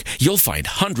Network, you'll find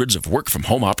hundreds of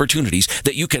work-from-home opportunities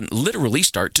that you can literally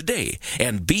start today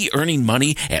and be earning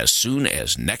money as soon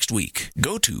as next week.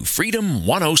 Go to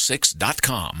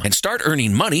freedom106.com and start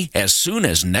earning money as soon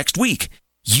as next week.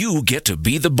 You get to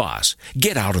be the boss.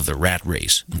 Get out of the rat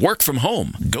race. Work from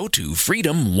home. Go to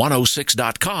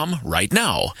freedom106.com right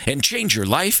now and change your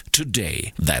life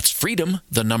today. That's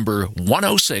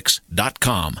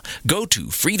freedom106.com. Go to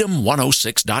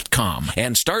freedom106.com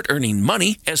and start earning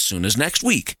money as soon as next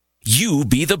week. You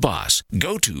be the boss.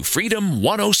 Go to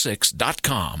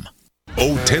freedom106.com.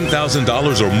 Owe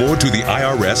 $10,000 or more to the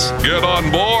IRS? Get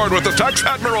on board with the Tax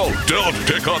Admiral. Don't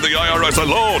take on the IRS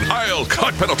alone. I'll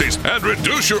cut penalties and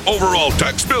reduce your overall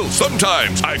tax bill.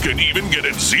 Sometimes I can even get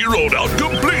it zeroed out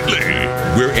completely.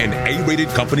 We're an A-rated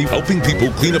company helping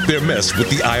people clean up their mess with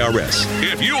the IRS.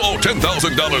 If you owe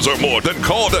 $10,000 or more, then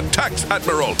call the Tax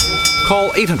Admiral. Call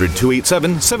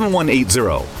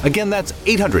 800-287-7180. Again, that's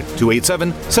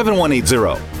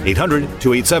 800-287-7180.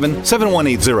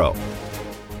 800-287-7180.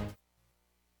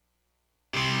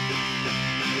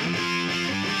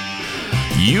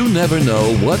 You never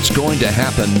know what's going to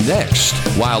happen next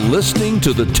while listening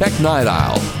to the Tech Night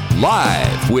Owl,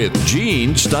 live with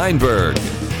Gene Steinberg.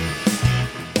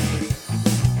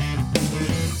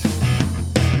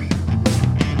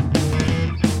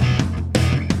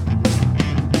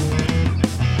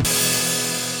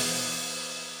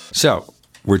 So,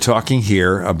 we're talking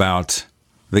here about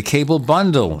the cable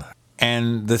bundle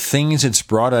and the things it's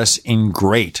brought us in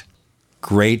great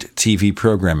TV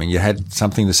programming. You had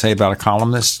something to say about a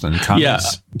columnist and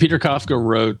comments? Yeah. Peter Kafka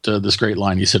wrote this great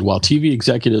line. He said, while TV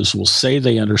executives will say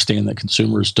they understand that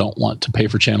consumers don't want to pay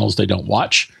for channels they don't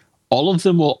watch, all of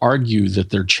them will argue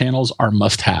that their channels are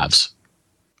must-haves,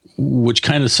 which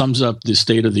kind of sums up the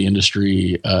state of the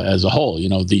industry as a whole. You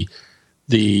know, the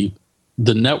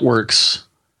networks,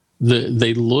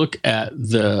 they look at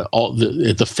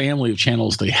the family of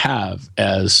channels they have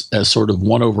as sort of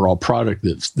one overall product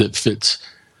that fits,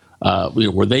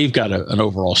 where they've got an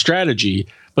overall strategy.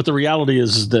 But the reality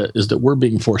is that we're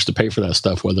being forced to pay for that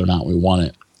stuff whether or not we want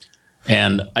it.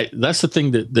 And that's the thing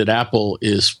that Apple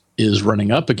is running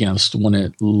up against when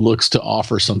it looks to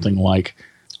offer something like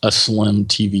a slim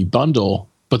TV bundle.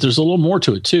 But there's a little more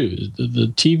to it too.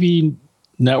 The TV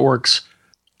networks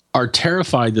are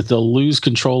terrified that they'll lose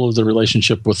control of the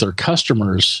relationship with their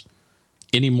customers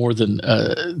any more than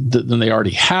they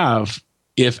already have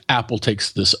if Apple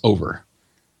takes this over.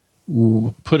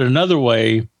 Put another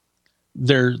way,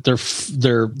 they're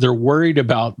worried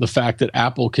about the fact that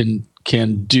Apple can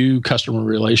do customer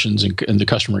relations and the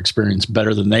customer experience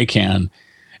better than they can,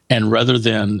 and rather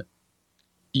than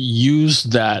use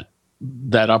that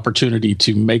opportunity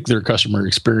to make their customer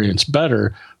experience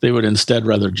better, they would instead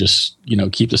rather just,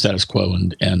 keep the status quo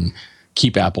and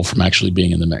keep Apple from actually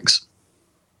being in the mix.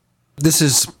 This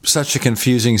is such a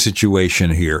confusing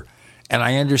situation here. And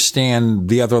I understand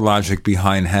the other logic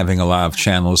behind having a lot of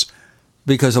channels,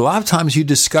 because a lot of times you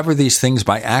discover these things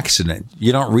by accident.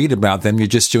 You don't read about them. You're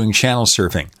just doing channel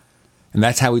surfing. And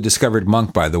that's how we discovered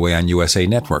Monk, by the way, on USA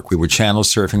Network. We were channel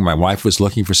surfing. My wife was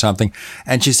looking for something,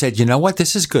 and she said, you know what?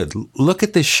 This is good. Look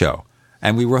at this show.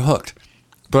 And we were hooked.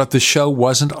 But if the show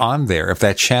wasn't on there, if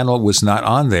that channel was not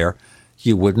on there,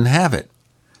 you wouldn't have it.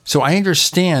 So I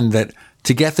understand that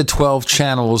to get the 12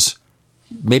 channels,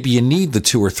 maybe you need the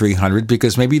 200 or 300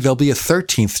 because maybe there'll be a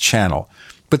 13th channel.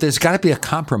 But there's got to be a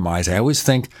compromise. I always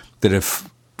think that if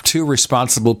two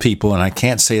responsible people, and I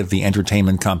can't say that the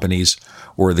entertainment companies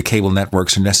or the cable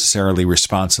networks are necessarily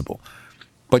responsible,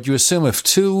 but you assume if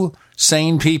two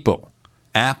sane people,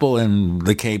 Apple and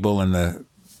the cable and the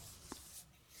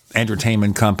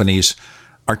entertainment companies,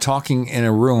 are talking in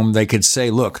a room, they could say,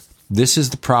 look, this is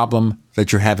the problem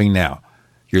that you're having now.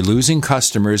 You're losing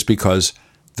customers because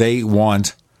they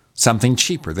want something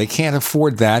cheaper. They can't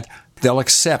afford that. They'll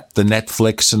accept the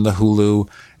Netflix and the Hulu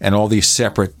and all these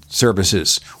separate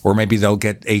services. Or maybe they'll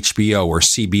get HBO or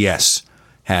CBS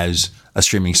has a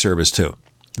streaming service too.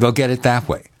 They'll get it that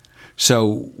way.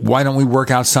 So why don't we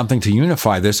work out something to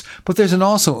unify this? But there's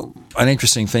also an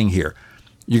interesting thing here.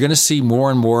 You're going to see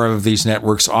more and more of these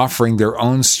networks offering their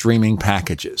own streaming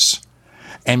packages.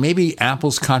 And maybe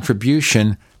Apple's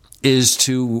contribution is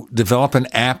to develop an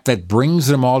app that brings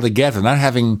them all together, not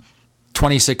having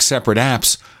 26 separate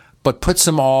apps, but puts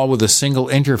them all with a single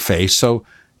interface, so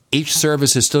each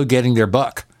service is still getting their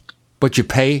buck. But you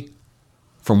pay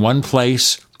from one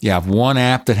place, you have one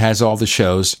app that has all the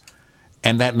shows,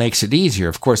 and that makes it easier.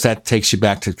 Of course, that takes you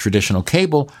back to traditional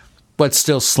cable, but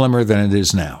still slimmer than it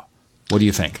is now. What do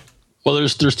you think? Well,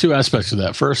 there's two aspects of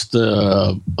that. First,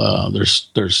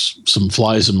 there's some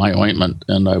flies in my ointment,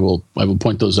 and I will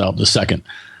point those out in a second.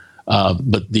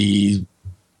 But the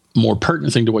more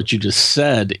pertinent thing to what you just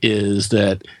said is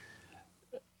that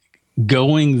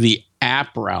going the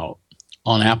app route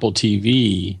on Apple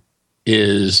TV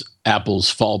is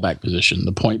Apple's fallback position.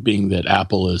 The point being that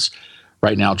Apple is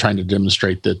right now trying to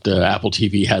demonstrate that Apple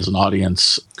TV has an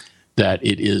audience, that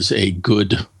it is a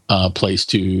good place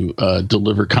to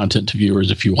deliver content to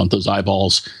viewers if you want those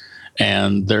eyeballs.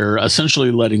 And they're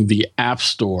essentially letting the App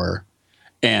Store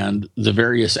and the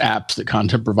various apps that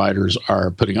content providers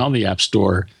are putting on the App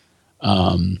Store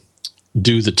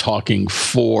do the talking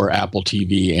for Apple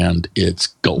TV and its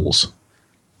goals.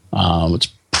 It's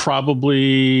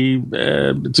probably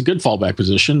it's a good fallback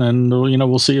position, and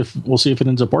we'll see if it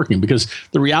ends up working. Because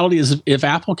the reality is, if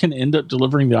Apple can end up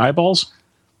delivering the eyeballs,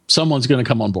 someone's going to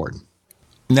come on board.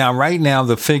 Now, right now,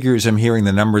 the figures I'm hearing,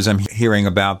 the numbers I'm hearing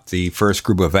about the first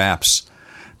group of apps,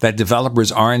 that developers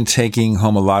aren't taking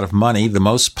home a lot of money. The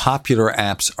most popular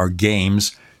apps are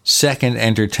games, second,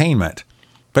 entertainment.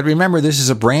 But remember, this is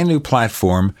a brand new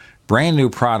platform, brand new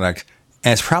product,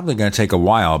 and it's probably going to take a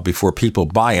while before people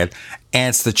buy it. And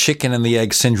it's the chicken and the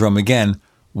egg syndrome again.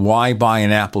 Why buy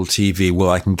an Apple TV? Well,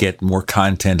 I can get more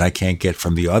content I can't get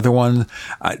from the other one,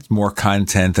 more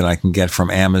content than I can get from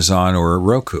Amazon or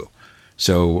Roku.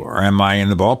 So am I in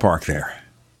the ballpark there?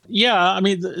 Yeah, I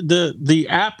mean, the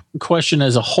app question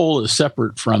as a whole is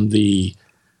separate from the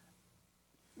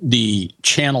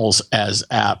channels as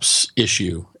apps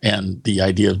issue and the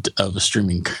idea of a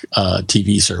streaming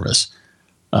TV service.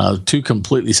 Two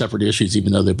completely separate issues,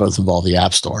 even though they both involve the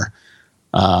App Store.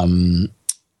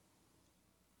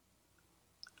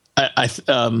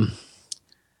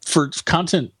 For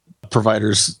content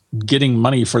providers, getting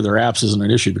money for their apps isn't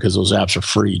an issue because those apps are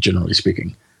free, generally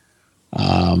speaking.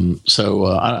 Let me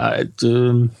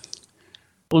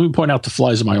point out the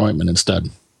flies in my ointment instead.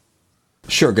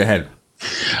 Sure, go ahead.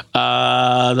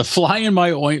 The fly in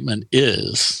my ointment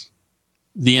is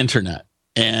the internet,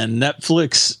 and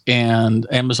Netflix and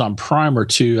Amazon Prime are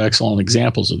two excellent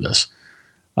examples of this.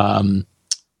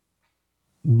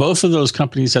 Both of those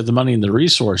companies have the money and the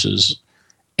resources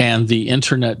and the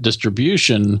internet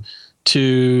distribution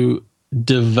to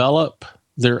develop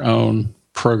their own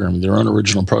programming, their own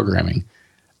original programming,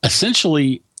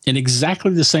 essentially in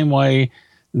exactly the same way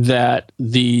that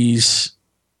these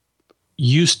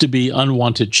used to be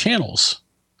unwanted channels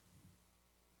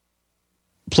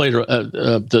played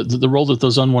the role that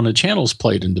those unwanted channels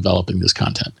played in developing this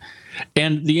content.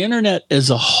 And the internet as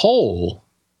a whole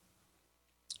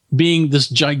being this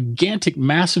gigantic,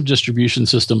 massive distribution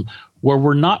system where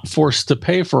we're not forced to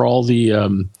pay for all these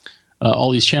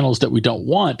channels that we don't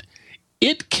want,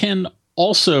 it can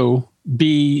also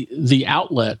be the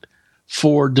outlet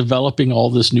for developing all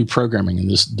this new programming and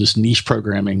this niche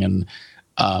programming and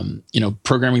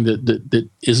programming that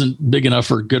isn't big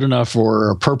enough or good enough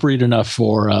or appropriate enough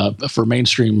for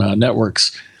mainstream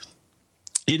networks.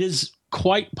 It is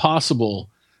quite possible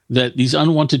that these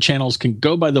unwanted channels can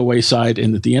go by the wayside,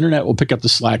 and that the internet will pick up the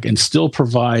slack and still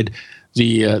provide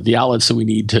the outlets that we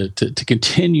need to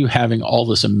continue having all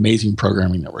this amazing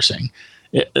programming that we're seeing.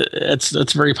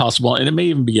 That's very possible, and it may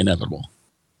even be inevitable.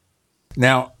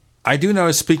 Now, I do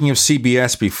know, speaking of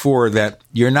CBS before, that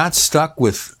you're not stuck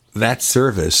with that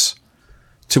service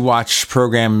to watch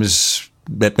programs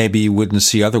that maybe you wouldn't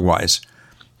see otherwise.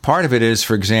 Part of it is,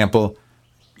 for example,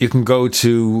 you can go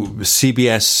to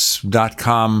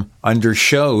CBS.com under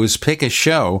shows, pick a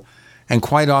show, and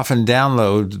quite often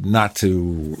download, not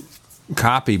to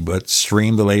copy, but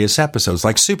stream the latest episodes,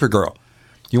 like Supergirl.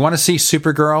 You want to see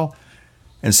Supergirl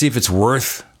and see if it's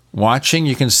worth watching?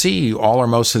 You can see all or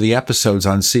most of the episodes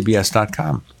on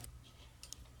CBS.com.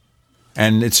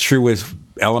 And it's true with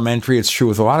Elementary. It's true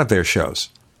with a lot of their shows.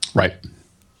 Right.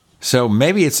 So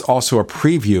maybe it's also a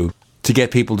preview to get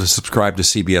people to subscribe to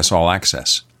CBS All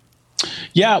Access.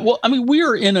 Yeah, well, I mean, we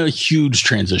are in a huge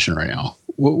transition right now.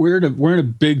 We're in a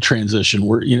big transition.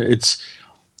 It's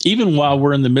even while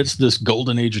we're in the midst of this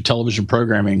golden age of television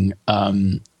programming,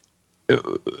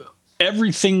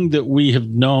 everything that we have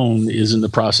known is in the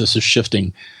process of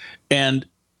shifting, and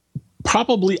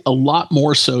probably a lot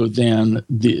more so than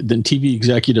TV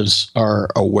executives are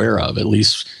aware of, at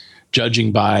least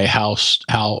judging by how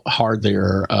hard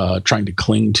they're trying to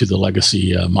cling to the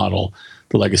legacy model,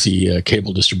 the legacy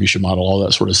cable distribution model, all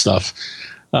that sort of stuff.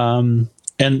 And,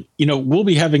 we'll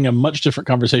be having a much different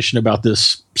conversation about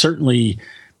this, certainly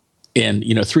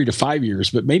in, 3 to 5 years,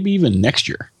 but maybe even next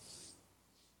year.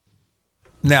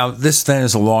 Now, this then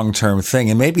is a long-term thing,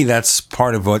 and maybe that's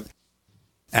part of what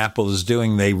Apple is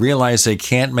doing. They realize they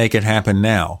can't make it happen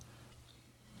now,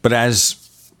 But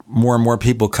as more and more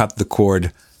people cut the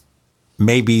cord,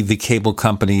 maybe the cable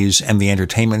companies and the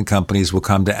entertainment companies will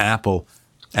come to Apple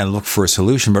and look for a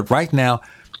solution. But right now,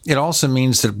 it also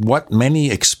means that what many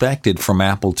expected from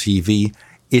Apple TV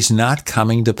is not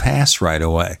coming to pass right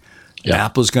away. Yeah.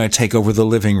 Apple's going to take over the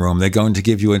living room. They're going to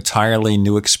give you entirely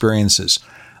new experiences.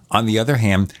 On the other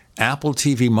hand, Apple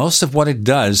TV, most of what it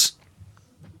does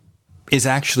is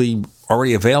actually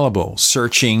already available.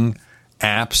 Searching,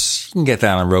 apps, you can get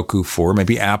that on Roku 4.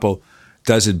 Maybe Apple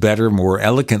does it better, more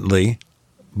elegantly,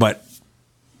 but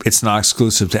it's not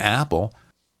exclusive to Apple.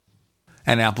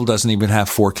 And Apple doesn't even have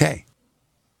 4K.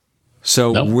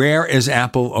 So Where is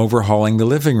Apple overhauling the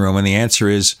living room? And the answer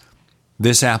is,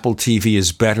 this Apple TV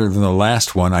is better than the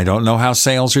last one. I don't know how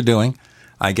sales are doing.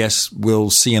 I guess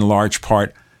we'll see in large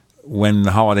part when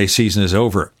the holiday season is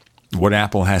over what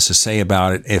Apple has to say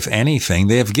about it, if anything.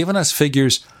 They have given us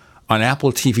figures on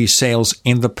Apple TV sales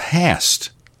in the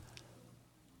past.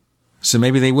 So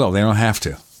maybe they will. They don't have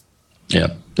to.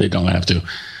 Yeah, they don't have to.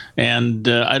 And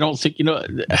I don't think,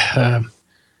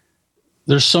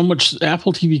 there's so much.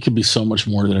 Apple TV could be so much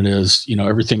more than it is.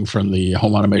 Everything from the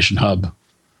home automation hub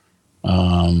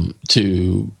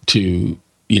to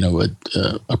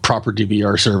a proper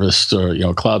DVR service,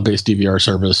 or cloud-based DVR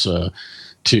service,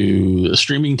 to a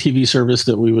streaming TV service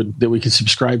that we could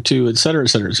subscribe to, et cetera, et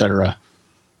cetera, et cetera.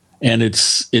 And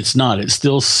it's not. It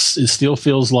still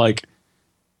feels like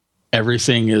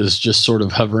everything is just sort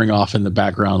of hovering off in the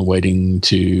background, waiting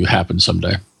to happen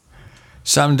someday.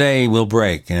 Someday we'll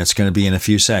break, and it's going to be in a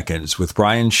few seconds. With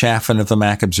Brian Chaffin of the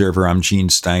Mac Observer, I'm Gene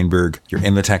Steinberg. You're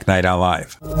in the Tech Night Owl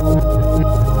Live.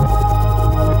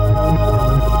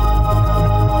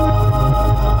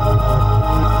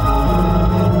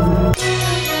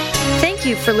 Thank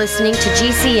you for listening to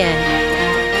GCN.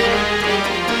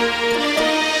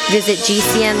 Visit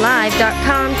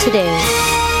GCNlive.com today.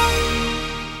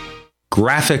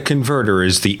 Graphic Converter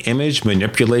is the image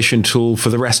manipulation tool for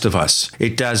the rest of us.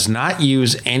 It does not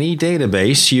use any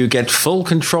database. You get full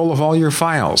control of all your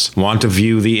files. Want to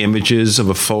view the images of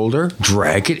a folder?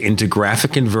 Drag it into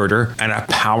Graphic Converter, and a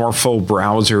powerful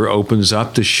browser opens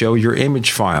up to show your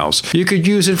image files. You could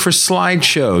use it for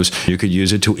slideshows. You could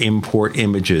use it to import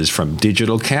images from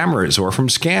digital cameras or from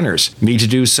scanners. Need to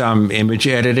do some image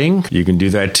editing? You can do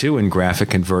that too in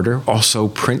Graphic Converter. Also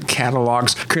print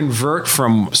catalogs. Convert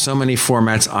from so many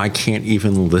formats I can't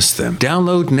even list them.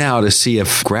 Download now to see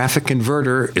if Graphic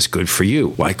Converter is good for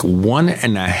you, like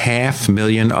 1.5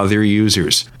 million other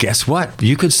users. Guess what?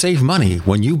 You could save money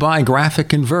when you buy Graphic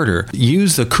Converter.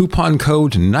 Use the coupon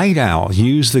code Night Owl.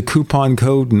 Use the coupon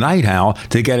code Night Owl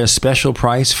to get a special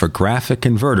price for Graphic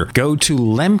Converter. Go to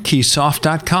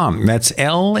lemkesoft.com. That's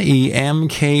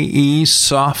LEMKE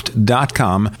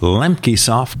soft.com.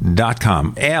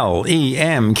 lemkesoft.com.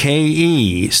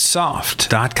 LEMKE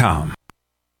soft.com.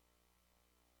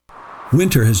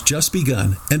 Winter has just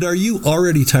begun, and are you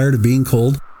already tired of being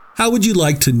cold? How would you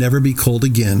like to never be cold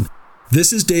again?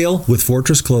 This is Dale with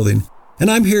Fortress Clothing, and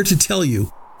I'm here to tell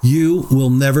you, you will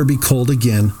never be cold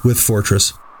again with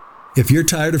Fortress. If you're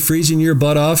tired of freezing your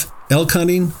butt off, elk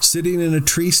hunting, sitting in a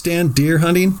tree stand, deer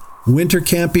hunting, winter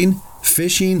camping,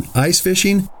 fishing, ice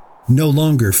fishing, no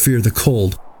longer fear the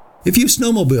cold. If you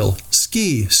snowmobile,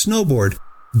 ski, snowboard,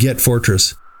 get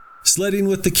Fortress. Sledding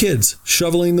with the kids,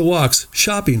 shoveling the walks,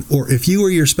 shopping, or if you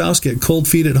or your spouse get cold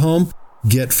feet at home,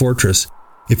 get Fortress.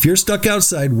 If you're stuck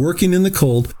outside working in the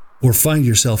cold or find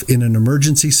yourself in an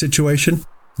emergency situation,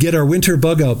 get our winter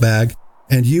bug out bag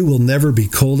and you will never be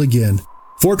cold again.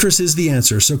 Fortress is the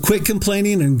answer, so quit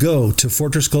complaining and go to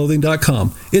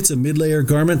fortressclothing.com. It's a mid-layer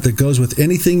garment that goes with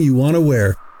anything you want to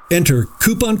wear. Enter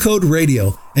coupon code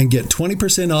RADIO and get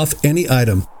 20% off any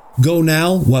item. Go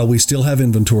now while we still have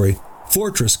inventory.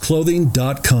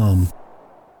 fortressclothing.com.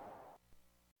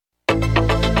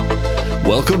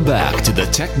 Welcome back to the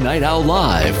Tech Night Owl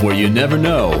Live, where you never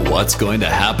know what's going to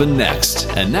happen next.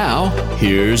 And now,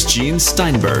 here's Gene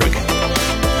Steinberg.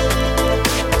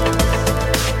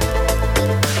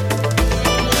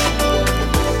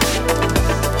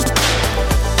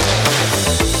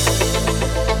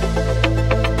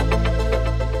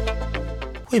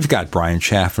 We've got Brian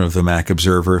Chaffin of the Mac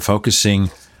Observer focusing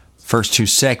first two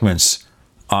segments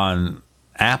on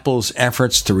Apple's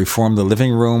efforts to reform the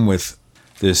living room with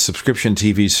this subscription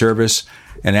TV service.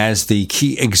 And as the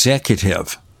key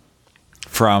executive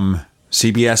from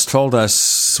CBS told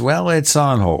us, well, it's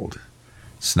on hold.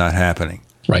 It's not happening.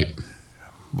 Right.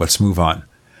 Let's move on.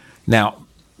 Now,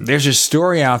 there's a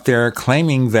story out there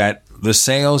claiming that the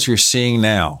sales you're seeing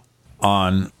now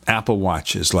on Apple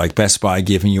Watches, like Best Buy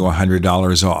giving you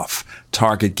 $100 off,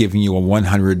 Target giving you a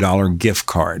 $100 gift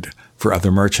card for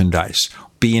other merchandise,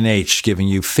 B&H giving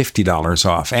you $50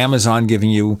 off, Amazon giving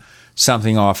you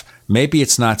something off. Maybe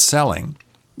it's not selling.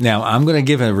 Now, I'm going to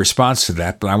give a response to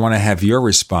that, but I want to have your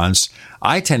response.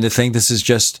 I tend to think this is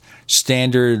just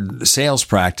standard sales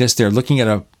practice. They're looking at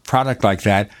a product like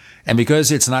that, and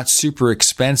because it's not super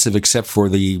expensive except for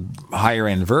the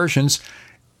higher-end versions,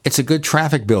 it's a good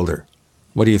traffic builder.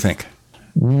 What do you think?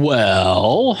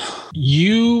 Well,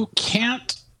 you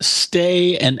can't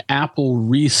stay an Apple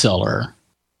reseller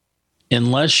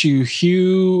unless you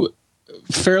hew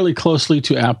fairly closely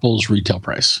to Apple's retail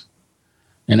price.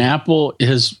 And Apple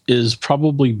is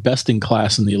probably best in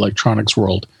class in the electronics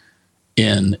world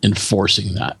in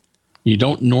enforcing that. You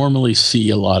don't normally see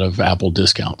a lot of Apple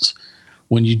discounts.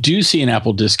 When you do see an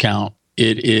Apple discount,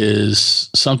 it is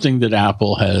something that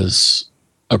Apple has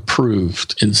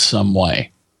approved in some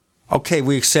way. Okay,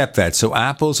 we accept that. So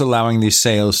Apple's allowing these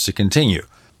sales to continue.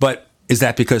 But is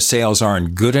that because sales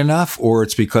aren't good enough, or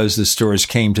it's because the stores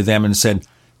came to them and said,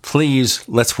 please,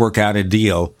 let's work out a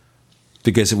deal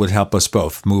because it would help us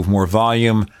both move more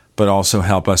volume, but also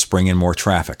help us bring in more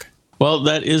traffic? Well,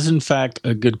 that is, in fact,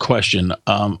 a good question.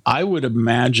 I would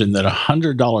imagine that a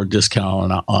 $100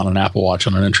 discount on an Apple Watch,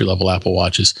 on an entry-level Apple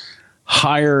Watch, is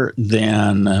higher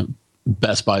than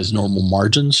Best Buy's normal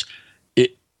margins.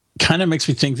 It kind of makes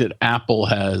me think that Apple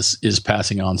is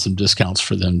passing on some discounts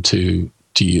for them to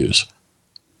use.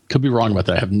 Could be wrong about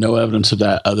that. I have no evidence of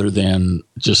that other than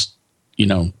just,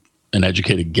 an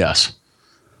educated guess.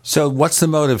 So what's the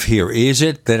motive here? Is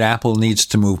it that Apple needs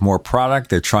to move more product?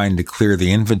 They're trying to clear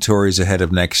the inventories ahead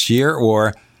of next year?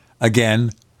 Or, again,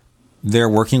 they're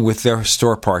working with their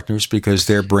store partners because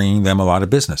they're bringing them a lot of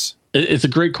business? It's a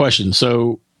great question.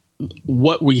 So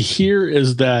what we hear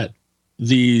is that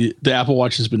the Apple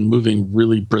Watch has been moving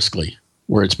really briskly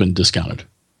where it's been discounted.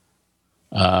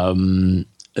 The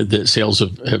sales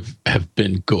have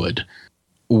been good,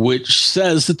 which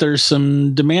says that there's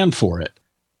some demand for it.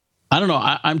 I don't know.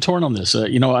 I'm torn on this.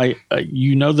 You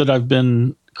know that I've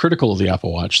been critical of the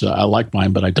Apple Watch. That I like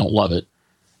mine, but I don't love it,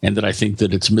 and that I think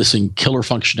that it's missing killer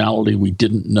functionality we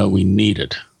didn't know we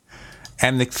needed.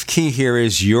 And the key here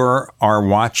is you're our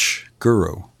watch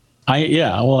guru.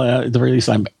 At the very least,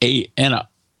 I'm a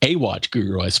watch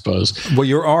guru, I suppose. Well,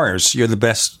 you're ours. You're the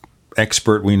best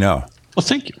expert we know. Well,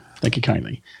 thank you. Thank you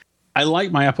kindly. I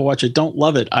like my Apple Watch. I don't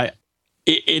love it.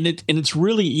 It's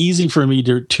really easy for me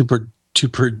to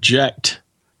project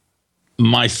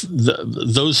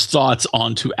those thoughts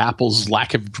onto Apple's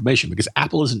lack of information, because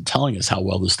Apple isn't telling us how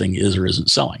well this thing is or isn't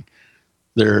selling.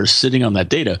 They're sitting on that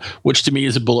data, which to me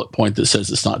is a bullet point that says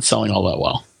it's not selling all that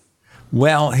well.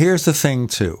 Well, here's the thing,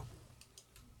 too.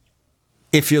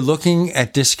 If you're looking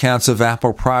at discounts of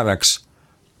Apple products,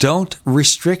 don't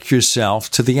restrict yourself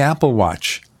to the Apple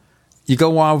Watch. You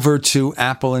go over to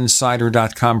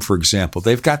appleinsider.com, for example.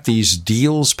 They've got these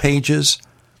deals pages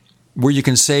where you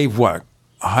can save, $100,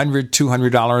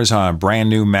 $200 on a brand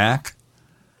new Mac,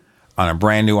 on a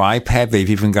brand new iPad. They've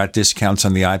even got discounts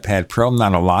on the iPad Pro.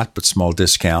 Not a lot, but small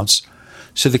discounts.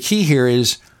 So the key here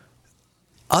is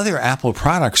other Apple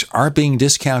products are being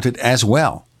discounted as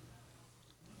well.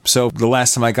 So the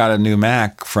last time I got a new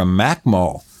Mac from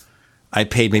MacMall, I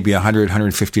paid maybe $100,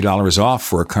 $150 off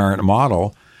for a current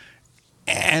model.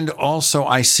 And also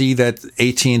I see that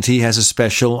AT&T has a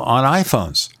special on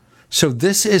iPhones. So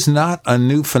this is not a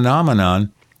new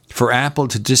phenomenon for Apple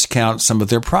to discount some of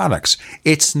their products.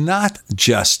 It's not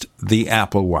just the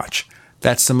Apple Watch.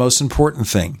 That's the most important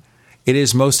thing. It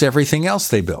is most everything else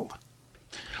they build.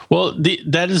 Well,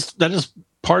 that's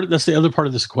the other part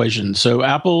of this equation. So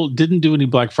Apple didn't do any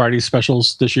Black Friday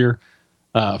specials this year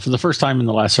for the first time in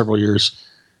the last several years.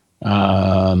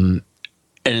 And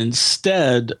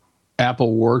instead,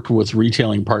 Apple worked with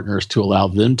retailing partners to allow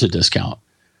them to discount.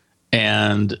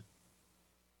 And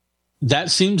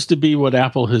that seems to be what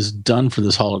Apple has done for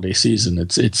this holiday season.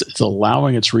 It's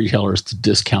allowing its retailers to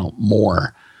discount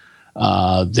more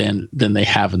than they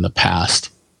have in the past.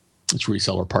 Its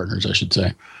reseller partners, I should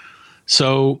say.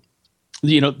 So,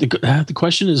 the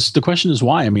question is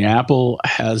why. I mean, Apple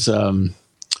has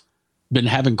been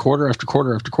having quarter after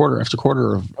quarter after quarter after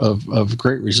quarter of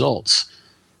great results.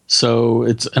 So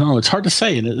it's hard to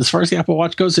say. And as far as the Apple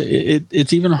Watch goes,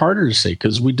 it's even harder to say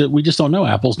because we just don't know.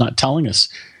 Apple's not telling us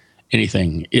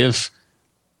anything. If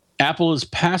Apple is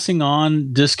passing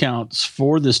on discounts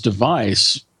for this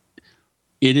device,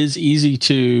 it is easy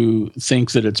to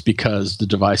think that it's because the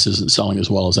device isn't selling as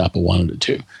well as Apple wanted it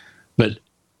to. But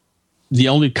the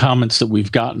only comments that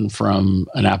we've gotten from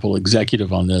an Apple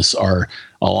executive on this are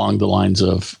along the lines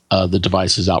of the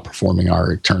device is outperforming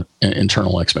our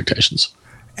internal expectations.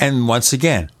 And once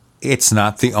again, it's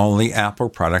not the only Apple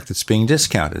product that's being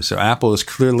discounted. So Apple is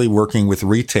clearly working with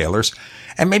retailers,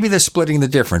 and maybe they're splitting the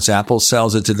difference. Apple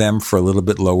sells it to them for a little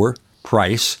bit lower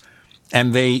price,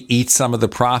 and they eat some of the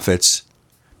profits.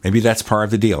 Maybe that's part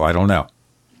of the deal. I don't know.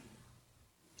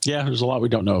 Yeah, there's a lot we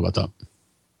don't know about that.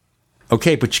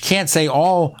 Okay, but you can't say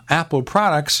all Apple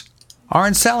products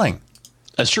aren't selling.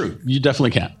 That's true. You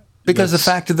definitely can't. Because the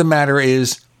fact of the matter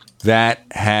is that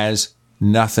has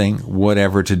nothing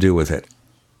whatever to do with it.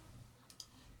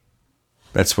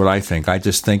 That's what I think. I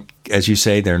just think, as you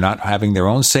say, they're not having their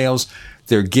own sales.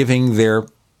 They're giving their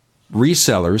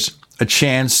resellers a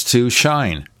chance to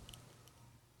shine.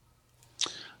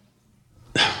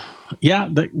 Yeah,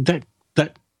 that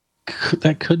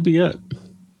could be it.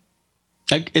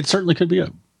 It certainly could be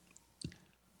it.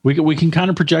 We can kind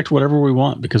of project whatever we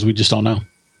want because we just don't know.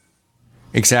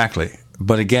 Exactly.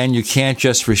 But again, you can't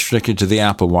just restrict it to the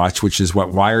Apple Watch, which is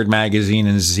what Wired Magazine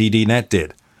and ZDNet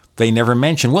did. They never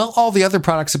mentioned, well, all the other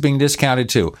products are being discounted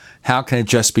too. How can it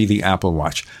just be the Apple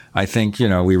Watch? I think,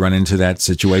 we run into that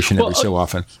situation every so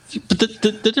often. But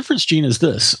the difference, Gene, is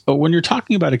this. When you're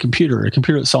talking about a computer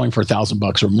that's selling for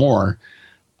 $1,000 or more,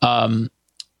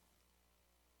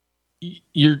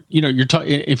 you're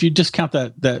talking, if you discount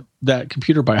that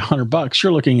computer by $100,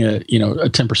 you're looking at, a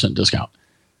 10% discount,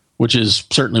 which is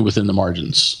certainly within the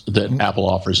margins that Apple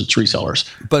offers its resellers.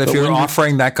 But if you're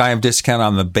offering that guy a discount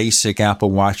on the basic Apple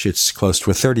Watch, it's close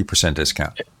to a 30%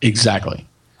 discount. Exactly.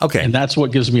 Okay. And that's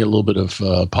what gives me a little bit of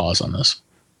pause on this.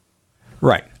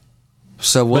 Right.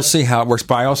 So we'll see how it works.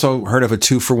 But I also heard of a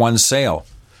 2-for-1 sale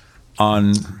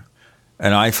on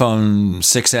an iPhone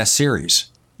 6S series.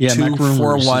 Yeah,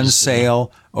 2-for-1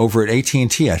 sale over at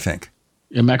AT&T, I think.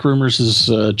 Yeah, Mac Rumors has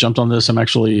jumped on this. I'm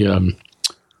actually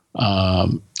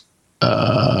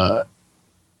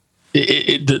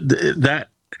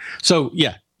so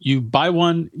yeah, you buy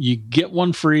one, you get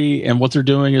one free, and what they're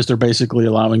doing is they're basically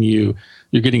allowing you're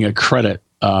getting a credit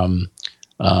on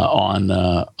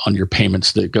your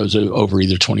payments that goes over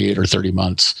either 28 or 30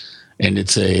 months, and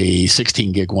it's a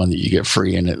 16 gig one that you get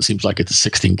free, and it seems like it's a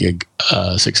 16 gig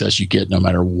 6S you get no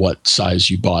matter what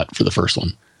size you bought for the first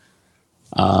one.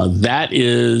 That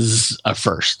is a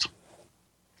first.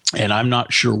 And I'm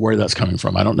not sure where that's coming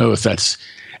from. I don't know if that's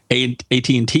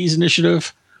AT&T's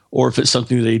initiative or if it's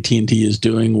something that AT&T is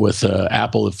doing with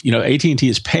Apple. If AT&T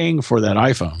is paying for that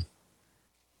iPhone,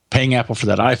 paying Apple for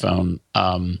that iPhone,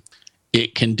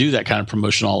 it can do that kind of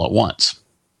promotion all at once.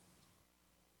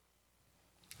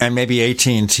 And maybe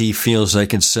AT&T feels they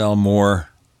can sell more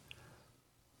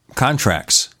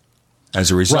contracts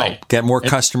as a result, right. Get more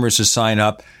customers to sign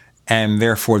up, and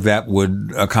therefore that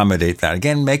would accommodate that.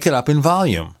 Again, make it up in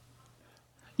volume.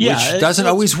 Yeah, which doesn't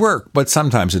always work, but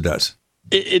sometimes it does.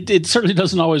 It certainly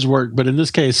doesn't always work, but in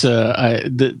this case,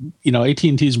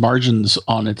 AT&T's margins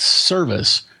on its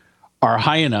service are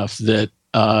high enough that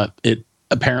it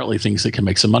apparently thinks it can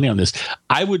make some money on this.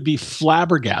 I would be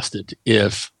flabbergasted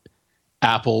if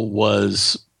Apple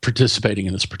was participating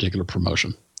in this particular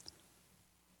promotion.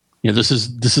 This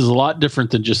is a lot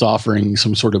different than just offering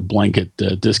some sort of blanket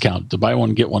discount to buy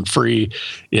one get one free.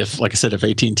 If, like I said, if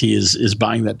AT&T is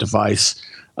buying that device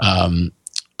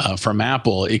from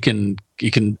Apple, it can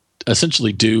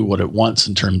essentially do what it wants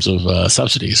in terms of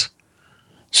subsidies.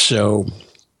 So,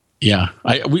 yeah,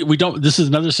 we don't. This is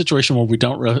another situation where we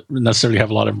don't necessarily have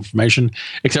a lot of information,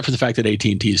 except for the fact that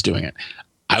AT&T is doing it.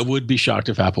 I would be shocked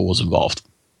if Apple was involved.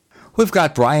 We've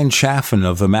got Brian Chaffin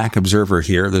of the Mac Observer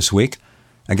here this week.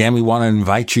 Again, we want to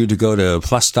invite you to go to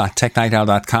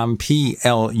plus.technightowl.com,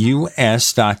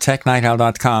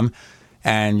 plus.technightowl.com,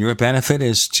 and your benefit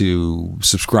is to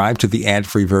subscribe to the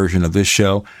ad-free version of this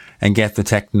show and get the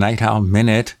Tech Night Owl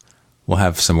Minute. We'll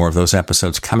have some more of those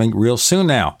episodes coming real soon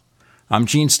now. I'm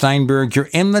Gene Steinberg. You're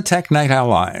in the Tech Night Owl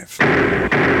Live.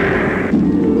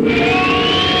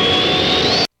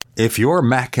 If your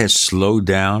Mac has slowed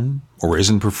down or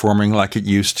isn't performing like it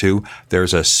used to,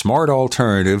 there's a smart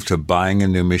alternative to buying a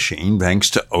new machine thanks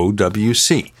to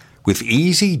OWC. With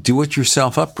easy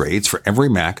do-it-yourself upgrades for every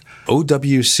Mac,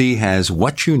 OWC has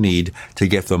what you need to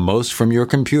get the most from your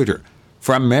computer.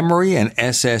 From memory and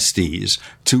SSDs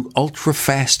to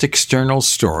ultra-fast external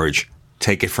storage,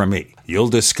 take it from me. You'll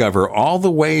discover all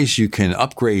the ways you can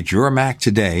upgrade your Mac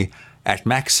today at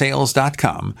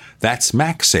MacSales.com. That's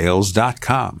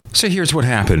MacSales.com. So here's what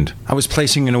happened. I was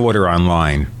placing an order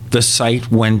online. The site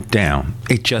went down.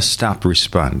 It just stopped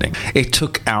responding. It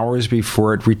took hours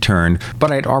before it returned,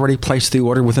 but I'd already placed the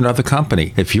order with another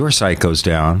company. If your site goes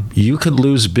down, you could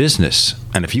lose business.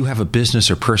 And if you have a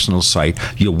business or personal site,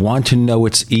 you'll want to know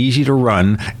it's easy to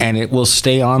run and it will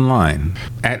stay online.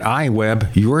 At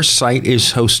iWeb, your site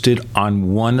is hosted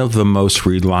on one of the most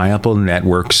reliable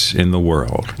networks in the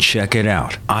world. Check it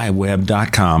out.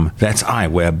 iWeb.com. That's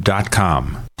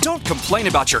iWeb.com. Don't complain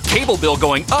about your cable bill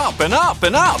going up and up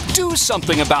and up. Do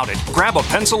something about it. Grab a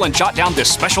pencil and jot down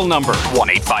this special number,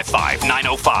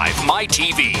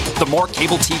 1-855-905-MY-TV. The more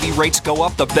cable TV rates go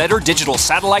up, the better digital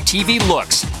satellite TV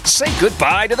looks. Say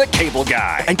goodbye to the cable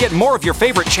guy and get more of your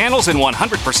favorite channels in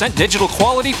 100% digital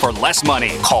quality for less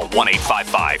money. Call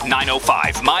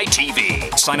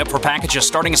 1-855-905-MY-TV. Sign up for packages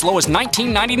starting as low as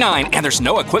 $19.99 and there's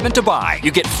no equipment to buy. You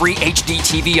get free HD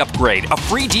TV upgrade, a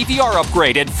free DVR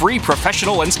upgrade, and free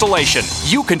professional installation.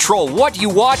 You control what you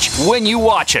watch when you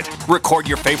watch it. Record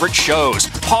your favorite shows,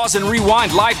 pause and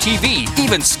rewind live TV,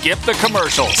 even skip the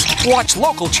commercials. Watch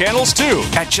local channels too.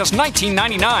 At just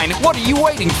 $19.99, what are you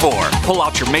waiting for? Pull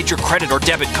out your major credit or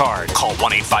debit card. Call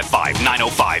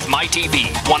 1-855-905-MY-TV.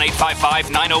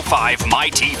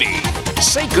 1-855-905-MY-TV.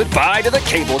 Say goodbye to the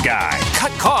cable guy.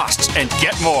 Cut costs and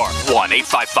get more.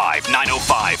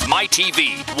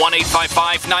 1-855-905-MY-TV.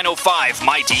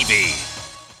 1-855-905-MY-TV.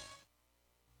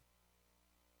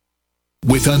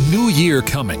 With a new year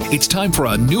coming, it's time for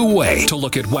a new way to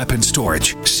look at weapon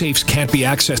storage. Safes can't be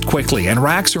accessed quickly, and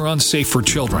racks are unsafe for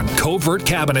children. Covert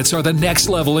cabinets are the next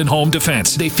level in home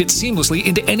defense. They fit seamlessly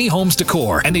into any home's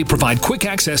decor, and they provide quick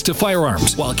access to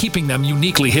firearms while keeping them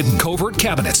uniquely hidden. Covert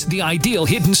cabinets, the ideal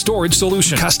hidden storage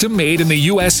solution. Custom made in the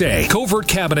USA. Covert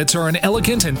cabinets are an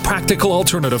elegant and practical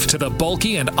alternative to the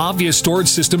bulky and obvious storage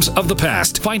systems of the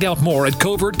past. Find out more at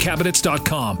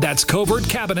covertcabinets.com. That's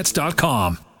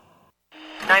covertcabinets.com.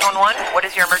 911, what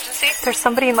is your emergency? There's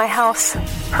somebody in my house.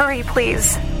 Hurry,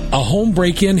 please. A home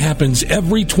break-in happens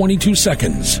every 22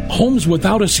 seconds. Homes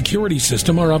without a security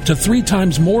system are up to 3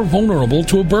 times more vulnerable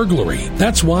to a burglary.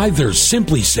 That's why there's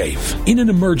SimpliSafe. In an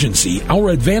emergency,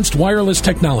 our advanced wireless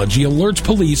technology alerts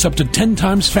police up to 10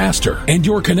 times faster, and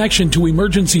your connection to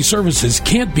emergency services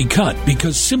can't be cut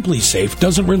because SimpliSafe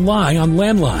doesn't rely on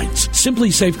landlines.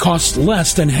 SimpliSafe costs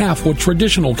less than half what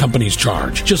traditional companies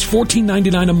charge, just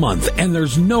 $14.99 a month, and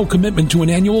there's no commitment to an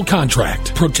annual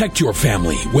contract. Protect your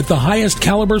family with the highest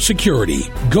caliber security.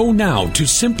 Go now to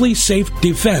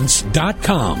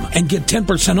simplysafedefense.com and get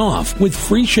 10% off with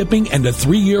free shipping and a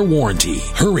 3-year warranty.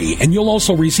 Hurry, and you'll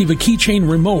also receive a keychain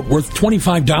remote worth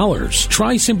 $25.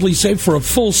 Try SimpliSafe for a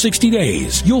full 60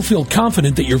 days. You'll feel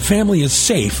confident that your family is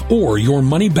safe or your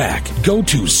money back. Go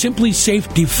to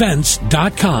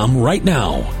simplysafedefense.com right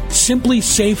now.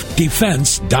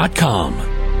 simplysafedefense.com.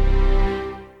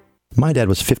 My dad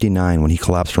was 59 when he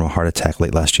collapsed from a heart attack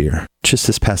late last year. Just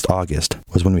this past August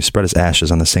was when we spread his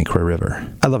ashes on the St. Croix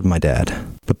River. I loved my dad,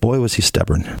 but boy was he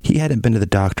stubborn. He hadn't been to the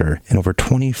doctor in over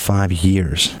 25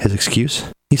 years. His excuse?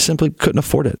 He simply couldn't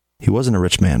afford it. He wasn't a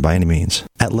rich man by any means.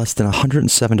 At less than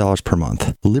 $107 per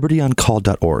month,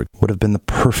 LibertyOnCall.org would have been the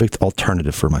perfect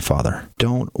alternative for my father.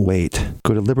 Don't wait.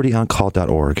 Go to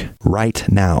LibertyOnCall.org right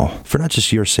now, for not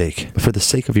just your sake, but for the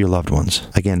sake of your loved ones.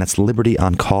 Again, that's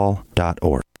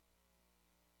LibertyOnCall.org.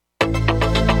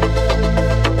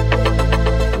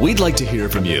 We'd like to hear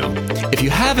from you. If you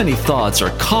have any thoughts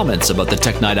or comments about the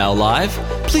Tech Night Owl Live,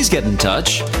 please get in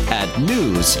touch at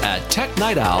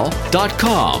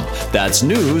news@technightowl.com. That's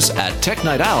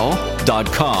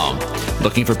news@technightowl.com.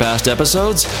 Looking for past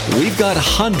episodes? We've got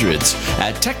hundreds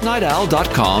at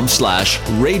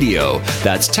technightowl.com/radio.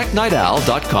 That's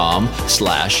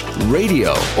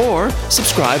technightowl.com/radio. Or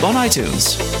subscribe on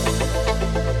iTunes.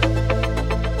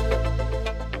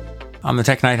 On the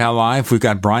Tech Night Owl Live, we've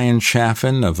got Brian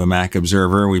Chaffin of the Mac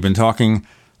Observer. We've been talking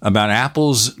about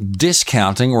Apple's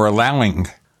discounting or allowing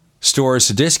stores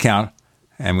to discount.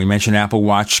 And we mentioned Apple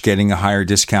Watch getting a higher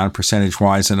discount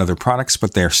percentage-wise than other products,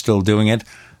 but they're still doing it.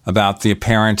 About the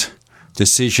apparent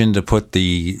decision to put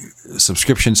the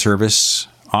subscription service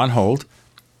on hold.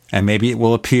 And maybe it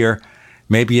will appear,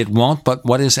 maybe it won't. But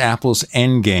what is Apple's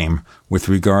end game with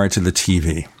regard to the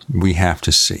TV? We have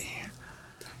to see.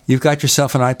 You've got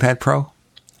yourself an iPad Pro?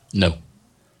 No.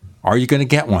 Are you going to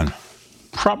get one?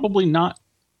 Probably not.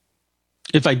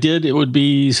 If I did, it would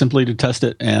be simply to test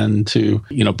it and to,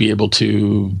 be able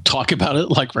to talk about it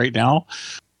like right now.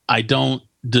 I don't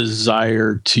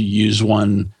desire to use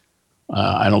one.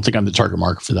 I don't think I'm the target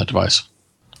market for that device.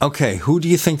 Okay. Who do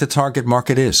you think the target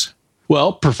market is?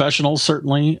 Well, professionals,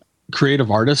 certainly.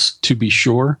 Creative artists, to be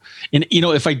sure. And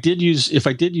if I did use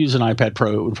an iPad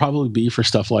Pro, it would probably be for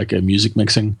stuff like music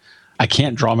mixing. I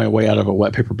can't draw my way out of a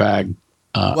wet paper bag.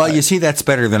 Well, you see, that's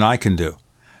better than I can do.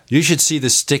 You should see the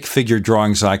stick figure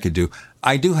drawings I could do.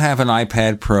 I do have an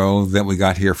iPad Pro that we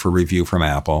got here for review from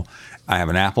Apple. I have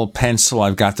an Apple Pencil.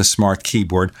 I've got the smart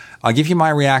keyboard. I'll give you my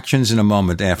reactions in a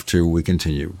moment after we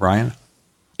continue. Ryan?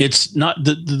 It's not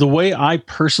the way I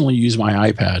personally use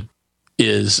my iPad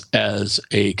is as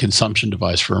a consumption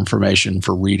device for information,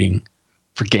 for reading,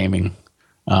 for gaming.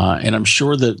 And I'm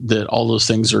sure that all those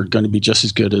things are going to be just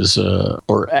as good as,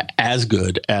 or as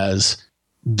good as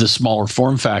the smaller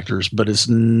form factors, but it's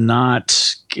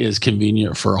not as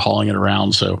convenient for hauling it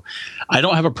around. So I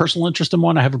don't have a personal interest in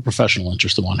one. I have a professional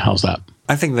interest in one. How's that?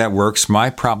 I think that works.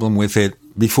 My problem with it,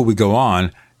 before we go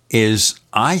on, is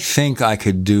I think I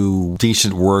could do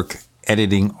decent work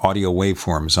editing audio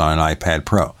waveforms on an iPad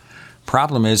Pro.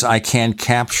 Problem is I can't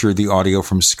capture the audio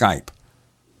from Skype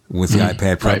with the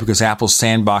iPad Pro because Apple's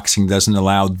sandboxing doesn't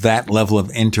allow that level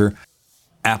of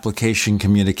inter-application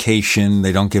communication.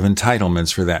 They don't give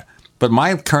entitlements for that. But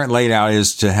my current layout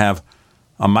is to have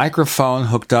a microphone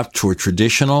hooked up to a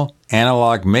traditional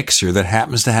analog mixer that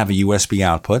happens to have a USB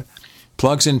output,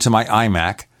 plugs into my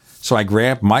iMac, so I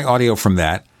grab my audio from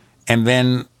that, and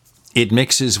then it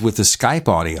mixes with the Skype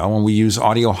audio, and we use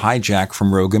Audio Hijack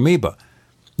from Rogue Amoeba.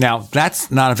 Now, that's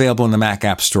not available in the Mac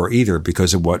App Store either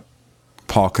because of what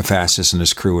Paul Kafasis and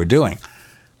his crew are doing.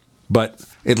 But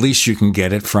at least you can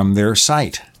get it from their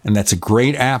site. And that's a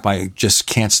great app. I just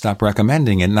can't stop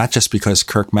recommending it, not just because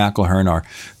Kirk McElhearn, our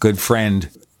good friend,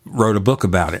 wrote a book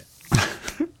about it.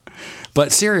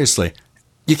 But seriously,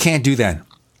 you can't do that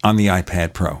on the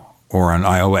iPad Pro or on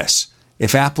iOS.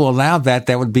 If Apple allowed that,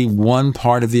 that would be one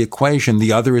part of the equation.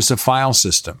 The other is a file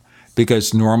system.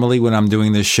 Because normally when I'm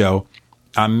doing this show,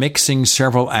 I'm mixing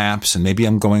several apps, and maybe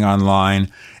I'm going online,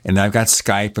 and I've got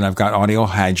Skype, and I've got Audio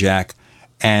Hijack,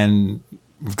 and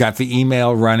I've got the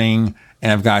email running,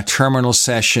 and I've got a terminal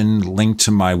session linked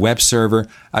to my web server.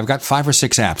 I've got 5 or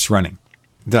 6 apps running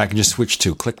that I can just switch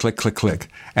to. Click, click, click, click.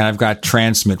 And I've got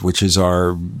Transmit, which is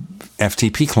our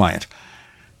FTP client.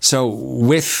 So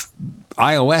with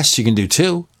iOS, you can do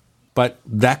 2, but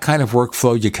that kind of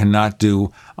workflow you cannot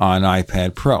do on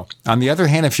iPad Pro. On the other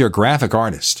hand, if you're a graphic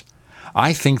artist,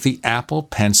 I think the Apple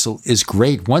Pencil is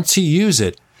great. Once you use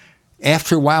it,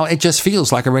 after a while, it just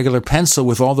feels like a regular pencil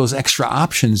with all those extra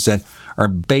options that are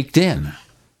baked in.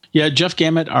 Yeah, Jeff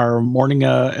Gamet, our morning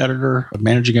editor,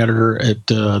 managing editor at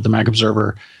the Mac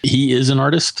Observer, he is an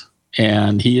artist,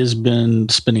 and he has been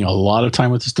spending a lot of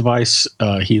time with this device.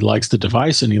 He likes the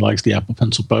device, and he likes the Apple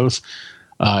Pencil both.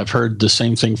 I've heard the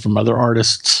same thing from other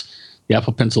artists. The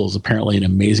Apple Pencil is apparently an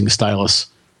amazing stylus.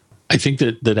 I think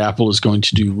that Apple is going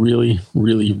to do really,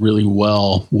 really, really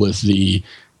well with the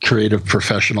creative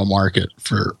professional market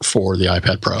for the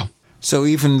iPad Pro. So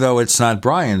even though it's not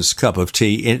Brian's cup of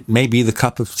tea, it may be the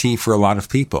cup of tea for a lot of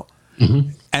people.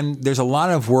 Mm-hmm. And there's a lot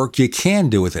of work you can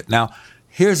do with it. Now,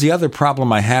 here's the other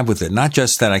problem I have with it. Not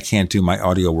just that I can't do my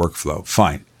audio workflow.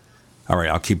 Fine. All right,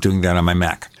 I'll keep doing that on my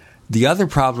Mac. The other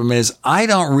problem is I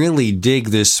don't really dig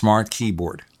this smart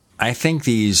keyboard. I think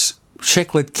these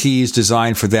chiclet keys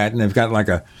designed for that, and they've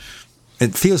got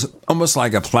it feels almost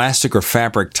like a plastic or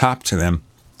fabric top to them.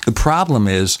 The problem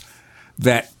is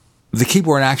that the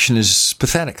keyboard action is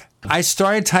pathetic. I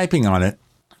started typing on it,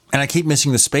 and I keep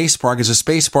missing the space bar because the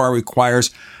space bar requires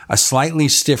a slightly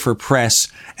stiffer press,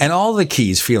 and all the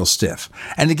keys feel stiff.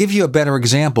 And to give you a better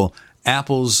example,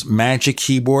 Apple's Magic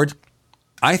Keyboard,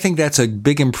 I think that's a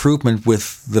big improvement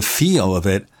with the feel of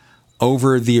it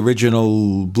over the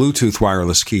original Bluetooth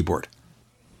wireless keyboard.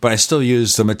 But I still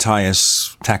use the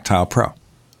Matthias Tactile Pro.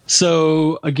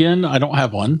 So, again, I don't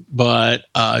have one, but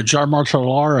Jar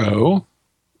Martellaro,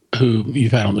 who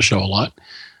you've had on the show a lot,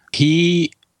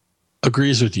 he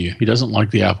agrees with you. He doesn't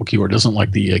like the Apple keyboard, doesn't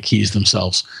like the keys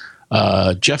themselves.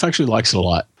 Jeff actually likes it a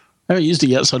lot. I haven't used it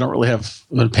yet, so I don't really have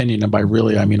an opinion. And by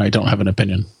really, I mean I don't have an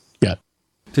opinion yet.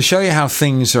 To show you how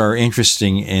things are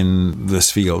interesting in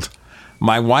this field,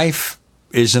 my wife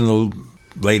is in the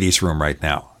ladies' room right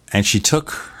now, and she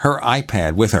took her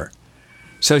iPad with her.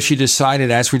 So she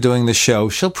decided as we're doing the show,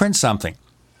 she'll print something.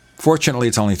 Fortunately,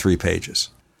 it's only 3 pages.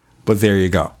 But there you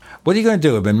go. What are you going to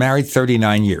do? I've been married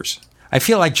 39 years. I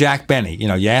feel like Jack Benny. You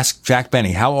know, you ask Jack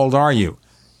Benny, how old are you?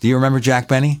 Do you remember Jack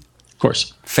Benny? Of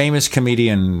course. Famous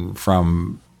comedian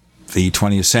from the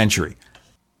 20th century.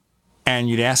 And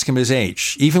you'd ask him his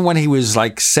age. Even when he was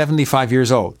like 75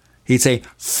 years old, he'd say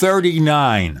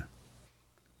 39.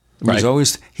 Right.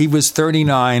 He was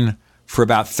 39 for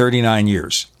about 39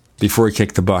 years before he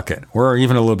kicked the bucket, or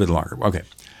even a little bit longer. Okay.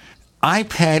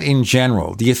 iPad in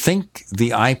general. Do you think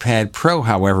the iPad Pro,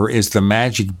 however, is the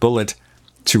magic bullet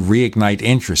to reignite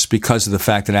interest because of the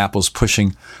fact that Apple's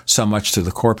pushing so much to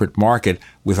the corporate market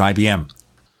with IBM?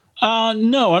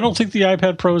 No, I don't think the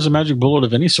iPad Pro is a magic bullet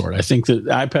of any sort. I think that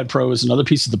the iPad Pro is another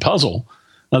piece of the puzzle,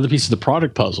 another piece of the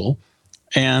product puzzle,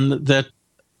 and that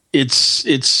it's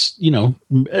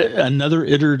another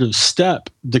iterative step,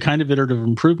 the kind of iterative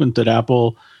improvement that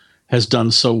Apple has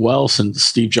done so well since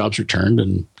Steve Jobs returned,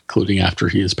 and including after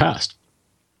he has passed.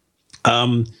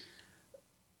 The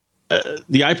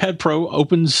iPad Pro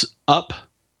opens up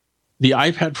the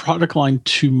iPad product line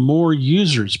to more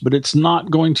users, but it's not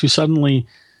going to suddenly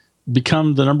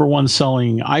become the number one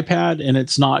selling iPad, and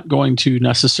it's not going to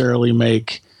necessarily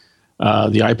make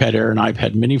the iPad Air and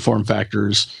iPad mini form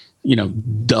factors,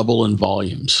 double in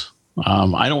volumes.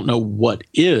 I don't know what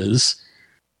is.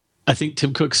 I think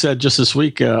Tim Cook said just this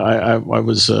week, I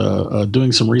was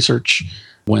doing some research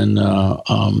when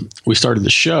we started the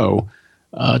show.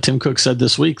 Tim Cook said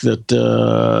this week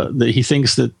that he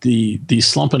thinks that the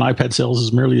slump in iPad sales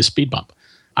is merely a speed bump.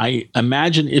 I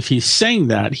imagine if he's saying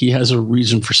that, he has a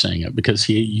reason for saying it, because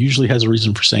he usually has a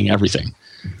reason for saying everything.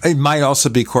 It might also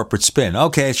be corporate spin.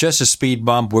 Okay, it's just a speed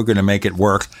bump. We're going to make it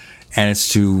work, and it's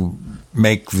to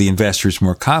make the investors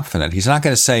more confident. He's not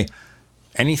going to say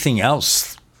anything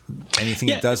else, anything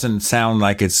that doesn't sound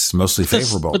like it's mostly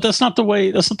favorable. But that's not the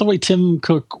way Tim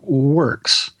Cook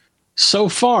works. So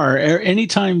far,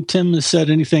 anytime Tim has said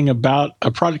anything about a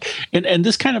product, and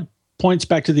this kind of points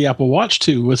back to the Apple Watch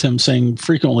too, with him saying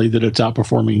frequently that it's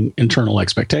outperforming internal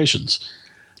expectations.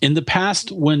 In the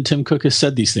past, when Tim Cook has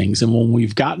said these things, and when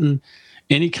we've gotten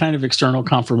any kind of external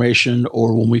confirmation,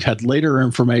 or when we've had later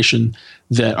information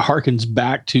that harkens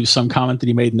back to some comment that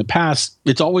he made in the past,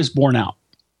 it's always borne out.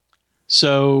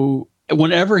 So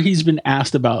whenever he's been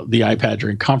asked about the iPad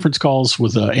during conference calls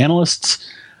with analysts,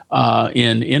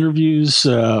 in interviews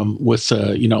with,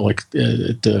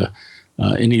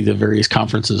 any of the various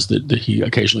conferences that he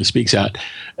occasionally speaks at,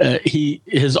 he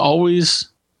has always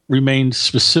remained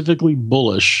specifically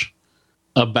bullish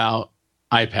about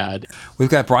iPad. We've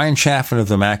got Brian Chaffin of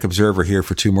the Mac Observer here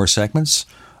for 2 more segments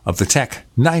of the Tech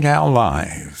Night Owl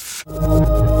Live.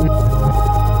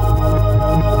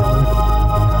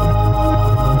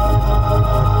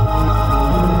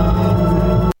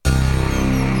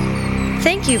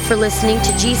 Thank you for listening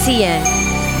to GCN.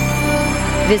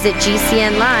 Visit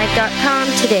GCNlive.com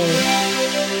today.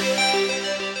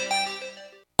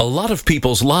 A lot of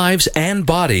people's lives and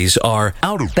bodies are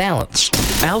out of balance.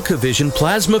 AlkaVision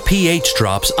Plasma pH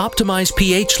drops optimize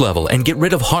pH level and get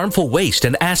rid of harmful waste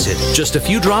and acid. Just a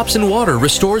few drops in water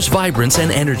restores vibrance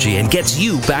and energy and gets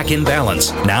you back in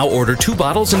balance. Now order 2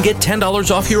 bottles and get $10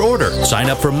 off your order.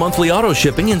 Sign up for monthly auto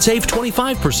shipping and save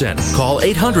 25%. Call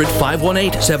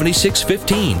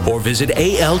 800-518-7615 or visit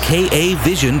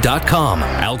alkavision.com.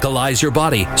 Alkalize your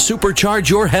body. Supercharge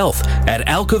your health at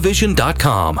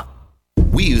alkavision.com.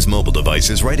 We use mobile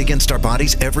devices right against our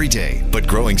bodies every day, but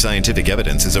growing scientific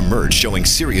evidence has emerged showing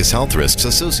serious health risks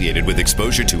associated with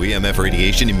exposure to EMF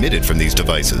radiation emitted from these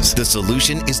devices. The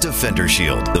solution is Defender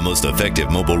Shield, the most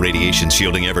effective mobile radiation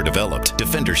shielding ever developed.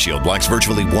 Defender Shield blocks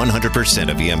virtually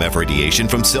 100% of EMF radiation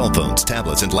from cell phones,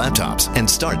 tablets, and laptops, and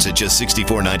starts at just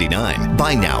 $64.99.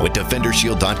 Buy now at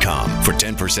DefenderShield.com. For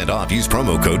 10% off, use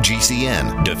promo code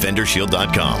GCN.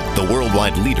 DefenderShield.com, the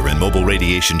worldwide leader in mobile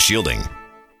radiation shielding.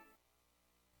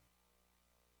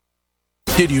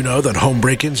 Did you know that home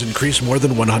break-ins increase more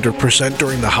than 100%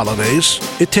 during the holidays?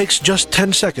 It takes just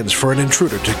 10 seconds for an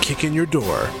intruder to kick in your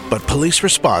door, but police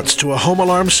response to a home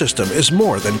alarm system is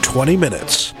more than 20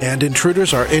 minutes, and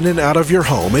intruders are in and out of your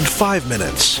home in 5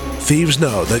 minutes. Thieves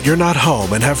know that you're not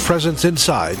home and have presents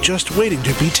inside just waiting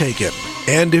to be taken.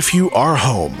 And if you are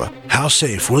home, how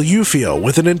safe will you feel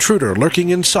with an intruder lurking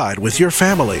inside with your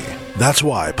family? That's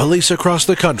why police across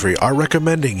the country are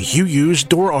recommending you use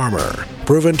Door Armor.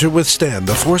 Proven to withstand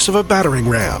the force of a battering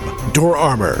ram, Door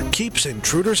Armor keeps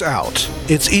intruders out.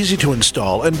 It's easy to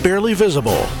install and barely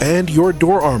visible, and your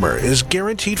Door Armor is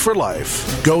guaranteed for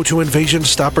life. Go to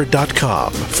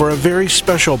InvasionStopper.com for a very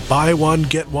special buy one,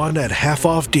 get one at half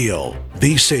off deal.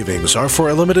 These savings are for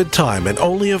a limited time and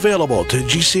only available to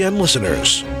GCN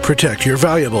listeners. Protect your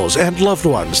valuables and loved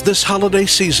ones this holiday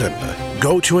season.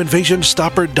 Go to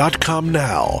InvasionStopper.com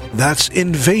now. That's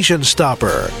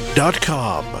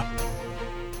InvasionStopper.com.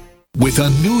 With a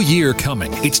new year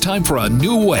coming, it's time for a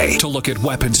new way to look at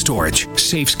weapon storage.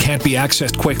 Safes can't be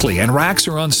accessed quickly, and racks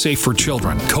are unsafe for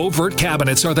children. Covert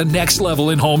cabinets are the next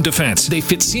level in home defense. They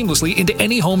fit seamlessly into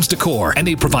any home's decor, and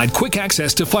they provide quick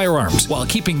access to firearms while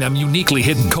keeping them uniquely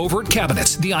hidden. Covert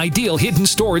cabinets, the ideal hidden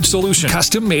storage solution.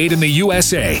 Custom made in the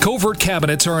USA. Covert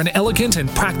cabinets are an elegant and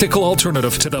practical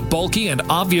alternative to the bulky and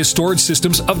obvious storage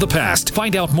systems of the past.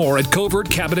 Find out more at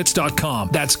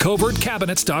covertcabinets.com. That's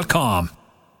covertcabinets.com.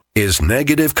 Is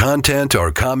negative content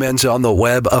or comments on the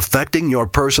web affecting your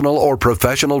personal or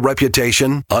professional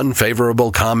reputation?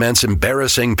 Unfavorable comments,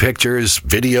 embarrassing pictures,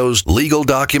 videos, legal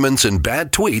documents, and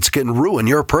bad tweets can ruin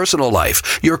your personal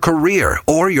life, your career,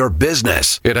 or your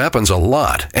business. It happens a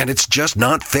lot, and it's just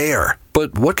not fair.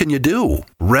 But what can you do?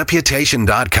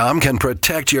 Reputation.com can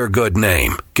protect your good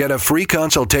name. Get a free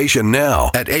consultation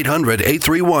now at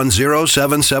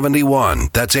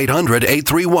 800-831-0771. That's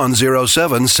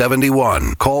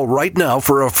 800-831-0771. Call right now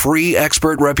for a free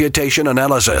expert reputation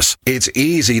analysis. It's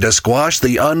easy to squash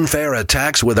the unfair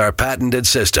attacks with our patented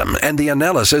system, and the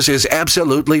analysis is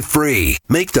absolutely free.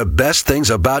 Make the best things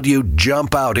about you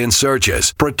jump out in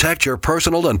searches. Protect your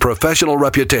personal and professional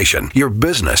reputation, your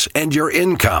business, and your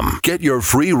income. Get your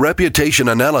free reputation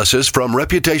analysis from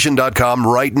Reputation.com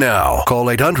right now. Call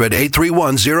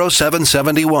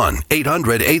 800-831-0771.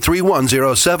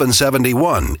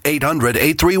 800-831-0771.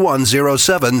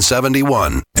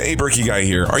 800-831-0771. Hey, Berkey Guy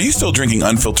here. Are you still drinking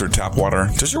unfiltered tap water?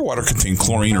 Does your water contain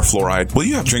chlorine or fluoride? Will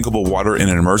you have drinkable water in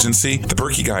an emergency? The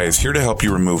Berkey Guy is here to help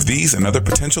you remove these and other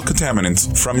potential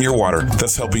contaminants from your water,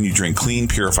 thus helping you drink clean,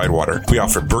 purified water. We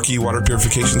offer Berkey water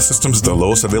purification systems at the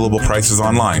lowest available prices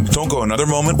online. Don't go another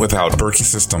moment without Berkey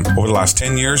system. Over the last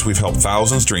 10 years, we've helped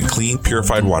thousands drink clean,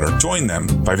 purified water. Join them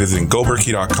by visiting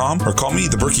GoBerkey.com or call me,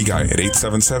 the Berkey Guy, at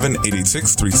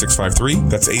 877-886-3653.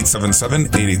 That's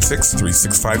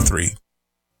 877-886-3653.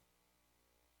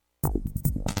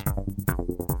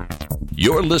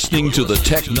 You're listening to the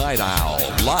Tech Night Owl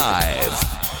live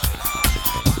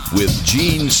with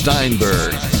Gene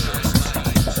Steinberg.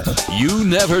 You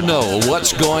never know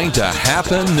what's going to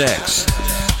happen next.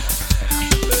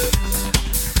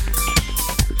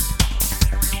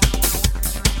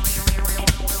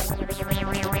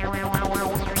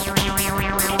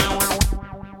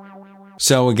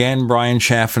 So again, Brian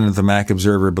Chaffin of the Mac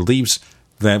Observer believes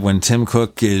that when Tim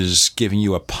Cook is giving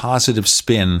you a positive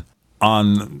spin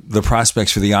on the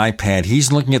prospects for the iPad,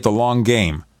 he's looking at the long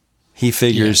game. He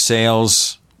figures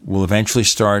sales will eventually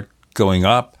start going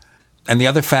up. And the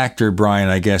other factor, Brian,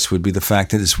 I guess, would be the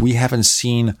fact that we haven't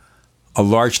seen a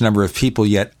large number of people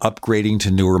yet upgrading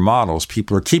to newer models.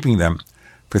 People are keeping them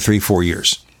for 3-4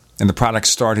 years. And the product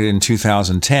started in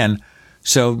 2010.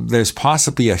 So there's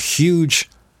possibly a huge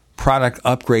product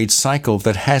upgrade cycle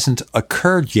that hasn't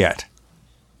occurred yet.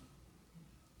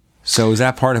 So is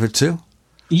that part of it too?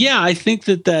 Yeah, I think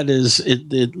that is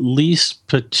at least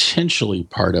potentially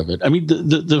part of it. I mean,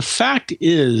 the fact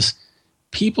is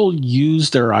people use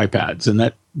their iPads, and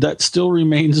that still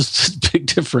remains the big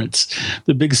difference,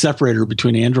 the big separator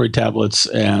between Android tablets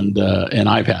and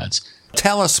iPads.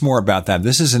 Tell us more about that.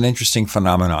 This is an interesting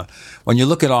phenomenon. When you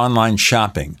look at online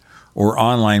shopping or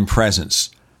online presence,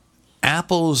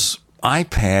 Apple's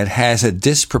iPad has a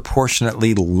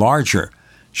disproportionately larger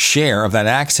share of that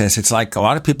access. It's like a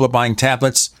lot of people are buying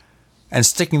tablets and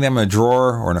sticking them in a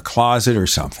drawer or in a closet or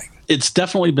something. It's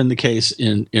definitely been the case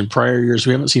in prior years.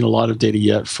 We haven't seen a lot of data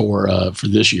yet for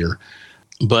this year,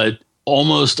 but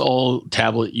almost all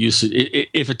tablet usage,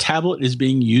 if a tablet is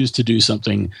being used to do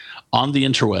something on the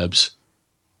interwebs,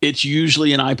 it's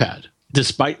usually an iPad,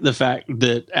 despite the fact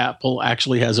that Apple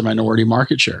actually has a minority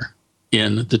market share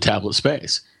in the tablet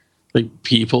space. Like,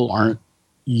 people aren't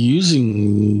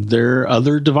using their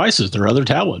other devices, their other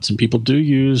tablets, and people do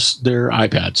use their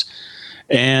iPads.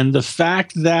 And the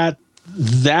fact that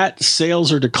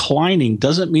sales are declining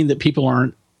doesn't mean that people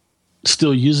aren't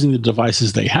still using the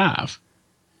devices they have.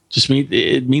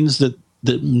 It means that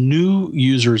new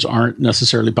users aren't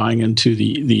necessarily buying into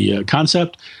the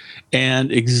concept, and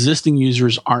existing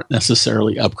users aren't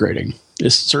necessarily upgrading.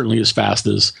 It's certainly as fast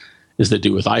as they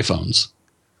do with iPhones.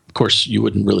 Of course, you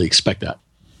wouldn't really expect that.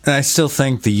 And I still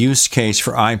think the use case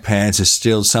for iPads is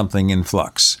still something in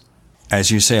flux.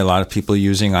 As you say, a lot of people are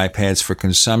using iPads for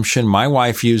consumption. My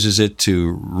wife uses it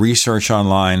to research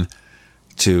online,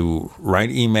 to write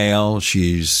email.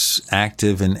 She's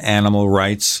active in animal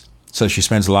rights, so she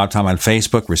spends a lot of time on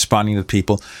Facebook responding to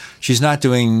people. She's not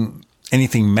doing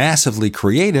anything massively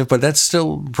creative, but that's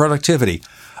still productivity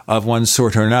of one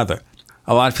sort or another.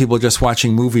 A lot of people are just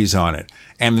watching movies on it.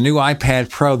 And the new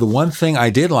iPad Pro, the one thing I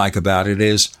did like about it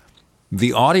is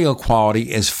The audio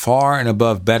quality is far and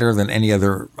above better than any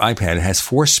other iPad. It has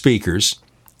 4 speakers,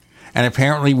 and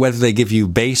apparently whether they give you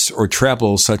bass or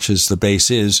treble, such as the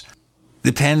bass is,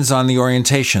 depends on the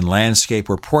orientation, landscape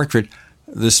or portrait.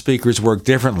 The speakers work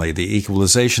differently. The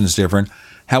equalization is different.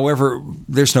 However,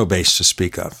 there's no bass to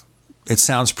speak of. It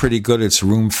sounds pretty good. It's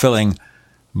room-filling,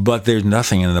 but there's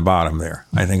nothing in the bottom there.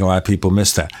 I think a lot of people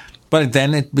miss that. But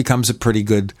then it becomes a pretty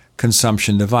good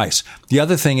consumption device. The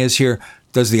other thing is here,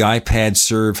 does the iPad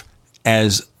serve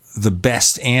as the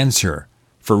best answer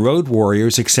for road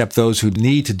warriors, except those who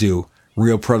need to do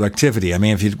real productivity? I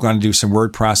mean, if you want to do some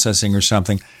word processing or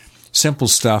something, simple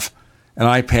stuff, an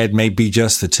iPad may be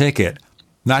just the ticket.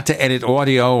 Not to edit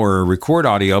audio or record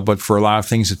audio, but for a lot of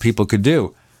things that people could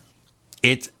do.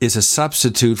 It is a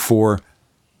substitute for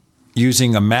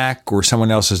using a Mac or someone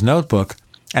else's notebook.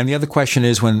 And the other question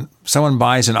is, when someone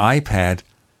buys an iPad,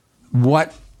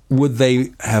 what would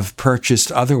they have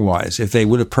purchased otherwise? If they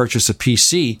would have purchased a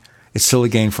PC, it's still a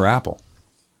gain for Apple.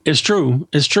 It's true.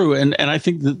 It's true. And I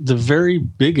think that the very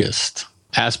biggest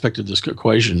aspect of this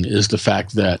equation is the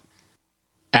fact that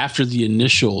after the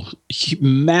initial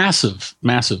massive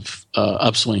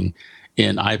upswing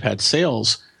in iPad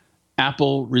sales,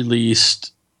 Apple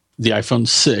released the iPhone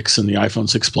 6 and the iPhone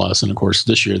 6 Plus, and of course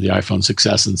this year the iPhone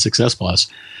 6S and 6S Plus.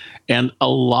 And a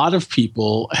lot of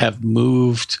people have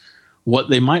moved what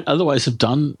they might otherwise have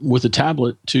done with a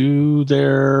tablet to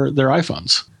their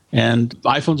iPhones. And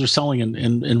iPhones are selling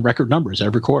in record numbers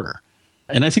every quarter.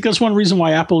 And I think that's one reason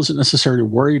why Apple isn't necessarily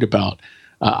worried about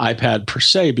iPad per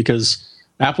se, because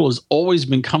Apple has always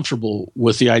been comfortable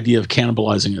with the idea of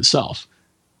cannibalizing itself.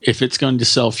 If it's going to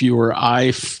sell fewer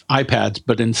iPads,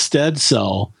 but instead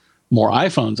sell more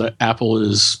iPhones, Apple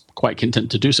is quite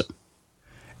content to do so.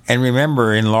 And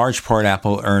remember, in large part,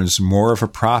 Apple earns more of a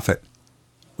profit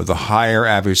with a higher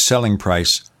average selling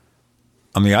price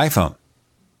on the iPhone,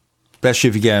 especially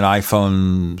if you get an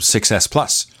iPhone 6S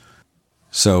Plus.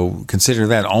 So consider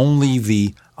that. Only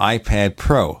the iPad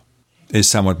Pro is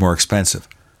somewhat more expensive.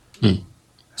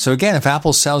 So again, if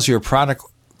Apple sells you a product,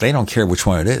 they don't care which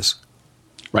one it is.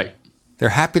 Right. They're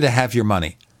happy to have your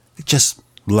money. They just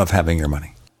love having your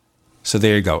money. So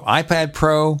there you go. iPad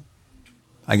Pro,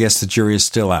 I guess the jury is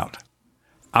still out.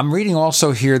 I'm reading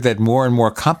also here that more and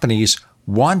more companies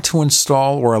want to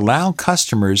install or allow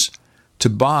customers to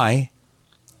buy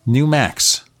new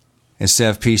Macs instead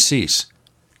of PCs.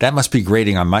 That must be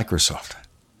grating on Microsoft.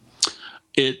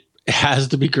 It has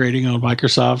to be grating on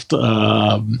Microsoft.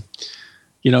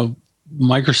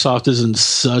 Microsoft is in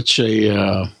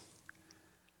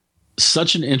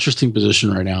such an interesting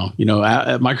position right now.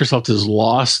 Microsoft has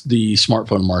lost the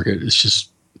smartphone market. It's just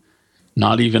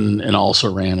not even an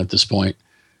also-ran at this point.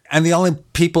 And the only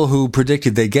people who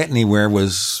predicted they'd get anywhere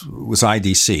was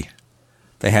IDC.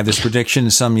 They had this prediction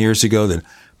some years ago that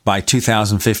by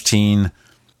 2015,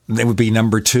 they would be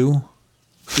number 2.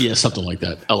 Yeah, something like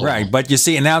that. Right. But you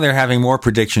see, and now they're having more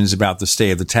predictions about the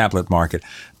state of the tablet market.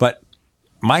 But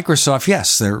Microsoft,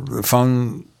 yes, their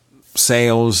phone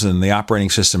sales and the operating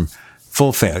system,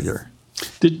 full failure.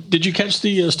 Did you catch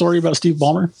the story about Steve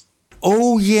Ballmer?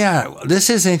 Oh, yeah. This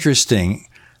is interesting.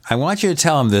 I want you to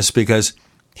tell him this because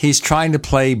he's trying to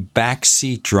play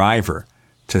backseat driver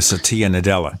to Satya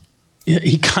Nadella.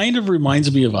 He kind of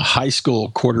reminds me of a high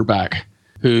school quarterback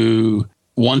who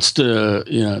wants to,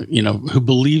 who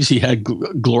believes he had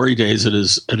glory days at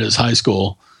his high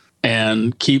school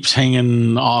and keeps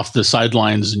hanging off the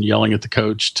sidelines and yelling at the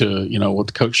coach to, what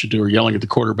the coach should do, or yelling at the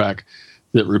quarterback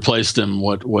that replaced him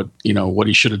what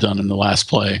he should have done in the last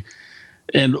play.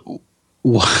 And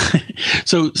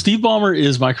so Steve Ballmer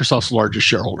is Microsoft's largest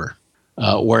shareholder,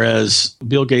 whereas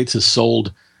Bill Gates has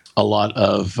sold a lot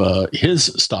of his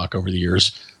stock over the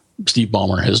years. Steve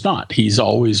Ballmer has not. He's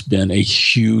always been a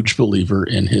huge believer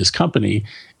in his company,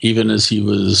 even as he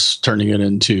was turning it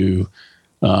into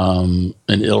an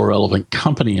irrelevant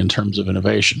company in terms of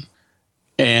innovation.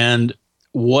 And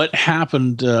what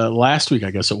happened last week,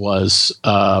 I guess it was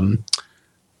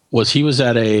he was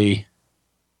at a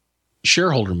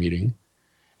shareholder meeting,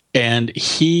 and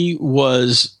he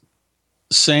was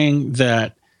saying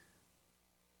that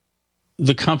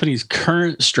the company's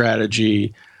current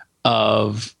strategy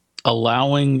of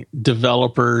allowing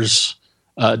developers,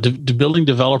 building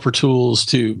developer tools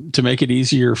to make it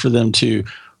easier for them to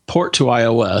port to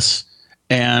iOS,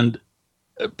 and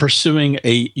pursuing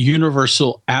a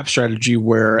universal app strategy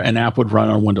where an app would run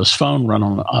on Windows Phone, run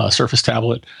on a Surface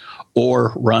tablet,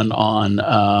 or run on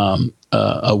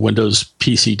a Windows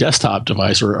PC desktop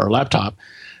device or laptop,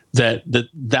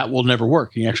 that will never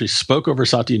work. He actually spoke over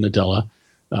Satya Nadella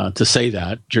to say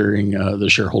that during the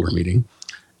shareholder meeting.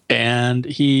 And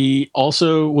he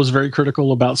also was very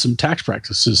critical about some tax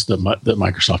practices that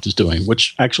Microsoft is doing,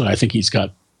 which actually I think he's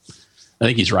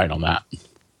right on that.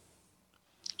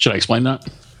 Should I explain that?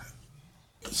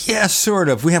 Yeah, sort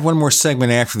of. We have one more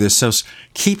segment after this, so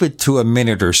keep it to a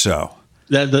minute or so.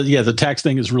 The tax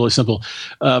thing is really simple.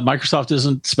 Microsoft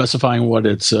isn't specifying what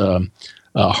its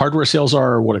hardware sales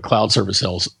are or what a cloud service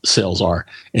sales are.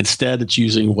 Instead, it's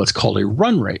using what's called a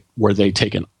run rate, where they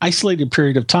take an isolated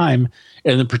period of time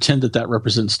and then pretend that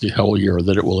represents the whole year, or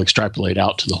that it will extrapolate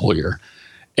out to the whole year.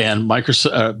 And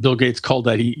Bill Gates called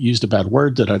that, he used a bad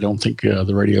word that I don't think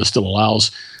the radio still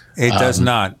allows. It does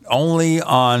not. Only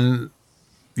on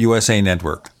USA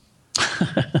Network.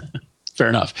 Fair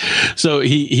enough. So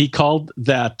he called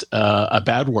that a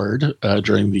bad word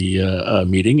during the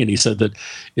meeting, and he said that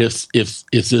if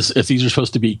these are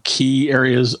supposed to be key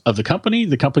areas of the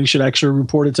company should actually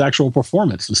report its actual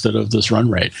performance instead of this run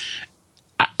rate.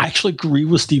 I actually agree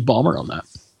with Steve Ballmer on that.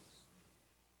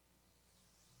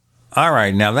 All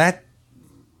right, now that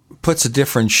puts a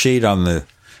different shade on the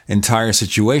entire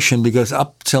situation, because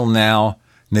up till now,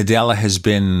 Nadella has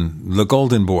been the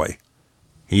golden boy.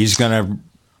 He's going to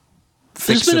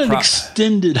fix There's been an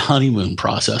extended honeymoon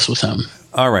process with him.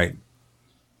 All right.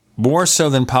 More so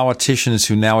than politicians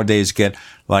who nowadays get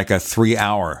like a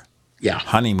 3-hour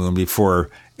honeymoon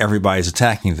before everybody's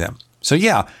attacking them. So,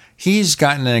 yeah, he's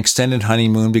gotten an extended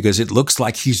honeymoon because it looks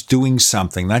like he's doing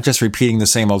something, not just repeating the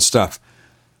same old stuff,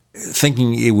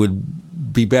 thinking it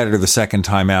would be better the second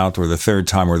time out or the third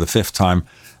time or the fifth time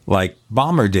like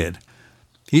Ballmer did.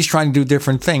 He's trying to do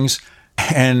different things,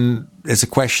 and it's a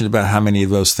question about how many of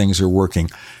those things are working.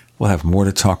 We'll have more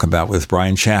to talk about with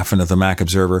Brian Chaffin of the Mac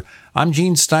Observer. I'm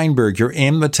Gene Steinberg. You're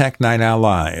in the Tech Night Owl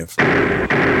Live.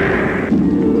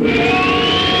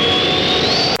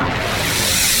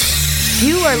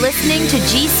 You are listening to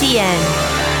GCN.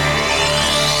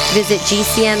 Visit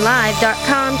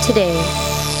GCNlive.com today.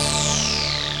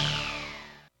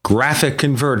 Graphic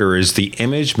Converter is the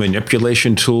image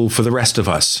manipulation tool for the rest of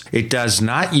us. It does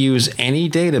not use any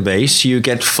database. You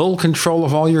get full control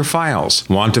of all your files.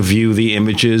 Want to view the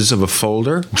images of a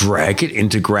folder? Drag it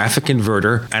into Graphic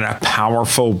Converter, and a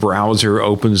powerful browser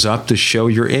opens up to show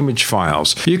your image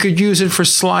files. You could use it for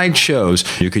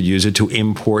slideshows. You could use it to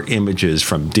import images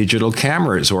from digital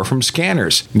cameras or from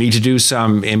scanners. Need to do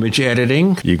some image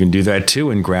editing? You can do that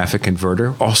too in Graphic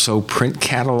Converter. Also print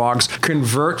catalogs.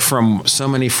 Convert from so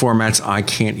many formats I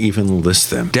can't even list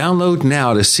them. Download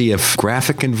now to see if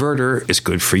Graphic Converter is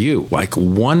good for you, like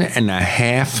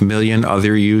 1.5 million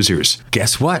other users.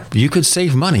 Guess what? You could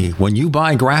save money when you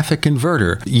buy Graphic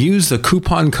Converter. Use the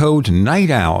coupon code Night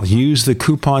Owl. Use the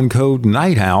coupon code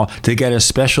Night Owl to get a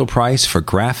special price for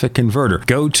Graphic Converter.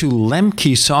 Go to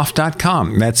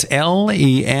lemkesoft.com. That's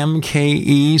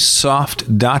LEMKE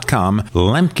soft.com.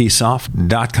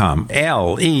 Lemkesoft.com.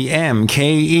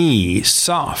 LEMKE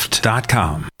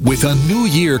soft.com. With a new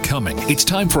year coming, it's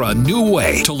time for a new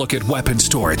way to look at weapon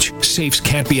storage. Safes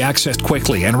can't be accessed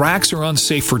quickly, and racks are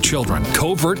unsafe for children.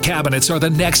 Covert cabinets are the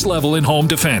next level in home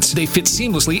defense. They fit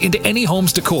seamlessly into any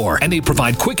home's decor, and they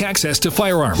provide quick access to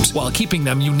firearms while keeping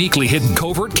them uniquely hidden.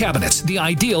 Covert cabinets, the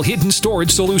ideal hidden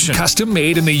storage solution. Custom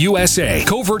made in the USA.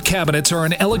 Covert cabinets are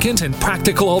an elegant and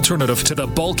practical alternative to the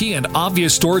bulky and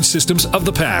obvious storage systems of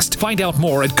the past. Find out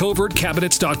more at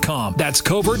covertcabinets.com. That's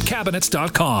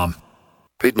covertcabinets.com.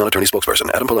 Paid non-attorney spokesperson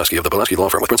Adam Pulaski of the Pulaski Law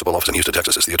Firm with principal office in Houston,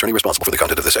 Texas is the attorney responsible for the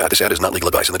content of this ad. This ad is not legal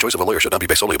advice, and the choice of a lawyer should not be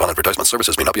based solely upon advertisement.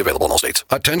 Services may not be available in all states.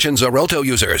 Attention Xarelto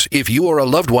users. If you or a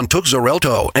loved one took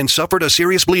Xarelto and suffered a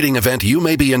serious bleeding event, you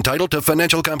may be entitled to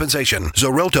financial compensation.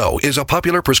 Xarelto is a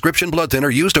popular prescription blood thinner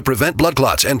used to prevent blood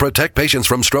clots and protect patients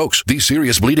from strokes. These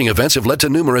serious bleeding events have led to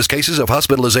numerous cases of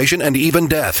hospitalization and even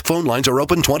death. Phone lines are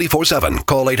open 24/7.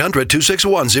 Call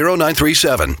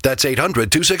 800-261-0937. That's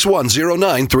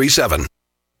 800-261-0937.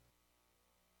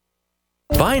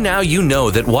 By now you know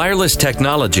that wireless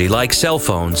technology like cell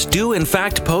phones do in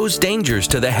fact pose dangers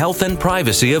to the health and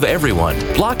privacy of everyone.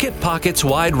 Blockit Pocket's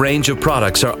wide range of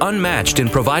products are unmatched in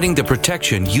providing the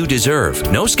protection you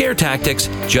deserve. No scare tactics,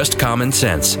 just common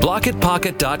sense.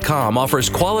 BlockitPocket.com offers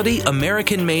quality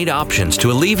American-made options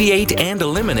to alleviate and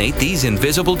eliminate these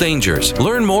invisible dangers.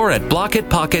 Learn more at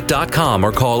BlockitPocket.com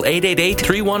or call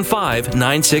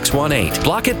 888-315-9618.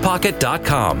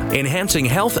 BlockitPocket.com, enhancing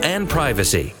health and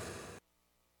privacy.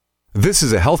 This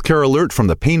is a healthcare alert from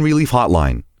the Pain Relief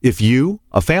Hotline. If you,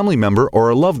 a family member, or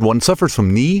a loved one suffers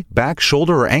from knee, back,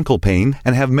 shoulder, or ankle pain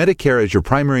and have Medicare as your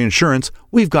primary insurance,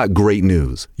 we've got great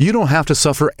news. You don't have to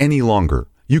suffer any longer.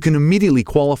 You can immediately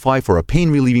qualify for a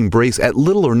pain-relieving brace at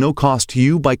little or no cost to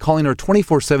you by calling our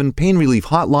 24/7 pain relief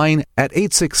hotline at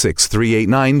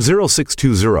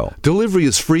 866-389-0620. Delivery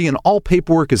is free and all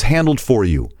paperwork is handled for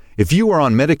you. If you are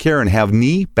on Medicare and have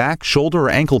knee, back, shoulder, or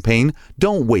ankle pain,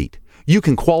 don't wait. You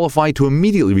can qualify to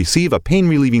immediately receive a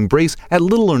pain-relieving brace at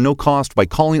little or no cost by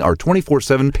calling our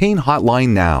 24/7 pain hotline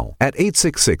now at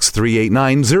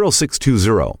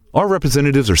 866-389-0620. Our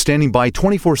representatives are standing by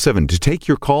 24/7 to take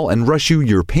your call and rush you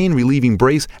your pain-relieving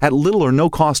brace at little or no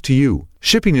cost to you.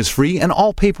 Shipping is free and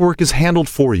all paperwork is handled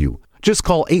for you. Just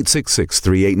call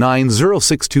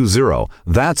 866-389-0620.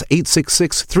 That's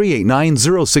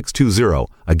 866-389-0620.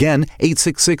 Again,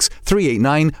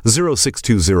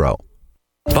 866-389-0620.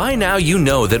 By now you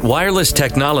know that wireless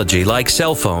technology like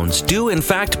cell phones do in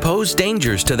fact pose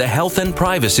dangers to the health and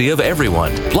privacy of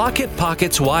everyone. Blockit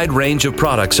Pocket's wide range of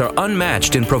products are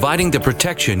unmatched in providing the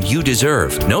protection you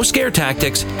deserve. No scare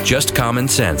tactics, just common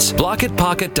sense.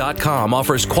 BlockitPocket.com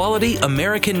offers quality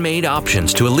American-made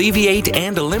options to alleviate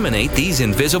and eliminate these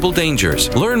invisible dangers.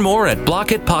 Learn more at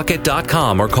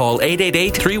BlockitPocket.com or call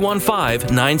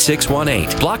 888-315-9618.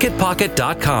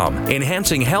 BlockitPocket.com,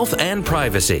 enhancing health and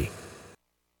privacy.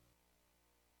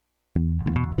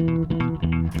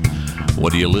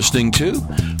 What are you listening to?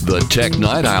 The Tech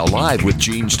Night Owl Live with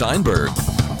Gene Steinberg.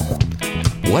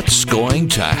 What's going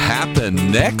to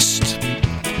happen next?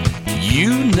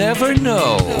 You never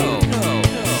know.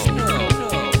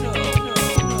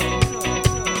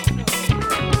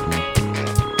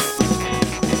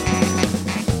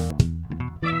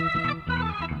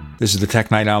 This is the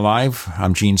Tech Night Owl Live.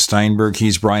 I'm Gene Steinberg.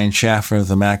 He's Brian Schaffner of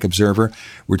the Mac Observer.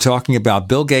 We're talking about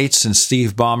Bill Gates and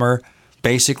Steve Ballmer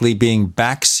basically being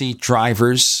backseat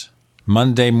drivers,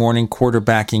 Monday morning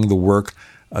quarterbacking the work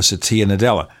of Satya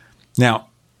Nadella. Now,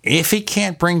 if he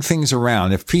can't bring things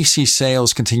around, if PC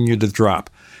sales continue to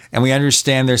drop, and we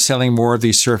understand they're selling more of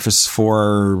these Surface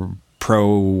 4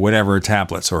 Pro whatever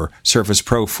tablets or Surface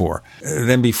Pro 4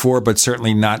 than before, but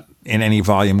certainly not in any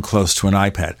volume close to an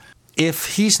iPad.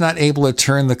 If he's not able to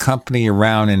turn the company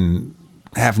around and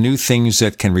have new things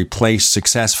that can replace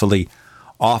successfully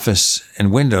Office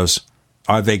and Windows,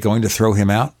 are they going to throw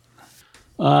him out?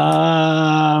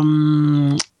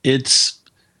 It's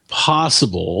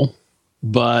possible,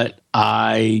 but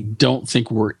I don't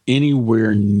think we're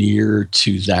anywhere near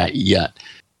to that yet.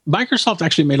 Microsoft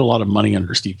actually made a lot of money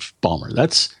under Steve Ballmer.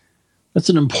 That's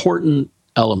an important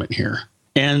element here.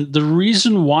 And the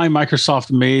reason why Microsoft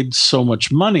made so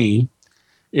much money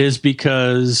is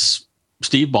because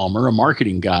Steve Ballmer, a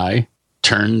marketing guy,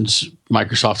 turns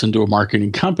Microsoft into a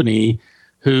marketing company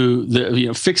who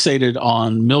fixated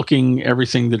on milking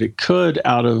everything that it could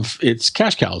out of its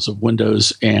cash cows of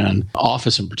Windows and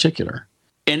Office in particular.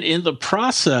 And in the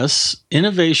process,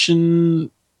 innovation,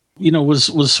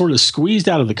 was sort of squeezed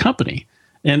out of the company.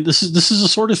 And this is the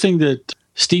sort of thing that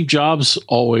Steve Jobs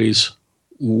always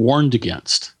warned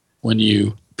against. When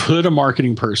you put a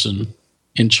marketing person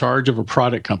in charge of a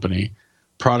product company,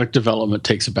 product development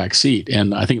takes a back seat.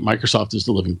 And I think Microsoft is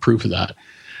the living proof of that.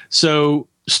 So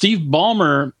Steve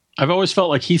Ballmer, I've always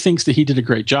felt like he thinks that he did a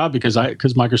great job because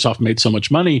Microsoft made so much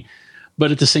money.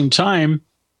 But at the same time,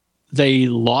 they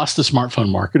lost the smartphone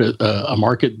market, a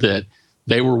market that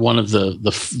they were one of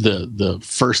the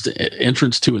first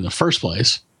entrants to in the first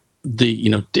place.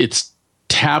 Its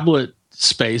tablet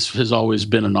space has always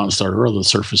been a non-starter, although the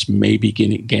Surface may be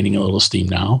gaining a little steam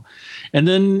now. And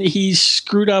then he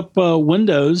screwed up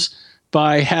Windows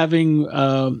by having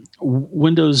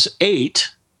Windows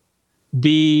 8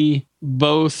 be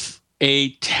both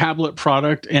a tablet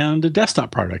product and a desktop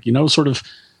product. Sort of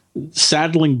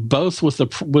saddling both with the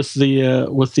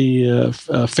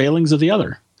failings of the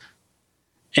other.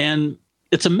 And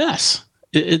it's a mess.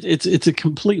 It's a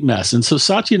complete mess. And so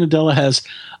Satya Nadella has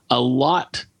a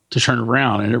lot to turn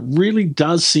around, and it really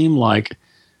does seem like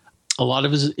a lot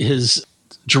of his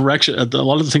direction, a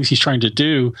lot of the things he's trying to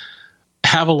do,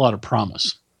 have a lot of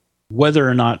promise. Whether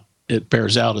or not it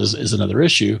bears out is another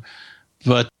issue.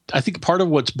 But I think part of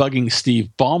what's bugging Steve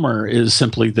Ballmer is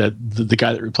simply that the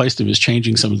guy that replaced him is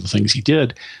changing some of the things he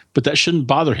did, but that shouldn't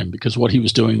bother him because what he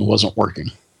was doing wasn't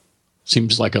working.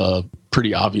 Seems like a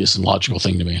pretty obvious and logical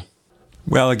thing to me.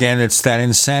 Well, again, it's that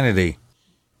insanity.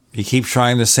 You keep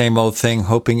trying the same old thing,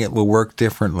 hoping it will work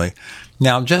differently.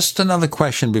 Now, just another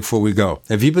question before we go.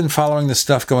 Have you been following the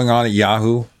stuff going on at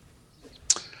Yahoo?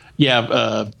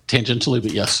 Yeah, tangentially,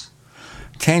 but yes.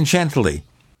 Tangentially.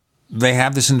 They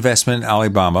have this investment in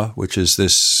Alibaba, which is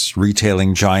this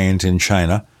retailing giant in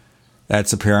China.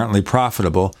 That's apparently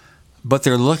profitable. But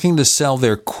they're looking to sell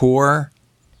their core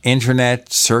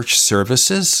internet search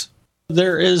services?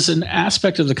 There is an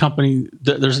aspect of the company,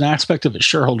 there's an aspect of its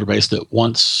shareholder base that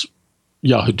wants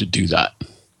Yahoo to do that.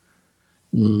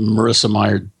 Marissa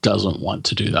Mayer doesn't want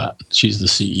to do that. She's the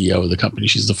CEO of the company.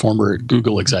 She's the former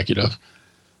Google executive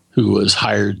who was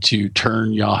hired to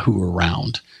turn Yahoo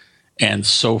around. And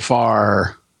so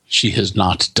far, she has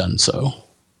not done so.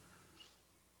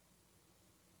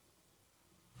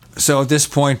 So at this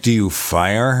point, do you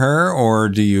fire her, or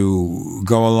do you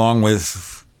go along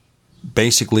with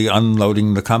basically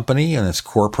unloading the company and its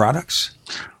core products?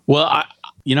 Well,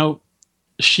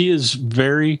 she is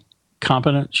very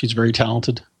competent. She's very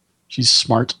talented. She's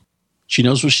smart. She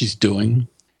knows what she's doing.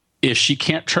 If she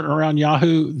can't turn around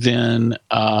Yahoo, then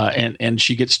and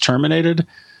she gets terminated,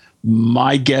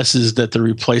 my guess is that the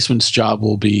replacement's job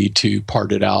will be to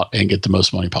part it out and get the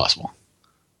most money possible.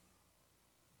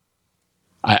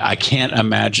 I can't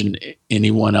imagine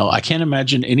anyone else. I can't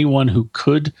imagine anyone who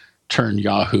could turn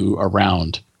Yahoo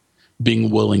around being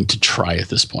willing to try at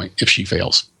this point if she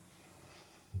fails.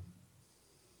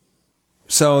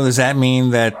 So does that mean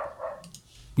that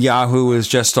Yahoo is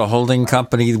just a holding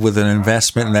company with an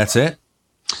investment and that's it?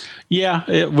 Yeah,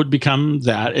 it would become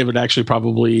that. It would actually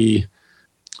probably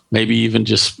maybe even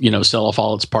just, sell off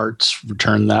all its parts,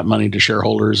 return that money to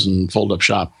shareholders and fold up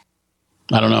shop.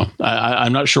 I don't know.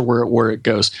 I'm not sure where it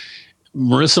goes.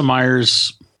 Marissa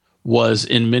Myers was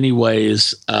in many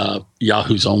ways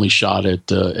Yahoo's only shot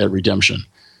at redemption.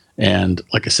 And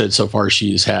like I said, so far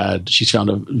she's found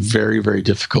it very, very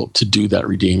difficult to do that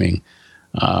redeeming.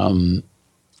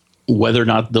 Whether or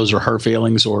not those are her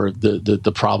failings or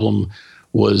the problem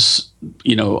was,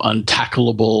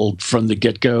 untackleable from the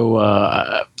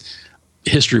get-go,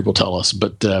 history will tell us.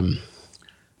 But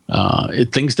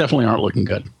things definitely aren't looking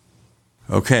good.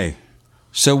 Okay.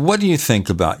 So what do you think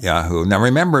about Yahoo? Now,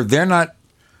 remember, they're not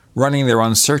running their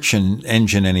own search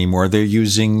engine anymore. They're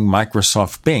using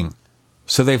Microsoft Bing.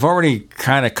 So they've already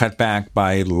kind of cut back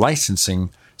by licensing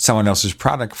someone else's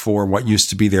product for what used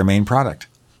to be their main product.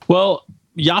 Well,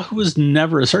 Yahoo was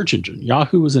never a search engine.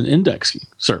 Yahoo was an indexing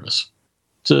service.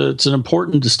 So it's an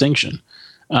important distinction.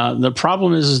 The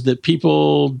problem is that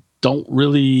people don't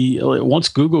really, once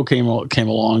Google came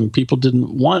along, people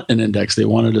didn't want an index. They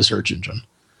wanted a search engine.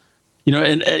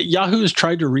 And Yahoo has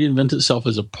tried to reinvent itself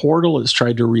as a portal. It's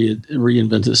tried to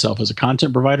reinvent itself as a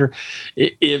content provider.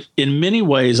 In many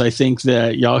ways, I think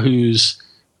that Yahoo's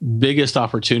biggest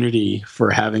opportunity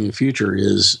for having a future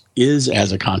is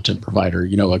as a content provider.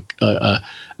 A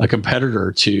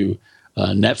competitor to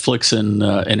Netflix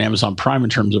and Amazon Prime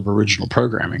in terms of original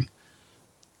programming.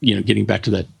 Getting back to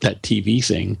that TV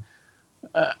thing.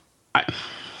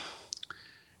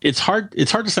 It's hard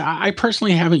to say. I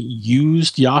personally haven't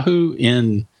used Yahoo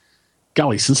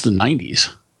since the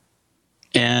 90s.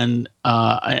 And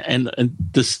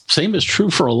the same is true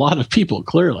for a lot of people,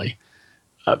 clearly.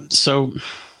 So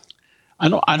I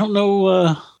don't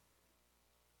know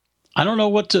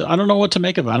what to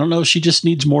make of it. I don't know if she just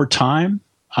needs more time,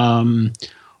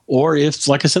 or if,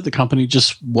 like I said, the company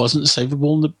just wasn't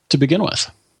savable to begin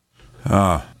with.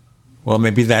 Well,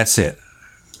 maybe that's it.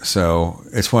 So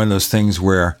it's one of those things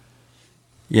where,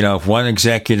 if one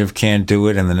executive can't do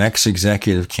it and the next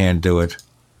executive can't do it,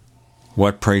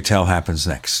 what, pray tell, happens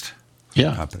next?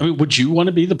 Yeah. I mean, would you want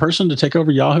to be the person to take over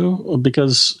Yahoo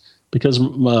because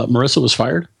Marissa was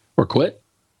fired or quit?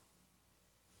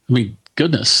 I mean,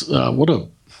 goodness, what a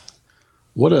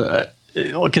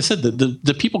like I said,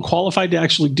 the people qualified to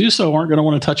actually do so aren't going to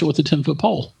want to touch it with a 10-foot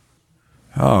pole.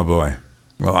 Oh, boy.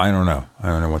 Well, I don't know. I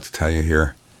don't know what to tell you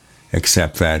here,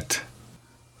 except that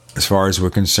as far as we're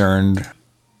concerned,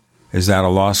 is that a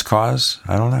lost cause?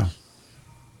 I don't know.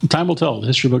 Time will tell. The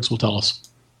history books will tell us.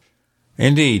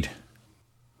 Indeed.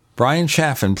 Brian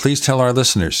Chaffin, please tell our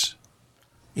listeners,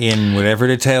 in whatever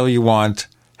detail you want,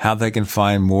 how they can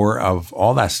find more of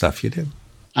all that stuff you do.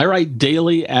 I write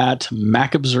daily at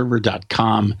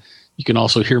macobserver.com. You can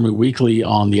also hear me weekly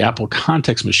on the Apple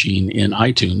Context Machine in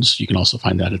iTunes. You can also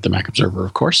find that at the Mac Observer,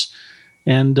 of course.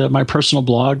 And my personal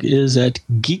blog is at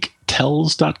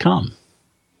geektells.com.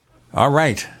 All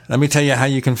right. Let me tell you how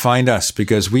you can find us,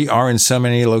 because we are in so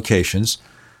many locations.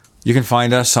 You can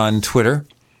find us on Twitter,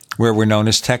 where we're known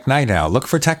as Tech Night Owl. Look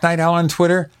for Tech Night Owl on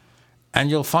Twitter, and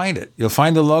you'll find it. You'll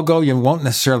find the logo. You won't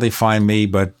necessarily find me,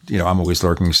 but, I'm always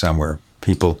lurking somewhere.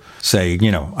 People say,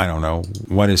 I don't know,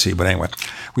 what is he? But anyway,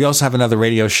 we also have another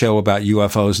radio show about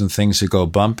UFOs and things that go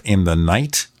bump in the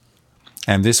night.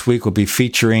 And this week we'll be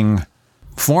featuring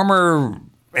former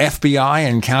FBI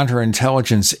and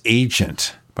counterintelligence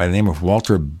agent by the name of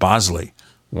Walter Bosley.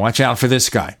 Watch out for this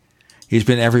guy. He's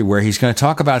been everywhere. He's going to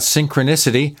talk about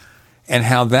synchronicity and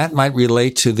how that might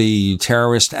relate to the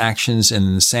terrorist actions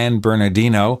in San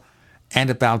Bernardino and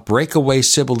about breakaway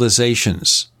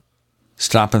civilizations.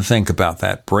 Stop and think about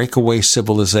that. Breakaway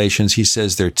civilizations. He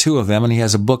says there are 2 of them, and he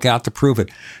has a book out to prove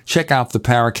it. Check out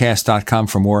theparacast.com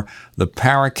for more.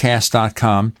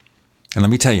 Theparacast.com. And let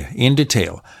me tell you in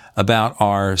detail about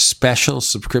our special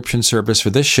subscription service for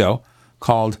this show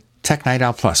called Tech Night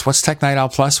Owl Plus. What's Tech Night Owl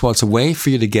Plus? Well, it's a way for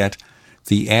you to get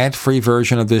the ad-free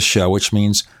version of this show, which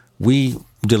means we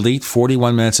delete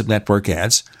 41 minutes of network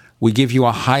ads. We give you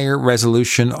a higher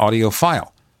resolution audio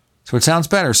file. So it sounds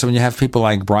better. So when you have people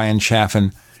like Brian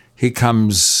Chaffin, he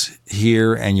comes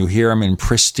here and you hear him in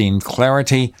pristine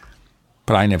clarity,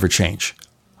 but I never change.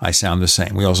 I sound the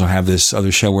same. We also have this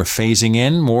other show we're phasing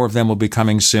in. More of them will be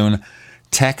coming soon.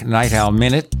 Tech Night Owl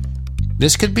Minute.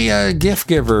 This could be a gift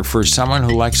giver for someone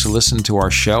who likes to listen to our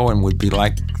show and would be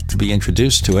like to be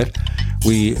introduced to it.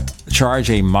 We charge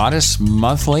a modest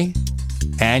monthly,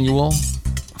 annual,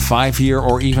 5-year,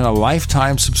 or even a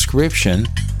lifetime subscription.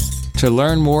 To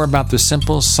learn more about the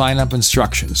simple sign-up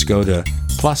instructions, go to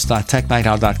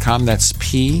plus.technightowl.com. That's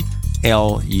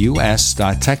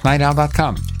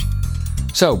plus.technightowl.com.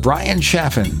 So, Brian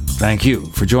Chaffin, thank you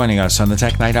for joining us on the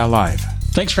Tech Night Owl Live.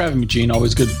 Thanks for having me, Gene.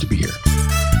 Always good to be here.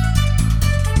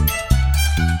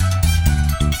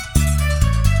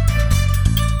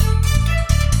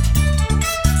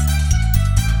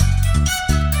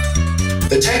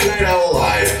 The Tech Night Owl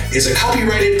Live is a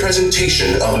copyrighted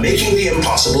presentation of Making the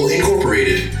Impossible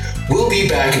Incorporated. We'll be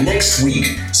back next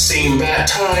week. Same bat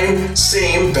time,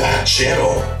 same bat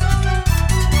channel.